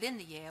 either within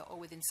the year or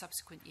within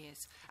subsequent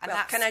years. And well,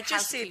 that's can I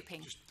just say,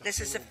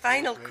 this is the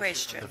final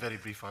question. A very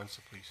brief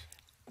answer, please.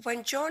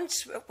 When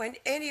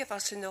any of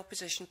us in the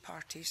opposition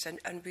parties,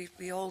 and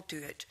we all do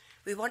it,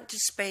 we want to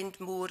spend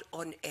more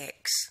on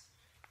X.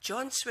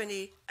 John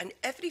Swinney and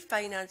every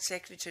finance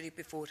secretary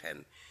before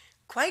him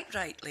quite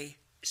rightly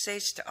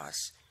says to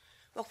us,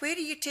 well, where are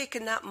you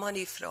taking that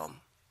money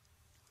from?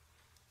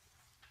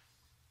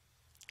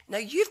 Now,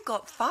 you've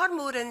got far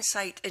more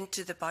insight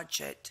into the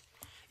budget.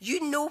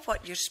 You know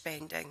what you're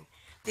spending.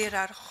 There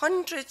are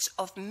hundreds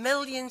of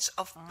millions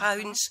of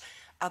pounds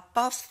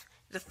above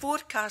the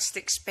forecast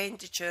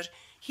expenditure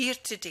here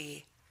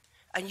today,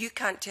 and you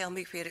can't tell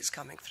me where it's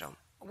coming from.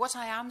 What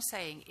I am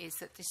saying is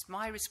that it's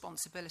my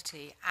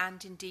responsibility,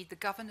 and indeed the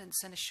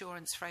governance and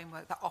assurance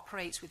framework that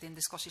operates within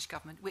the Scottish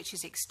Government, which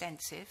is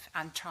extensive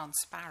and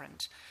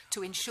transparent,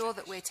 to ensure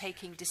that we're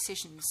taking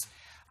decisions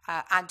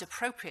and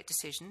appropriate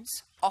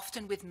decisions,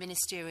 often with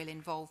ministerial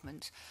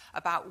involvement,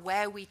 about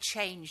where we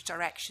change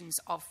directions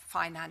of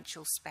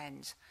financial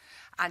spend.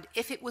 And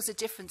if it was a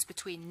difference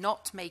between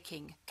not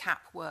making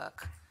cap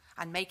work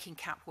and making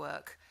cap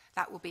work,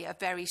 that will be a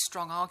very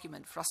strong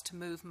argument for us to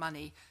move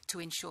money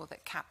to ensure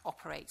that CAP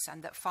operates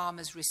and that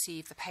farmers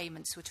receive the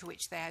payments to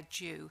which they are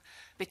due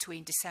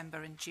between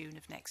December and June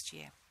of next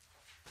year.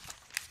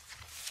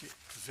 Okay,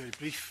 very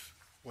brief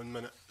 1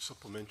 minute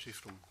supplementary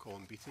from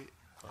Colin Beattie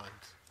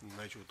and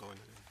Nigel Don.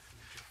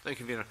 Thank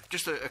you, Vera.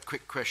 Just a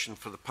quick question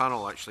for the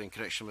panel, actually, in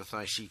connection with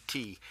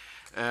ICT.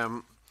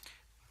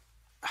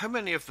 How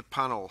many of the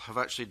panel have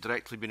actually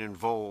directly been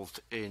involved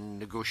in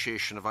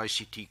negotiation of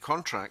ICT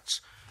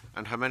contracts,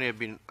 and how many have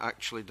been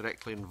actually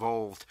directly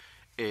involved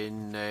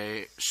in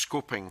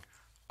scoping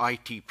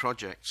IT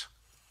projects?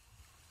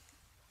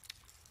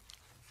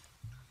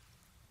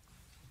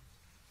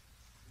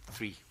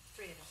 3.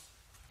 3 of us.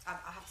 I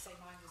have to say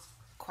mine was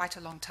quite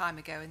a long time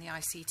ago, and the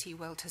ICT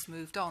world has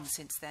moved on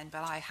since then,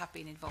 but I have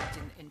been involved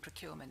in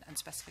procurement and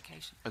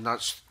specification. And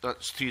that's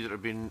 3 that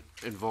have been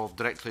involved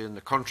directly in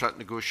the contract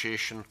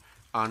negotiation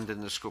and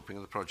in the scoping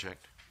of the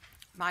project?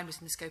 Mine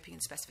was in the scoping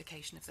and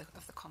specification of the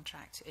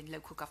contract in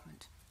local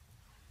government.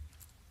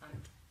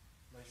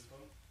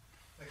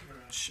 Thank you very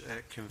much,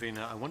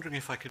 Convener. I'm wondering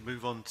if I could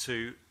move on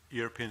to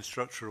European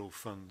structural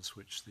funds,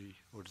 which the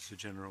Auditor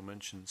General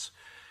mentions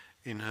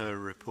in her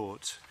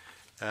report.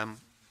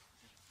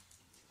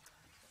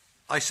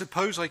 I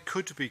suppose I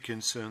could be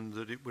concerned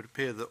that it would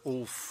appear that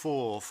all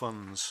 4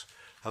 funds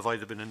have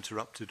either been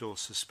interrupted or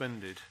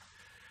suspended.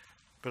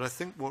 But I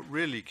think what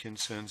really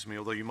concerns me,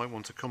 although you might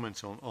want to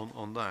comment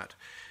on that,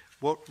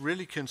 what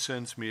really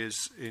concerns me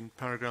is in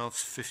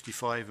paragraphs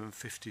 55 and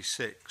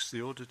 56,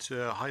 the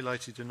auditor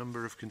highlighted a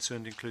number of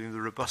concerns, including the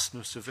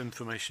robustness of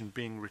information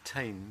being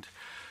retained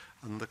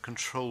and the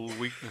control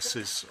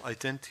weaknesses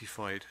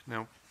identified.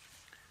 Now,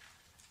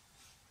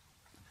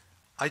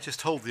 I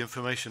just hold the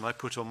information I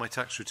put on my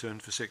tax return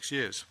for 6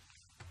 years.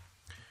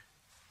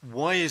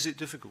 Why is it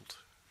difficult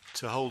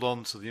to hold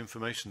on to the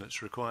information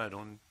that's required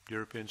on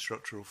European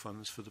structural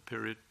funds for the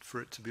period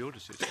for it to be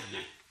audited?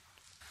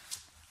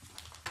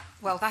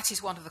 Well, that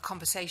is one of the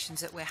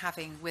conversations that we're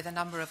having with a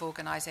number of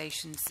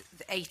organisations,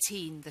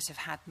 18 that have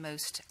had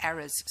most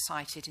errors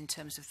cited in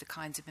terms of the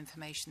kinds of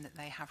information that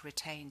they have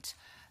retained.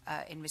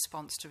 in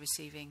response to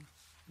receiving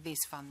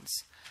these funds.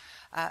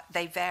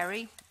 They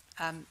vary.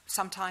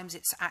 Sometimes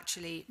it's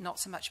actually not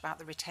so much about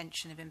the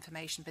retention of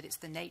information, but it's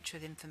the nature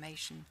of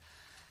information.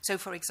 So,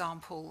 for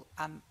example,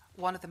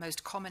 one of the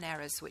most common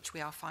errors which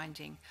we are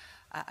finding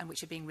and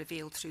which are being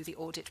revealed through the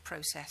audit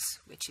process,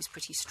 which is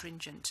pretty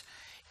stringent,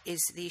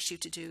 is the issue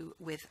to do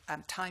with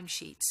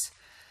timesheets.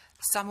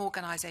 Some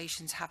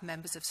organisations have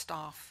members of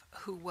staff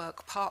who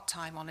work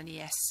part-time on an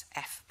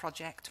ESF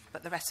project,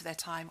 but the rest of their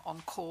time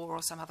on core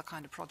or some other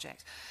kind of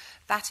project.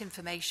 That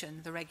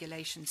information, the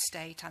regulations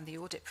state and the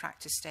audit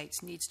practice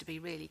states, needs to be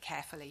really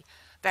carefully,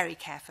 very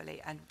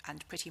carefully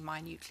and pretty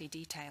minutely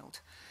detailed.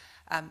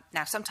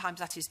 Now, sometimes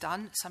that is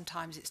done.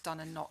 Sometimes it's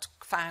done and not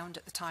found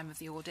at the time of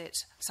the audit.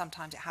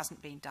 Sometimes it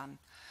hasn't been done.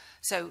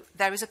 So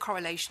there is a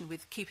correlation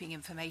with keeping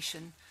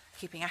information,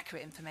 keeping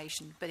accurate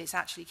information, but it's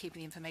actually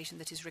keeping the information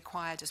that is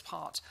required as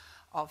part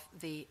of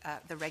the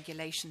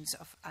regulations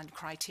and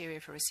criteria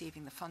for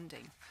receiving the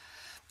funding.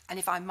 And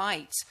if I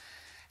might,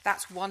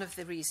 that's one of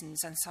the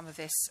reasons, and some of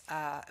this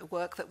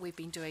work that we've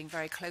been doing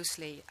very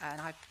closely,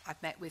 and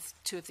I've met with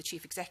two of the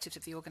chief executives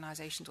of the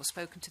organisations or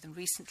spoken to them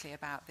recently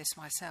about this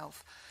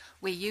myself.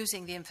 We're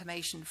using the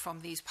information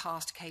from these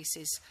past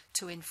cases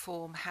to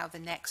inform how the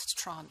next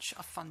tranche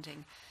of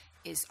funding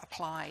is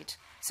applied.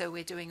 So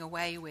we're doing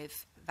away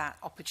with that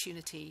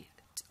opportunity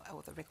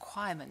or the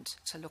requirement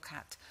to look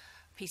at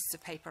pieces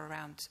of paper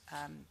around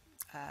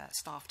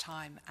staff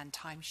time and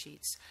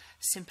timesheets,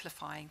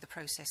 simplifying the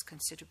process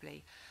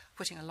considerably,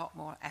 putting a lot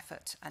more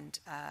effort and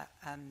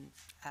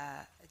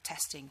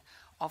testing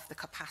of the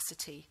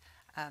capacity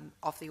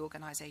of the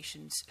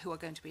organisations who are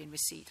going to be in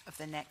receipt of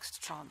the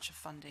next tranche of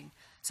funding.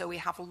 So we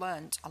have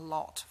learnt a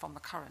lot from the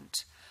current,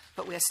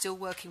 but we are still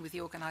working with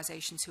the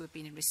organisations who have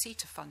been in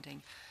receipt of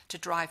funding to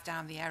drive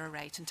down the error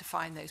rate and to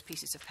find those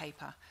pieces of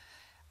paper.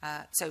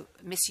 So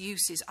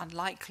misuse is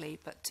unlikely,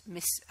 but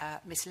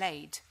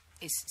mislaid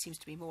seems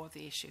to be more of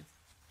the issue.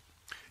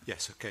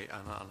 Yes, okay,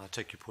 and I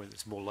take your point.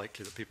 It's more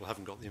likely that people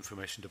haven't got the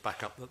information to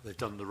back up that they've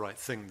done the right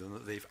thing than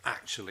that they've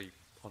actually,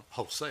 on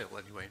wholesale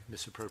anyway,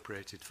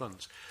 misappropriated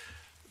funds.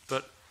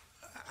 But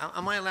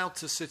am I allowed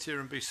to sit here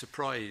and be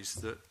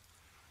surprised that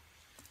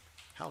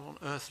how on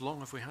earth long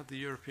have we had the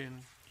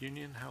European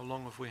Union? How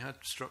long have we had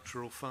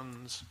structural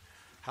funds?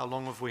 How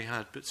long have we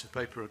had bits of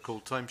paper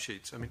called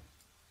timesheets? I mean,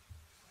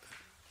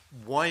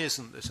 why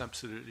isn't this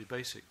absolutely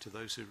basic to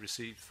those who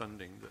receive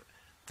funding, that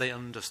they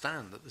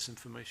understand that this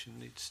information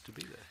needs to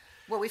be there?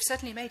 Well, we've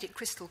certainly made it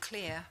crystal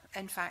clear.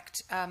 In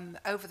fact,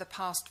 over the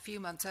past few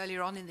months,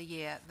 earlier on in the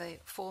year, the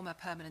former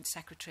Permanent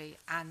Secretary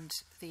and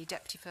the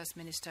Deputy First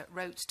Minister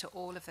wrote to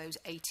all of those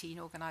 18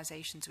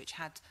 organisations which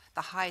had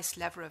the highest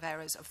level of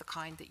errors of the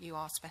kind that you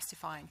are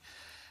specifying,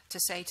 to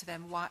say to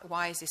them,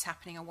 why is this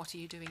happening and what are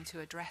you doing to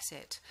address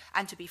it?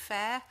 And to be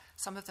fair,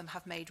 some of them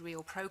have made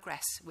real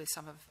progress with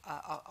some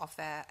of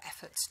their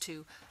efforts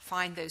to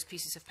find those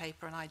pieces of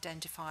paper and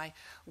identify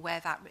where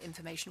that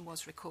information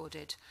was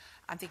recorded.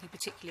 I'm thinking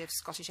particularly of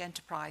Scottish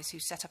Enterprise, who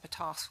set up a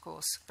task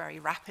force very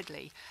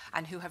rapidly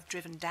and who have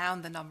driven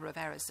down the number of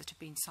errors that have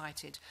been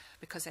cited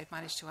because they've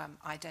managed to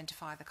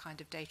identify the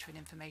kind of data and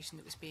information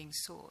that was being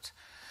sought.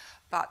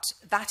 But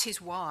that is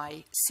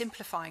why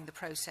simplifying the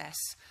process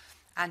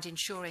and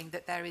ensuring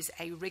that there is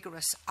a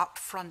rigorous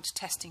upfront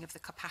testing of the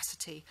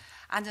capacity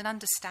and an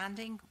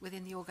understanding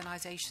within the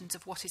organisations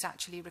of what is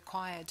actually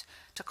required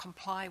to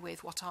comply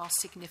with what are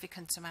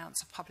significant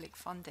amounts of public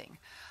funding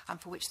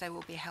and for which they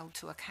will be held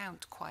to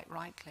account quite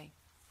rightly.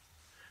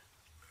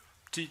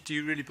 Do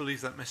you really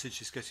believe that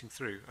message is getting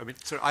through? I mean,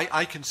 so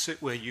I can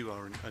sit where you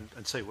are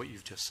and say what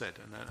you've just said,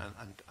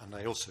 and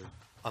I also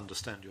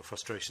understand your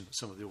frustration that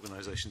some of the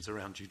organisations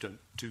around you don't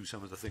do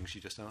some of the things you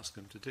just asked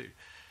them to do.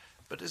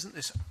 But isn't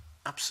this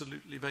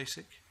absolutely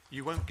basic?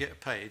 You won't get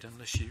paid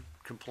unless you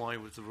comply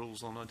with the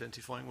rules on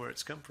identifying where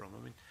it's come from.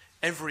 I mean,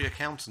 every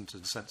accountant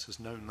in a sense has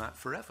known that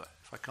forever.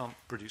 If I can't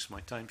produce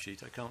my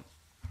timesheet, I can't...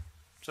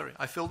 Sorry,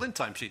 I filled in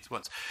timesheets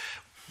once.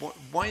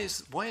 Why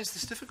is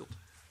this difficult?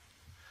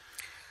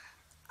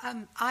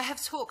 I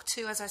have talked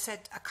to, as I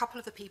said, a couple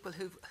of the people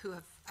who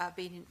have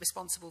been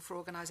responsible for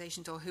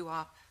organisations or who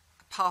are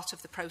part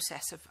of the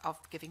process of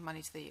giving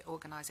money to the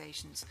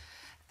organisations.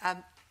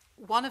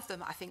 One of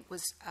them, I think,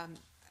 was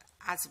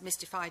as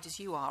mystified as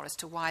you are as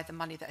to why the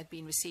money that had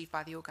been received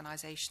by the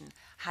organisation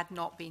had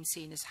not been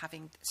seen as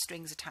having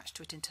strings attached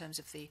to it in terms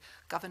of the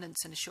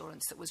governance and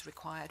assurance that was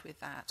required with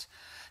that.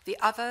 The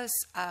others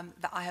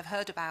that I have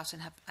heard about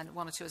and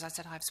one or two, as I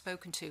said, I have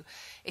spoken to,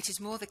 it is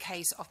more the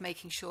case of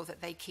making sure that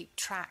they keep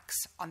tracks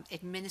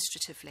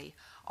administratively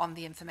on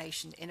the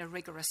information in a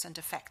rigorous and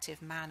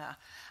effective manner.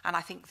 And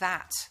I think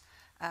that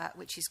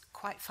which is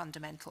quite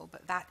fundamental,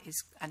 but that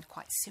is, and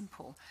quite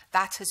simple,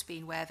 that has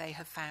been where they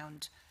have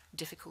found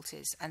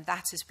difficulties. And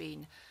that has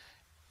been,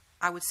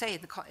 I would say,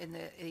 in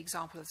the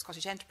example of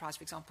Scottish Enterprise,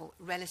 for example,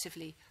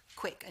 relatively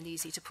quick and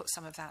easy to put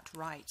some of that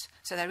right.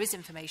 So there is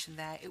information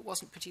there. It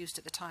wasn't produced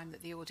at the time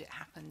that the audit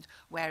happened.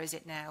 Where is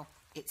it now?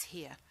 It's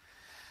here.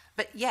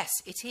 But yes,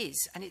 it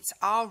is. And it's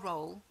our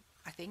role,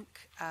 I think,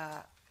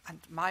 and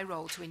my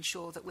role to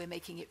ensure that we're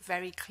making it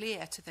very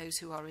clear to those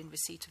who are in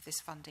receipt of this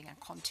funding and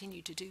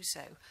continue to do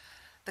so,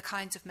 the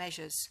kinds of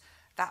measures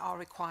that are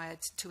required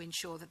to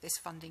ensure that this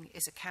funding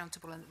is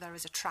accountable and that there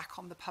is a track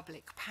on the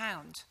public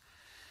pound.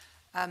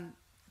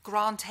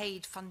 Grant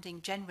aid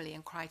funding generally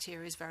and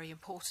criteria is very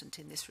important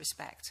in this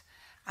respect.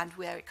 And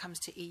where it comes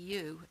to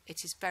EU,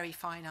 it is very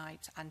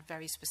finite and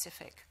very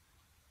specific.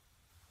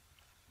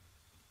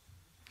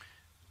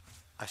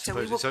 So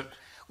we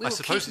will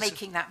keep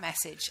making that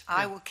message. Yeah.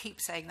 I will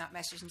keep saying that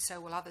message, and so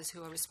will others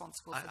who are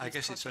responsible for these projects. I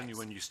guess it's only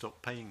when you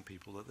stop paying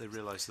people that they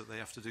realise that they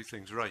have to do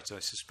things right. I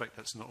suspect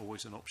that's not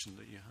always an option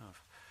that you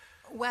have.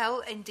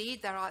 Well,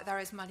 indeed, there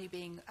is money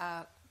being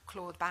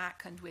clawed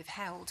back and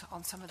withheld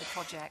on some of the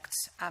projects,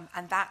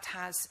 and that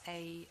has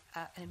an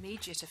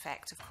immediate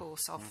effect, of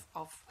course,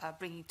 of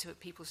bringing to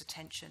people's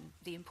attention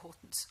the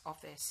importance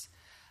of this.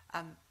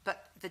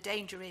 But the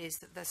danger is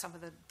that there's some of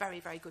the very,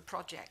 very good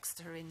projects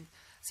that are in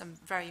some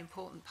very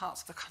important parts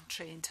of the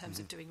country in terms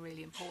of doing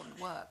really important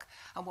work,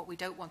 and what we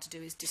don't want to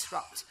do is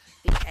disrupt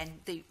the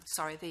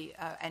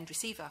end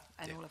receiver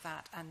and all of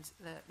that, and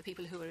the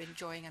people who are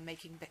enjoying and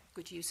making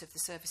good use of the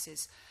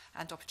services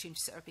and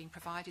opportunities that are being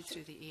provided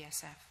through the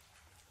ESF.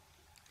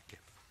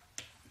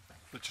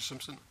 Richard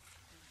Simpson.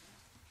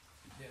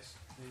 Yes.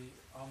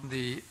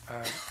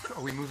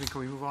 Are we moving? Can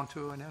we move on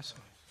to ONS?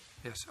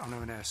 Yes, on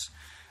ONS.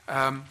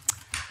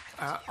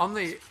 On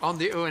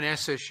the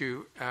ONS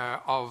issue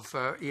of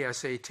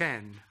ESA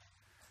 10,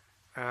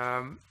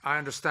 I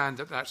understand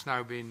that that's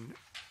now been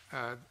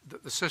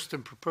that the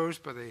system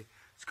proposed by the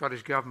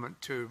Scottish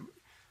Government to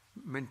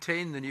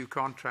maintain the new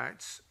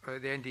contracts, the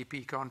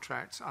NDP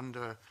contracts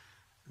under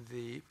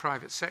the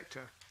private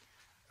sector,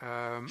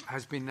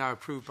 has been now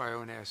approved by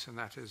ONS, and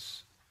that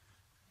is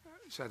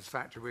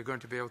satisfactory. We're going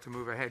to be able to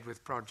move ahead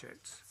with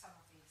projects. Some of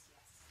these,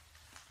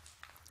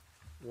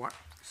 yes. What?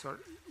 Sorry,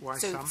 why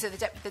so some? So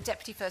the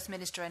Deputy First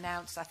Minister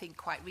announced, I think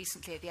quite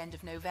recently at the end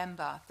of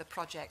November, the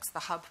projects, the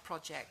hub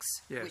projects,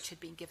 yes, which had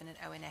been given an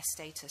ONS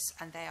status,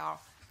 and they are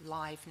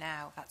live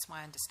now. That's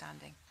my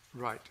understanding.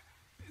 Right.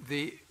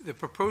 The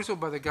proposal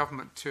by the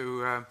government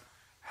to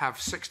have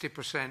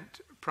 60%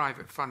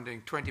 private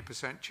funding,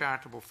 20%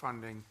 charitable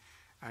funding,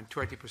 and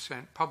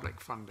 20% public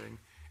funding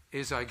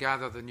is, I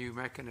gather, the new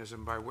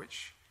mechanism by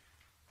which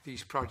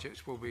these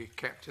projects will be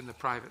kept in the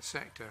private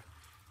sector.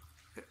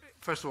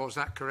 First of all, is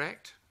that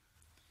correct?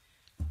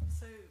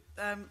 So,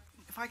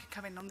 if I could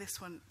come in on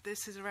this one,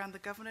 this is around the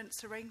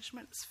governance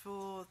arrangements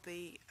for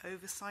the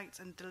oversight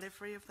and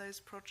delivery of those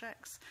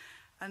projects.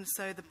 And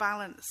so the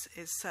balance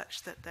is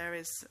such that there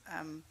is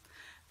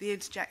the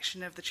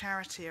interjection of the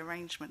charity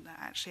arrangement that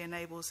actually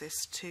enables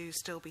this to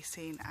still be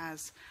seen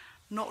as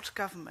not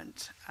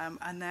government,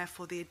 and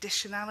therefore the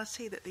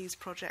additionality that these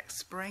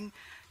projects bring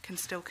can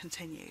still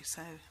continue.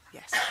 So,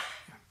 yes.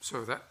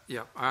 So that,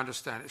 yeah, I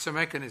understand. It's a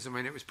mechanism. I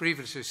mean, it was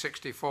previously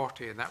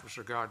 60-40, and that was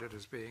regarded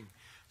as being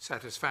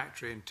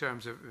satisfactory in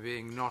terms of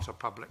being not a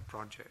public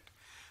project.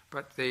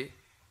 But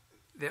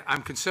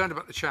I'm concerned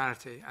about the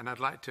charity, and I'd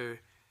like to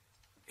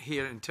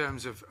hear in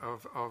terms of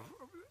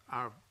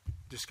our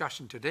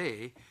discussion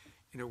today,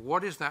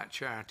 what is that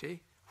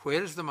charity?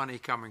 Where is the money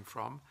coming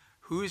from?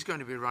 Who is going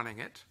to be running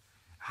it?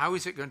 How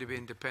is it going to be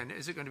independent?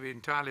 Is it going to be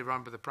entirely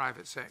run by the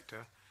private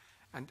sector?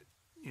 And,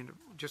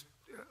 just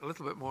a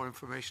little bit more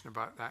information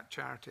about that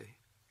charity.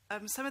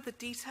 Some of the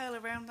detail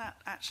around that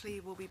actually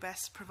will be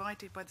best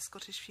provided by the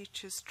Scottish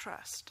Futures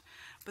Trust,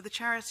 but the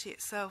charity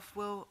itself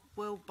will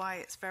by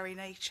its very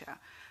nature,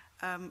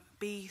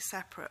 be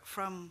separate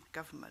from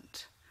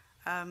government.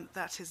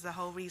 That is the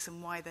whole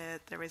reason why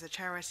there is a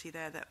charity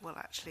there that will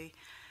actually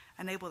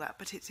enable that.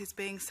 But it is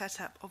being set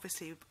up,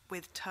 obviously,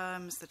 with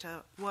terms that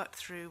are worked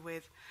through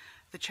with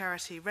the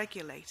charity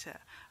regulator,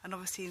 and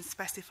obviously in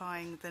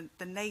specifying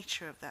the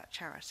nature of that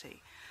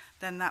charity,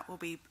 then that will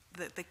be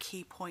the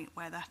key point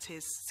where that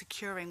is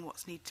securing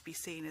what's need to be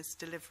seen as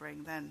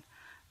delivering then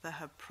the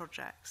hub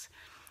projects.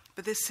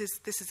 But this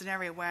is an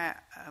area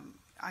where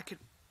I could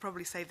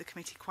probably save the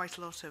committee quite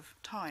a lot of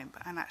time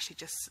and actually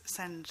just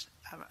send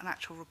an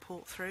actual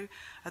report through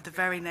of the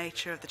very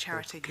nature of the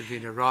charity.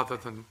 Convener, rather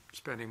than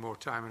spending more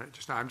time on it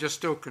just now, I'm just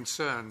still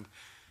concerned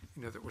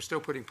that we're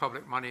still putting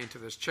public money into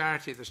this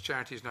charity. This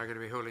charity is now going to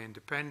be wholly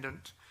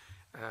independent.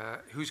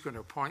 Who's going to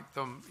appoint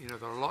them?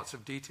 There are lots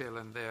of detail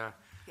in there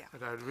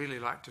that I'd really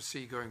like to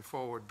see going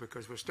forward,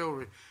 because we're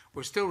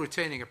still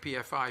retaining a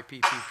PFI,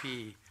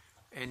 PPP,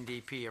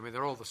 NDP. I mean,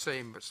 they're all the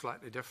same but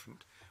slightly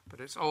different.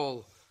 But it's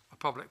all a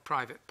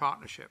public-private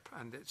partnership,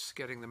 and it's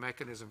getting the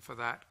mechanism for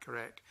that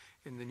correct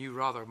in the new,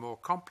 rather more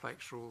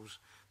complex rules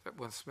that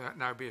will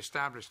now be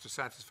established to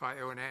satisfy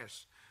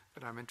ONS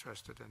that I'm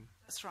interested in.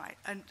 That's right.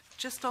 And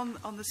just on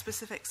the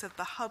specifics of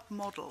the hub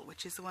model,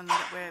 which is the one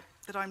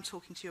that I'm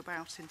talking to you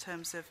about in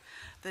terms of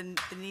the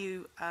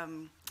new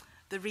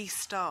the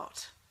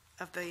restart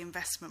of the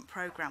investment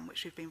programme,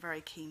 which we've been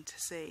very keen to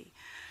see.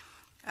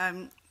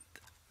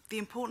 The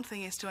important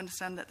thing is to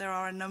understand that there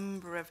are a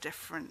number of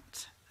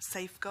different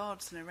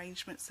safeguards and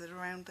arrangements that are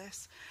around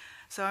this.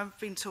 So I've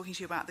been talking to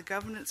you about the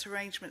governance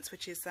arrangements,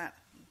 which is that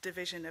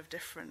division of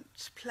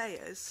different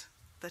players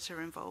that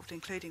are involved,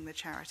 including the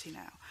charity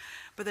now.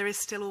 But there is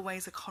still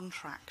always a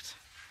contract.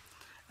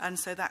 And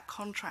so that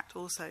contract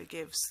also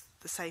gives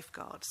the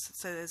safeguards.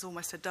 So there's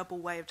almost a double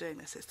way of doing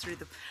this. It's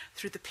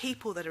through the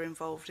people that are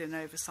involved in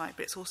oversight,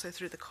 but it's also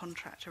through the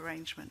contract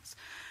arrangements.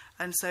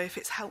 And so if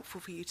it's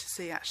helpful for you to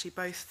see actually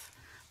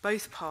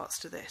both parts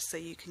to this, so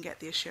you can get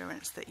the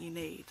assurance that you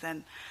need,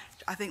 then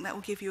I think that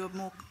will give you a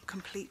more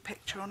complete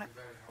picture on it.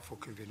 Very helpful,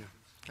 Convener.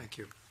 Thank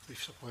you.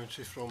 Brief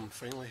supplementary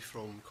finally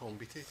from Colin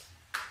Beattie.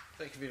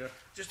 Thank you, Convener.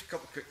 Just a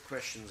couple of quick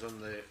questions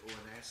on the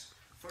ONS.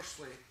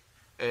 Firstly,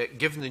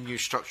 given the new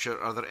structure,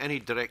 are there any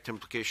direct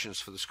implications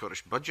for the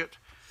Scottish budget?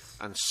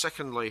 And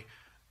secondly,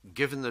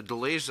 given the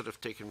delays that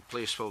have taken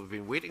place while we've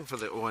been waiting for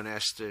the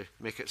ONS to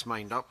make its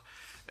mind up,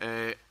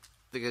 the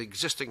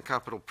existing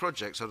capital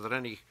projects, are there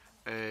any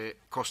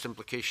cost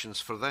implications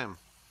for them?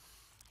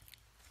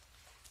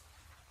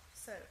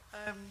 So,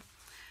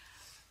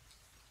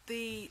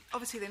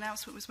 obviously the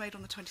announcement was made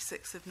on the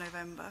 26th of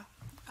November.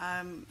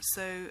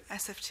 So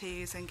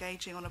SFT is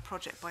engaging on a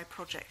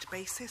project-by-project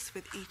basis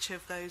with each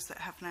of those that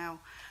have now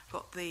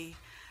got the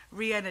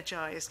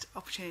re-energised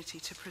opportunity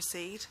to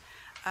proceed.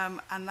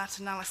 And that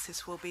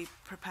analysis will be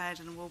prepared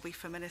and will be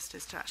for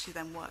ministers to actually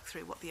then work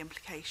through what the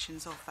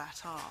implications of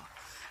that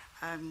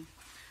are.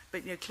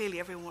 But clearly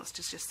everyone wants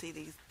to just see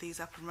these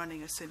up and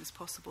running as soon as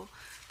possible.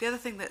 The other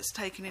thing that's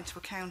taken into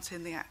account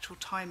in the actual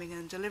timing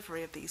and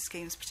delivery of these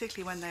schemes,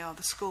 particularly when they are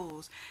the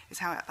schools, is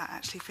how that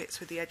actually fits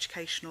with the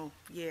educational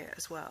year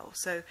as well.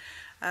 So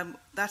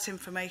that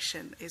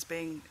information is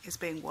being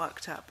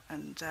worked up,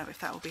 and if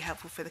that will be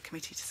helpful for the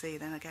committee to see,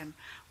 then again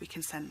we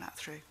can send that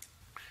through.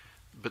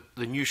 But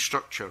the new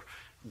structure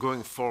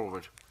going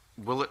forward,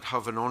 will it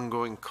have an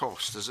ongoing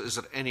cost? Is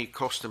there any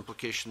cost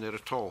implication there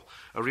at all?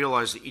 I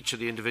realise that each of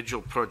the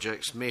individual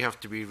projects may have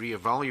to be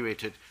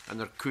re-evaluated, and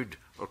there could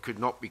or could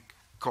not be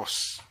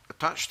costs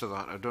attached to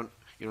that.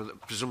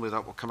 Presumably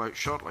that will come out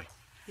shortly.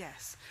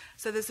 Yes.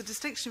 So there's a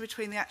distinction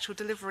between the actual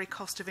delivery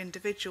cost of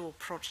individual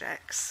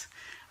projects,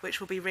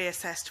 which will be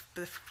reassessed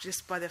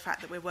just by the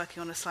fact that we're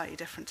working on a slightly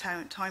different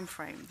time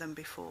frame than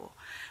before.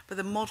 But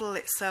the model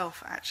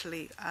itself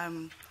actually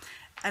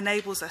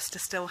enables us to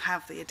still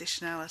have the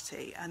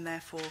additionality, and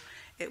therefore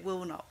it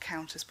will not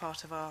count as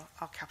part of our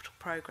capital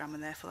programme,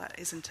 and therefore that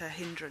isn't a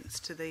hindrance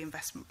to the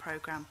investment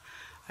programme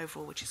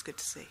overall, which is good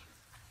to see.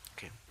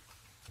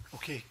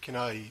 Okay, can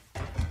I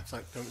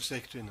thank the Permanent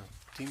Secretary and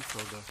the team for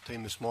their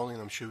time this morning.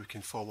 I'm sure we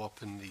can follow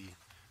up in the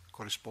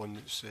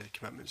correspondence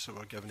commitments that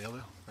were given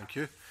earlier. Thank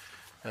you.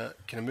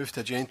 Can I move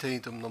to agenda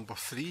item number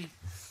 3,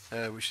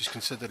 which is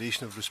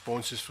consideration of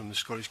responses from the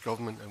Scottish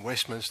Government and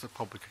Westminster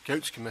Public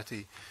Accounts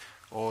Committee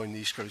on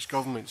the Scottish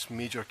Government's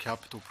Major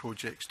Capital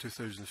Projects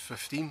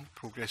 2015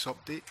 Progress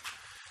Update.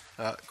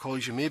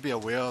 Colleagues, you may be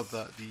aware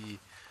that the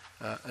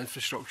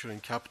Infrastructure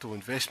and Capital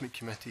Investment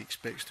Committee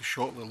expects to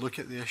shortly look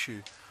at the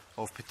issue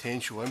of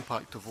potential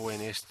impact of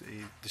ONS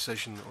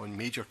decision on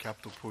major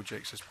capital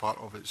projects as part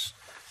of its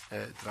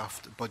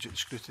draft budget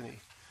scrutiny.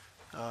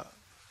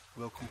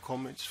 Welcome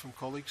comments from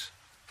colleagues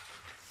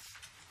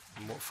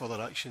and what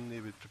further action they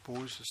would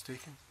propose is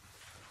taken.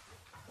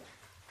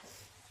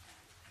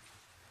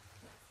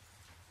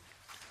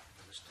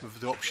 We have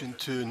the option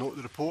to note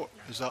the report.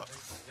 Is that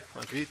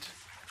agreed?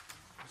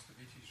 Mr.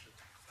 Beattie's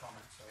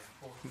comments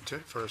are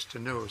important for us to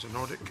know as an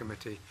audit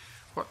committee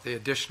what the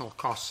additional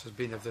costs have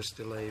been of this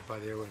delay by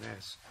the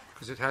ONS,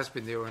 because it has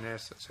been the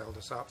ONS that's held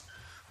us up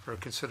for a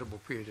considerable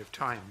period of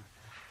time,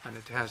 and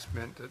it has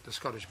meant that the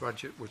Scottish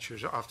budget, which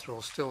is after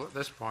all still at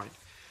this point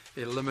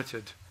a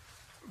limited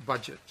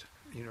budget,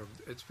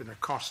 it's been a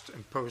cost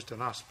imposed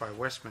on us by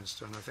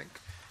Westminster, and I think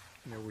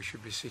we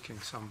should be seeking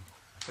some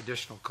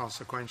additional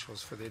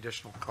consequentials for the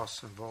additional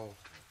costs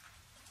involved.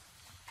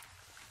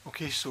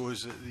 Okay, so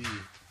is it the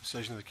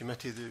decision of the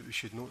committee that we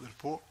should note the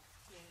report?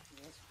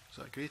 Yes. Is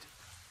that agreed?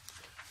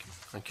 Okay,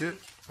 thank you.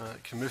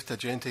 Can we move to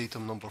agenda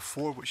item number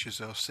 4, which is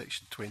our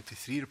section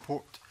 23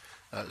 report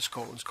at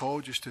Scotland's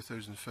Colleges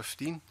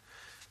 2015,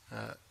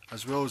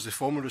 as well as the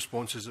formal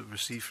responses that we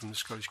received from the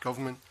Scottish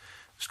Government,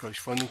 the Scottish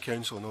Funding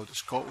Council and Audit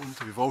Scotland.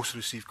 We've also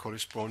received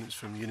correspondence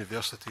from the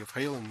University of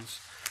Highlands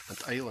and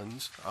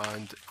Islands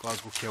and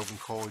Glasgow Kelvin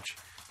College,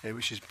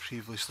 which has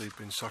previously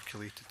been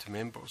circulated to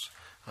members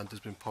and has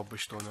been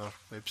published on our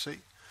website.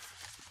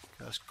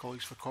 Can I ask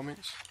colleagues for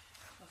comments?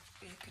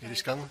 Lady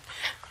Scanlon.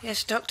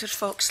 Yes, Dr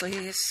Foxley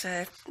is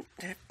a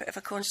bit of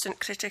a constant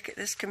critic at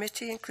this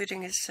committee,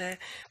 including his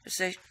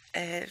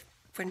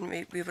when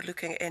we were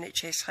looking at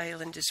NHS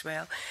Highland as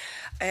well.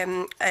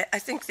 I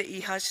think that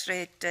he has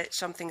read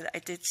something that I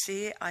did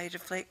say. I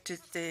reflected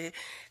the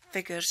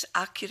figures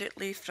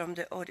accurately from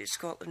the Audit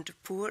Scotland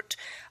report,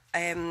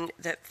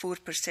 that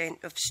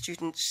 4% of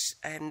students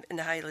in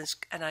the Highlands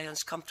and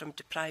Islands come from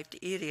deprived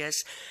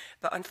areas.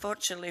 But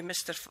unfortunately,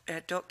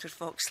 Dr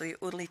Foxley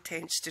only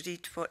tends to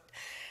read what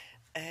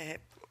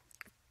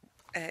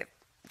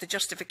the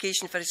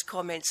justification for his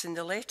comments in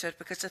the letter,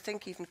 because I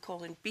think even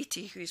Colin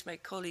Beattie, who is my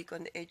colleague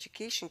on the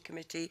Education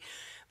Committee,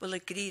 will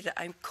agree that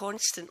I'm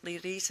constantly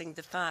raising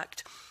the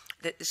fact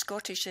that the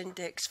Scottish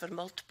Index for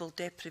Multiple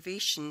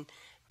Deprivation,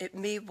 it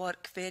may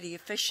work very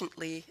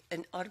efficiently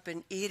in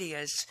urban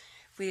areas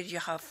where you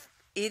have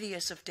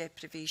areas of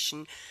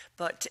deprivation,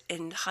 but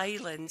in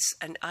highlands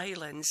and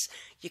islands,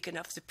 you can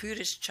have the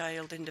poorest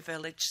child in the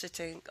village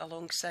sitting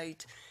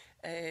alongside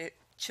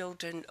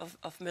children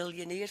of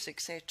millionaires,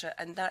 etc.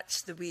 And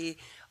that's the way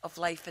of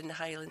life in the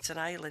highlands and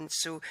islands.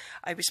 So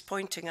I was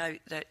pointing out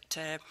that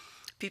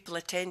people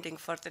attending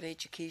further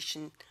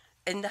education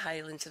in the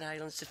highlands and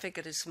islands, the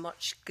figure is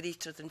much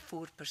greater than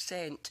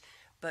 4%.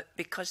 But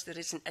because there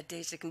isn't a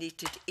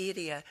designated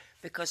area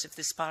because of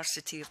the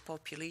sparsity of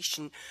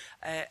population.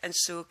 And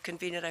so,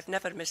 Convener, I've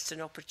never missed an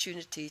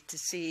opportunity to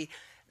say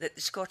that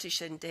the Scottish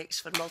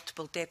Index for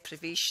Multiple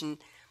Deprivation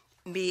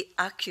may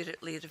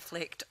accurately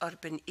reflect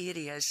urban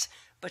areas,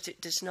 but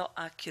it does not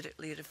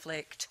accurately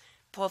reflect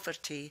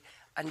poverty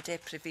and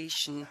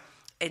deprivation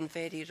in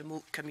very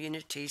remote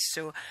communities.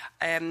 So,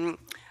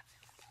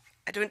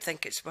 I don't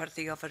think it's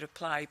worthy of a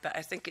reply, but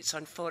I think it's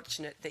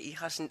unfortunate that he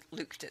hasn't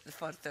looked at the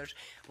further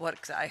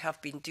work that I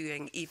have been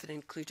doing, even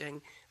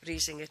including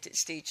raising it at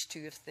stage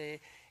 2 of the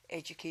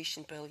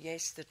education bill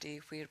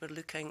yesterday, where we're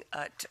looking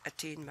at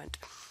attainment.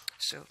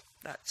 So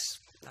that's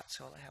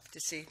all I have to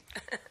say.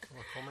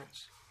 More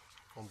comments?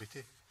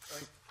 Committee?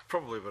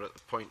 Probably we're at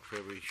the point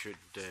where we should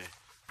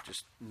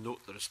just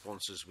note the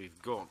responses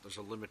we've got. There's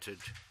a limited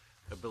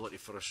ability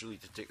for us really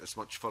to take this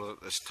much further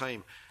at this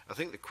time. I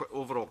think the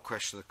overall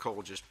question of the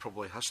colleges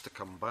probably has to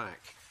come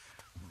back,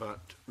 but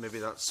maybe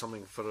that's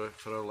something for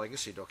our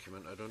legacy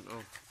document. I don't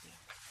know.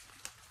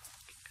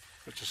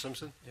 Richard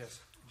Simpson? Yes.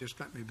 Just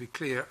let me be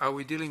clear. Are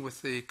we dealing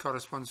with the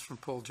correspondence from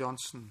Paul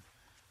Johnson?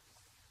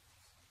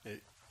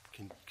 It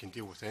can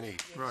deal with any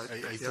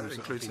items. Yeah,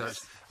 includes that.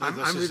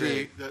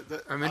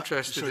 I'm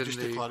interested in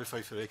just to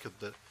clarify for the record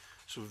that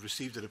so we've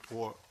received a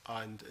report,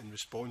 and in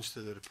response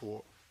to the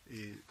report,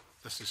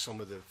 this is some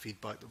of the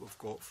feedback that we've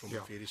got from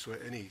various, so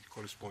any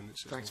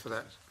correspondence. Thanks for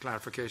that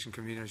clarification,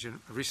 Convener. As a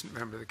recent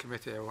member of the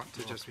committee, I want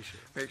to just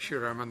make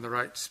sure I'm on the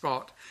right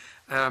spot.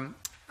 I'm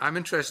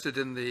interested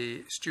in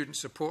the student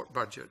support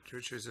budget,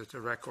 which is at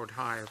a record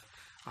high of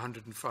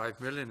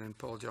 105 million in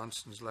Paul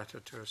Johnson's letter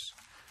to us,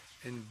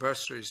 in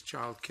bursaries,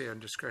 childcare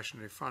and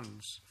discretionary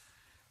funds.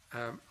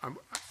 Has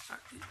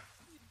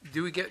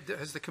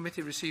the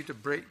committee received a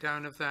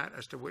breakdown of that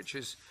as to which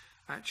is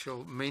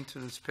actual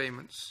maintenance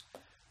payments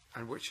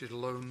and which is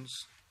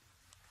loans?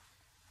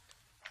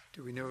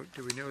 Do we know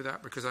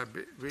that? Because I'd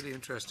be really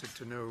interested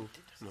to know.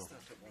 No.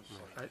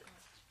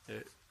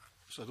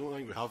 So I don't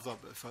think we have that,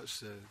 but if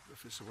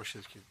it's a wish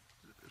of the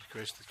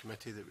request of the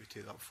committee that we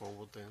take that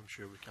forward, then I'm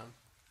sure we can.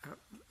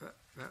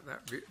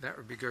 That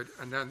would be good.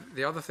 And then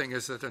the other thing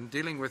is that in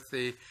dealing with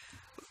the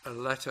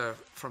letter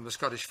from the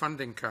Scottish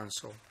Funding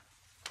Council,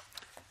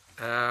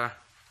 I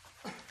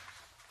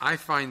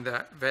find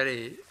that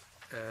very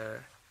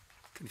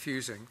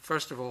confusing.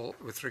 First of all,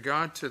 with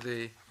regard to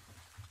the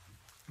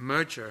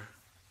merger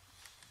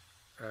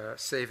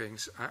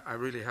savings, I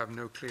really have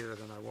no clearer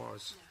than I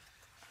was.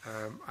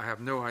 I have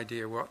no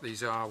idea what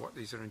these are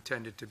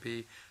intended to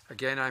be.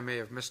 Again, I may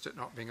have missed it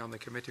not being on the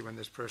committee when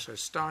this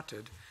process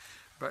started,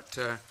 but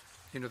the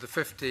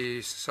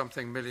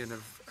 50-something million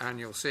of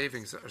annual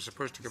savings that are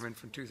supposed to come in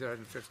from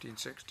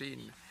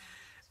 2015-16,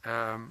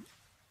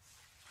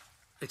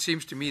 it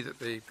seems to me that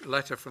the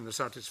letter from the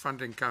Scottish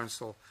Funding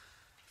Council,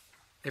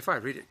 if I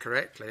read it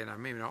correctly, and I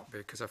may not be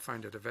because I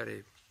find it a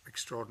very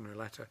extraordinary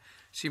letter,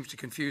 seems to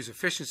confuse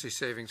efficiency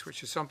savings,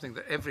 which is something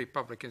that every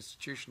public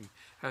institution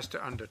has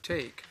to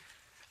undertake,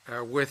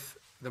 with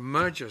the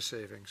merger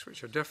savings,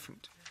 which are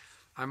different.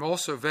 I'm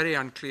also very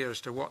unclear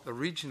as to what the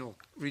regional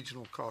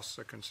costs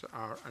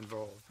are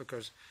involved,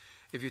 because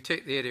if you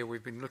take the area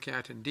we've been looking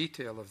at in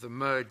detail of the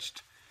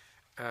merged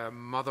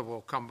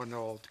Motherwell,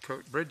 Cumbernauld,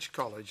 Coatbridge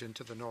College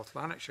into the North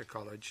Lanarkshire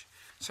College,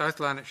 South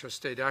Lanarkshire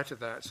stayed out of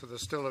that, so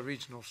there's still a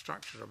regional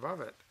structure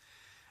above it.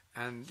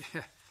 And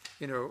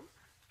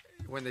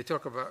when we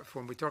talk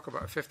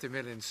about 50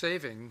 million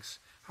savings,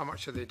 how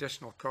much are the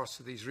additional costs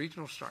of these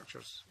regional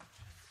structures?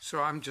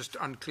 So I'm just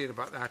unclear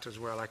about that as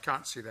well. I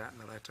can't see that in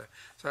the letter.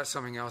 So that's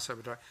something else I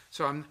would like.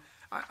 So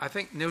I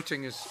think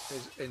noting is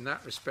in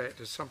that respect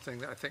is something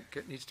that I think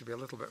it needs to be a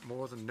little bit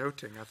more than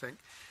noting. I think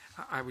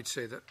I would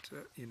say that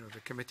the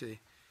committee,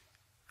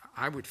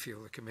 I would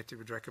feel the committee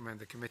would recommend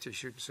the committee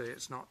should say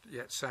it's not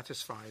yet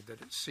satisfied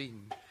that it's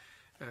seen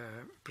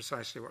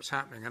precisely what's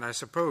happening. And I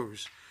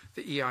suppose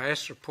the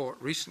EIS report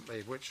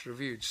recently, which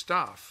reviewed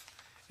staff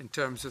in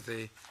terms of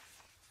the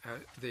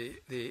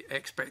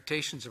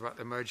expectations about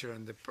the merger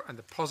and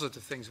the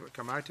positive things that would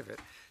come out of it,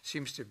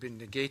 seems to have been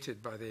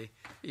negated by the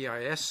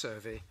EIS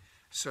survey.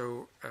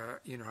 So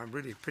I'm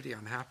really pretty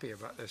unhappy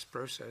about this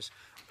process.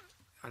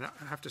 And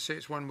I have to say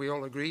it's one we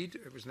all agreed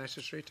it was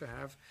necessary to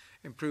have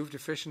improved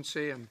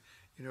efficiency and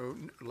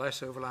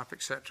less overlap,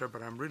 etc.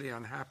 But I'm really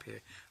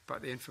unhappy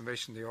about the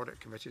information the Audit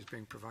Committee is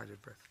being provided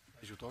with.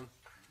 Thank you,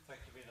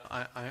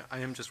 I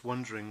am just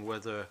wondering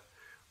whether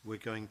we're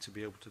going to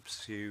be able to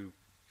pursue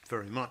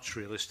very much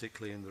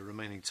realistically in the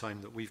remaining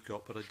time that we've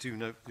got, but I do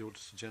note the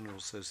Auditor General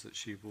says that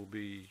she will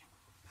be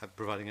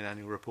providing an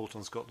annual report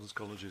on Scotland's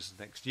colleges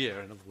next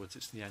year. In other words,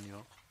 it's the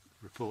annual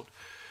report.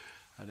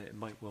 And it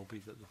might well be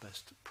that the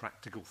best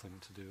practical thing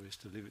to do is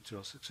to leave it to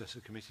our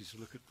successor committees to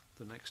look at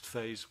the next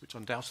phase, which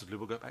undoubtedly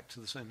will go back to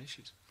the same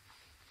issues.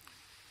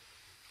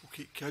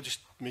 Okay, can I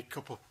just make a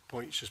couple of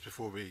points just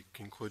before we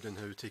conclude on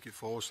how we take it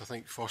forward? So I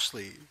think,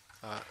 firstly,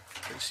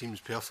 it seems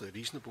perfectly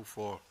reasonable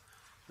for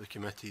the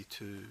committee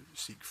to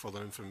seek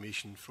further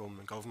information from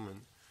the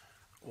government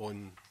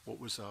on what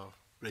was a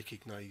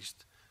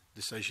recognised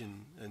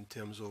decision in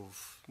terms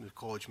of the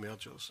college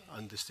mergers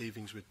and the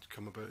savings would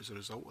come about as a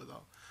result of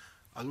that.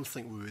 I don't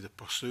think we would have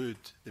pursued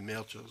the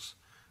mergers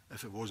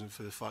if it wasn't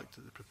for the fact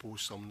that the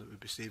proposed sum that would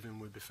be saving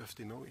would be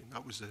 50 million.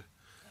 That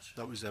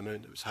was the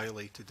amount that was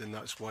highlighted, and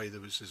that's why there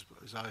was,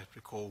 as I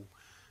recall,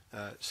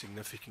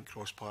 significant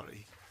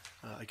cross-party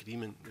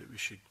agreement that we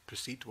should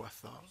proceed with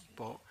that.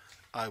 But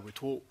I would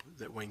hope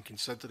that when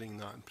considering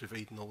that and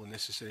providing all the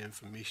necessary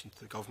information to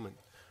the government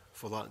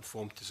for that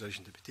informed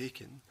decision to be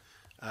taken,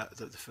 that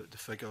the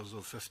figures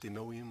of 50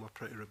 million were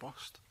pretty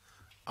robust.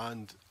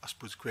 And I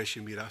suppose the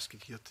question we're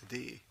asking here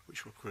today,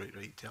 which we're quite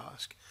right to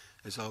ask,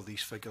 is are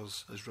these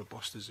figures as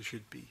robust as they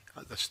should be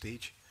at this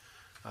stage?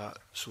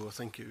 So I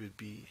think it would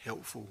be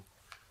helpful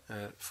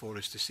for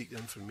us to seek the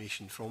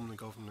information from the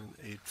government,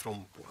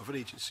 from whatever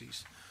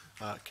agencies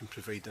can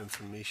provide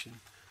information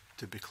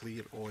to be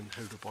clear on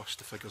how robust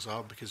the figures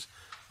are, because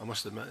I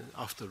must admit,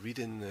 after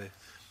reading the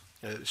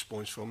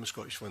response from the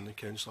Scottish Funding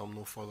Council, I'm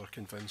no further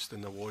convinced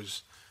than I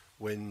was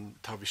when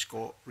Tavi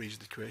Scott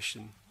raised the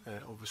question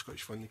of the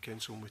Scottish Funding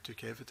Council and we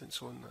took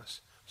evidence on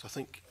this. So I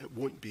think it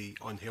won't be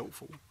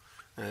unhelpful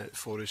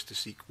for us to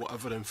seek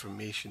whatever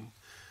information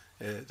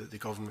that the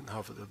government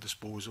have at their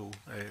disposal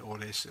or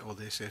the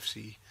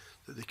SFC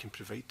that they can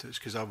provide to us,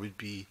 because I would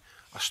be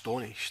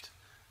astonished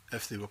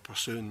if they were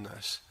pursuing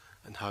this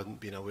and hadn't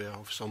been aware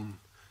of some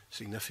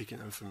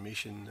significant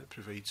information that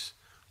provides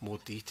more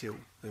detail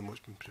than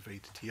what's been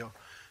provided here.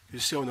 You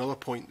see, another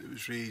point that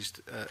was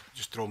raised,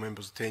 just draw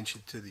members'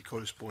 attention to the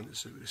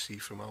correspondence that we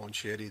received from Alan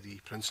Sherry, the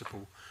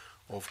principal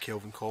of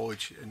Kelvin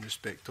College, in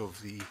respect of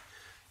the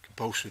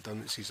compulsory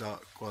redundancies at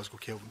Glasgow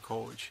Kelvin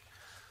College.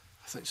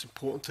 I think it's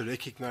important to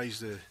recognise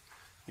the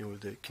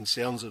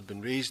concerns that have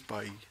been raised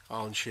by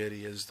Alan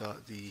Sherry, is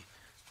that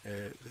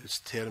this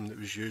term that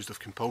was used of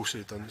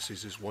compulsory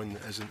redundancies is one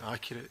that isn't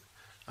accurate,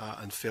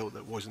 and felt that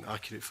it wasn't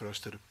accurate for us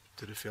to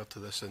refer to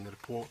this in the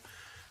report.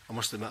 I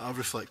must admit, I've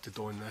reflected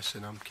on this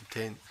and I'm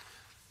content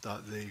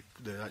that the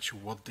actual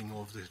wording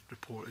of the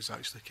report is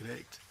actually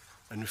correct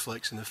and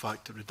reflects in the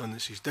fact that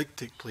redundancies did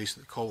take place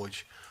at the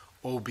college,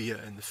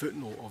 albeit in the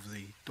footnote of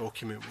the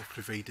document were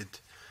provided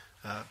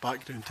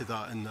background to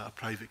that, in that a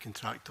private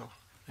contractor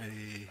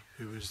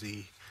who was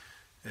the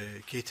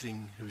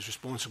who was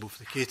responsible for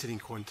the catering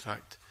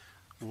contract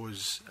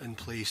was in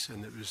place,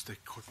 and it was the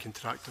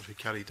contractor who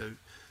carried out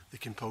the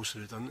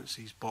compulsory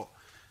redundancies. But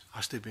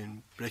has to be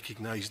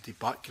recognised, the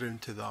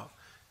background to that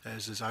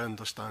is, as I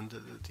understand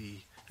it, that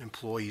the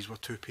employees were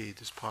to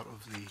paid as part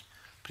of the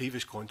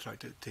previous contract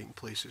that had taken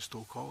place at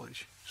Stowe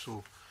College.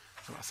 So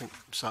I think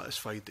I'm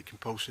satisfied that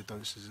compulsory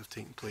redundancies have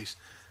taken place,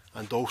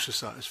 and also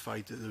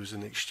satisfied that there was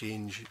an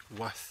exchange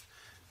with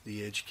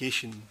the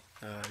Education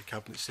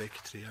Cabinet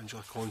Secretary,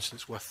 Angela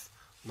Constance, with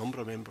a number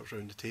of members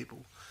around the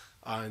table,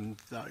 and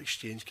that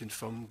exchange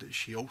confirmed that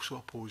she also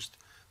opposed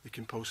the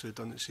compulsory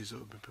redundancies that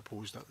have been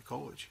proposed at the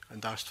college,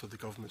 and asked for the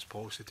government's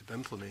policy to be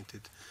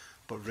implemented,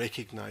 but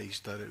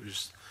recognised that it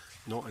was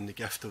not in the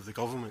gift of the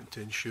government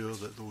to ensure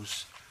that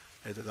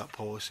that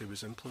policy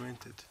was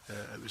implemented.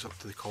 It was up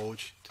to the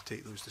college to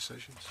take those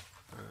decisions.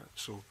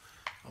 So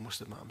I must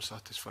admit I'm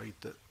satisfied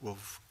that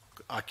we've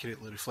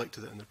accurately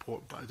reflected it in the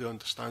report, but I do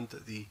understand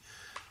that the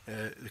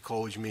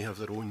college may have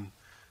their own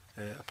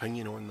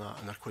opinion on that,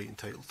 and they're quite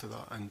entitled to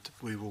that, and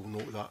we will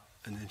note that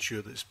and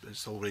ensure that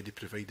it's already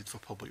provided for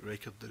public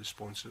record, the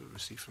response that we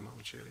received from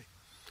Alan Sherry.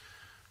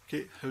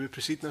 Okay, how we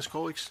proceed in this,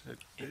 colleagues?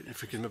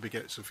 If we can maybe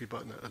get some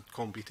feedback on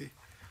Colin Beattie.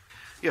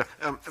 Yeah,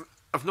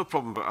 I've no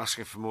problem about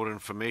asking for more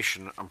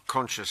information. I'm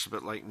conscious, a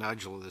bit like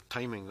Nigel, of the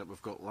timing that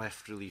we've got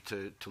left really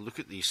to look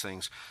at these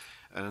things.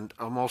 And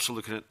I'm also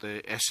looking at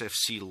the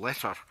SFC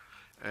letter,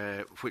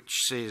 which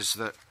says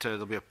that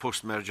there'll be a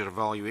post-merger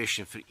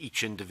evaluation for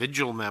each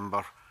individual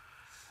merger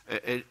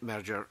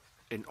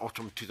in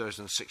autumn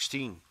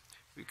 2016.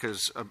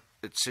 Because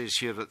it says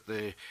here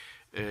that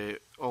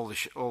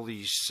all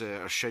these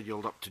are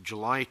scheduled up to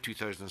July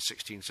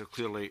 2016, so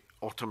clearly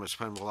autumn is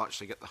when we'll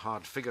actually get the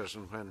hard figures,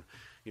 and when,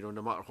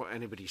 no matter what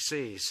anybody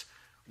says,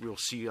 we'll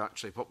see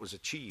actually what was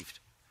achieved.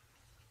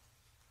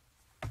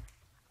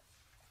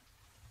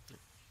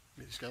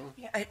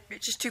 Yeah,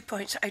 just 2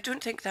 points. I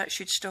don't think that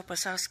should stop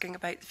us asking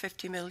about the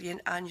 50 million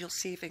annual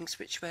savings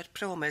which were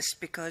promised,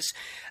 because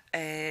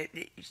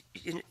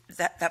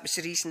that was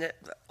the reason that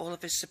all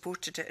of us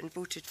supported it and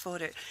voted for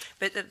it.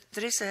 But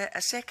there is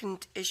a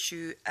second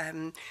issue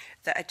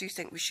that I do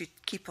think we should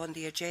keep on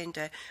the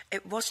agenda.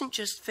 It wasn't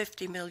just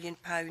 £50 million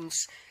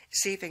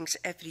savings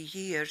every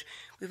year.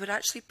 We were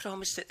actually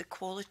promised that the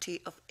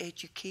quality of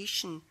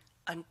education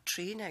and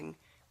training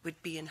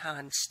would be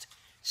enhanced.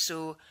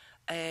 So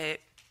as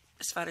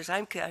far as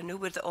I'm concerned, I know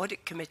we're the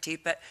Audit Committee,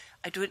 but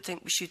I don't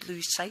think we should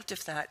lose sight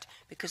of that,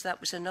 because that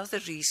was another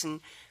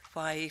reason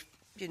why,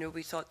 you know,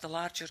 we thought the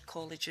larger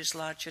colleges,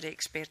 larger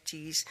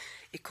expertise,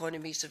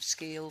 economies of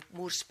scale,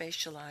 more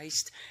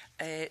specialised,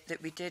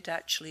 that we did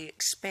actually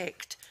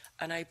expect,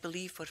 and I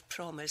believe were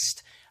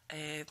promised,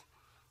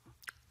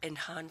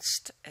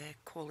 enhanced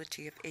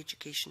quality of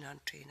education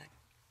and training.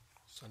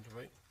 Sandra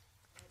Wright.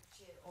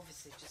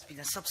 Obviously, just been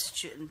a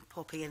substitute and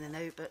popping in and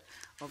out, but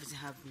obviously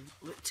having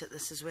looked at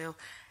this as well.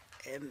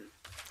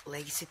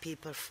 Legacy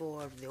paper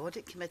for the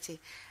Audit Committee.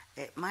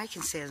 My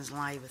concerns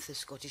lie with the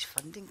Scottish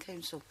Funding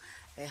Council,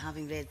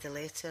 having read the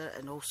letter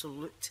and also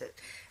looked at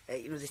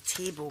the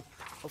table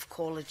of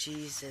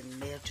colleges and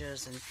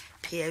mergers and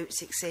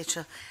payouts,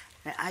 etc.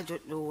 I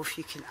don't know if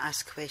you can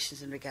ask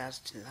questions in regards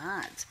to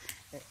that,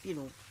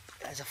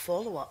 as a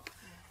follow-up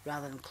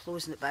rather than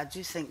closing it. But I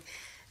do think,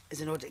 as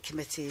an Audit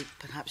Committee,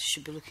 perhaps you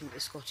should be looking at the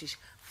Scottish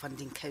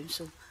Funding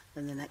Council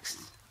in the next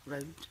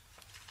round.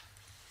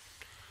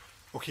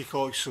 Okay,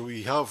 colleagues, so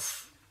we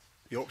have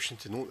the option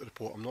to note the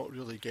report. I'm not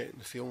really getting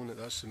the feeling that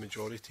that's the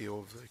majority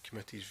of the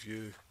committee's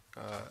view.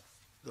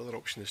 The other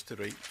option is to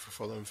write for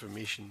further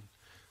information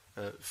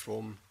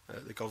from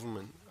the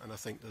government, and I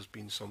think there's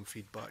been some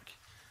feedback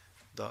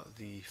that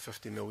the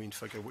 50 million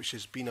figure, which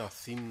has been a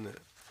theme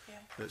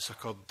that's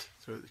occurred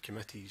throughout the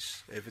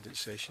committee's evidence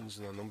sessions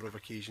on a number of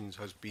occasions,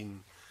 has been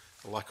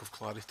a lack of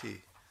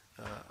clarity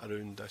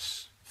around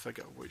this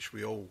figure, which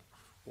we all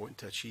want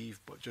to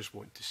achieve, but just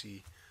want to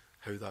see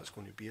how that's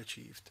going to be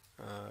achieved.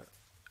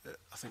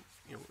 I think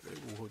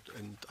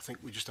and I think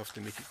we just have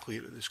to make it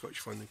clear to the Scottish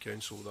Funding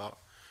Council that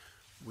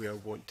we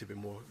want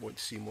to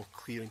see more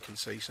clear and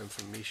concise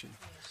information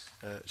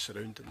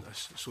surrounding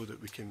this, so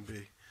that we can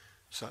be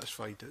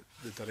satisfied that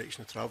the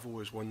direction of travel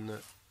is one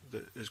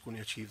that is going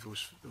to achieve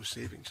those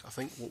savings. I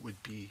think what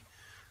would be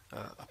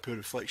a poor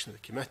reflection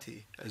of the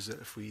committee is that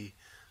if we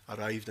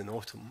arrived in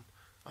autumn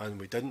and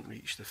we didn't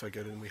reach the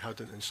figure and we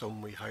hadn't in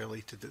some way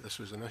highlighted that this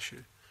was an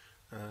issue.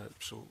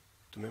 So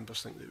do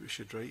members think that we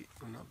should write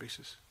on that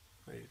basis?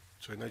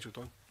 Sorry, Nigel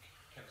Dunn.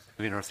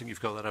 I think you've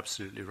got that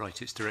absolutely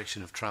right. It's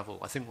direction of travel.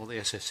 I think what the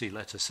SSC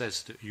letter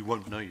says, that you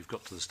won't know you've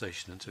got to the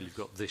station until you've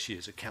got this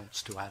year's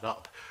accounts to add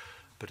up.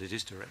 But it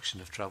is direction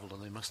of travel,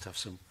 and they must have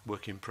some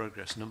work in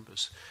progress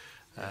numbers.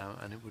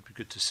 And it would be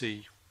good to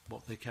see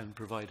what they can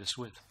provide us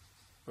with.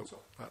 Well,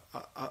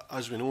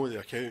 as we know, the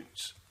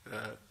accounts,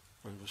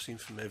 and we've seen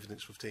from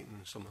evidence we've taken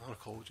some other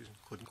colleges,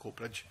 including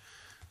Coatbridge,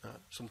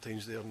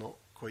 sometimes they are not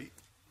quite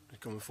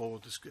coming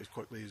forward as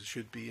quickly as it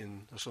should be,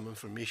 and there's some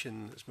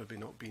information that's maybe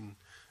not been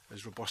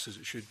as robust as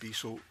it should be.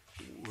 So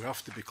we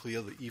have to be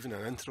clear that even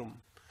an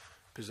interim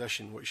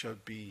position, which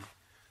would be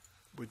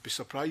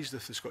surprised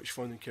if the Scottish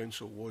Funding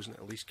Council wasn't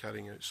at least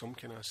carrying out some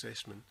kind of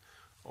assessment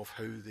of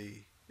how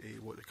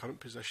what the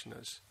current position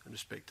is in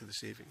respect to the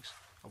savings.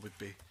 I'd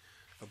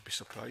be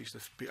surprised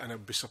and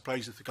I'd be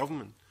surprised if the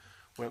government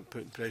weren't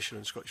putting pressure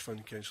on the Scottish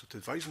Funding Council to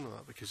advise them of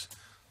that, because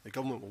the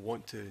government will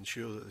want to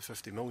ensure that the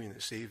 50 million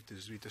that's saved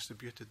is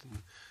redistributed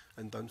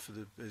and done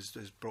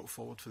is brought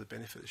forward for the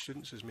benefit of the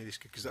students, as Mary's,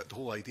 because the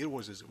whole idea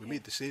was that we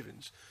made the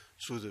savings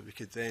so that we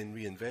could then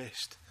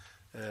reinvest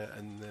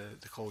in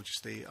the college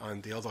estate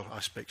and the other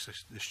aspects of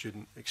the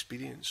student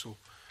experience. So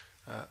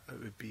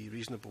it would be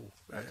reasonable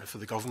for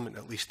the government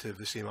at least to have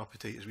the same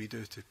appetite as we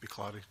do to be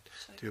to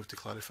be able to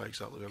clarify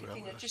exactly where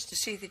we are. Just to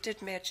say, they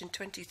did merge in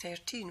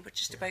 2013,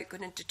 which is about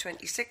going into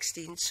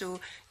 2016. So,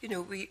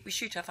 we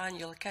should have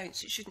annual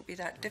accounts. It shouldn't be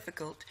that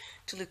difficult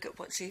to look at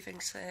what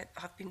savings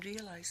have been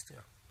realised.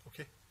 Yeah.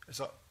 Okay. Is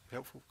that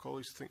helpful,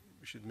 colleagues? I think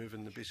we should move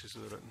on the basis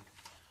of the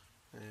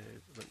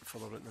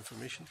further written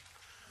information.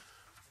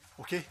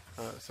 Okay,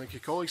 thank you,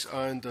 colleagues.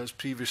 And as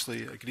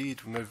previously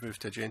agreed, we now move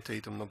to agenda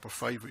item number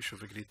 5, which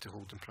we've agreed to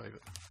hold in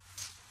private.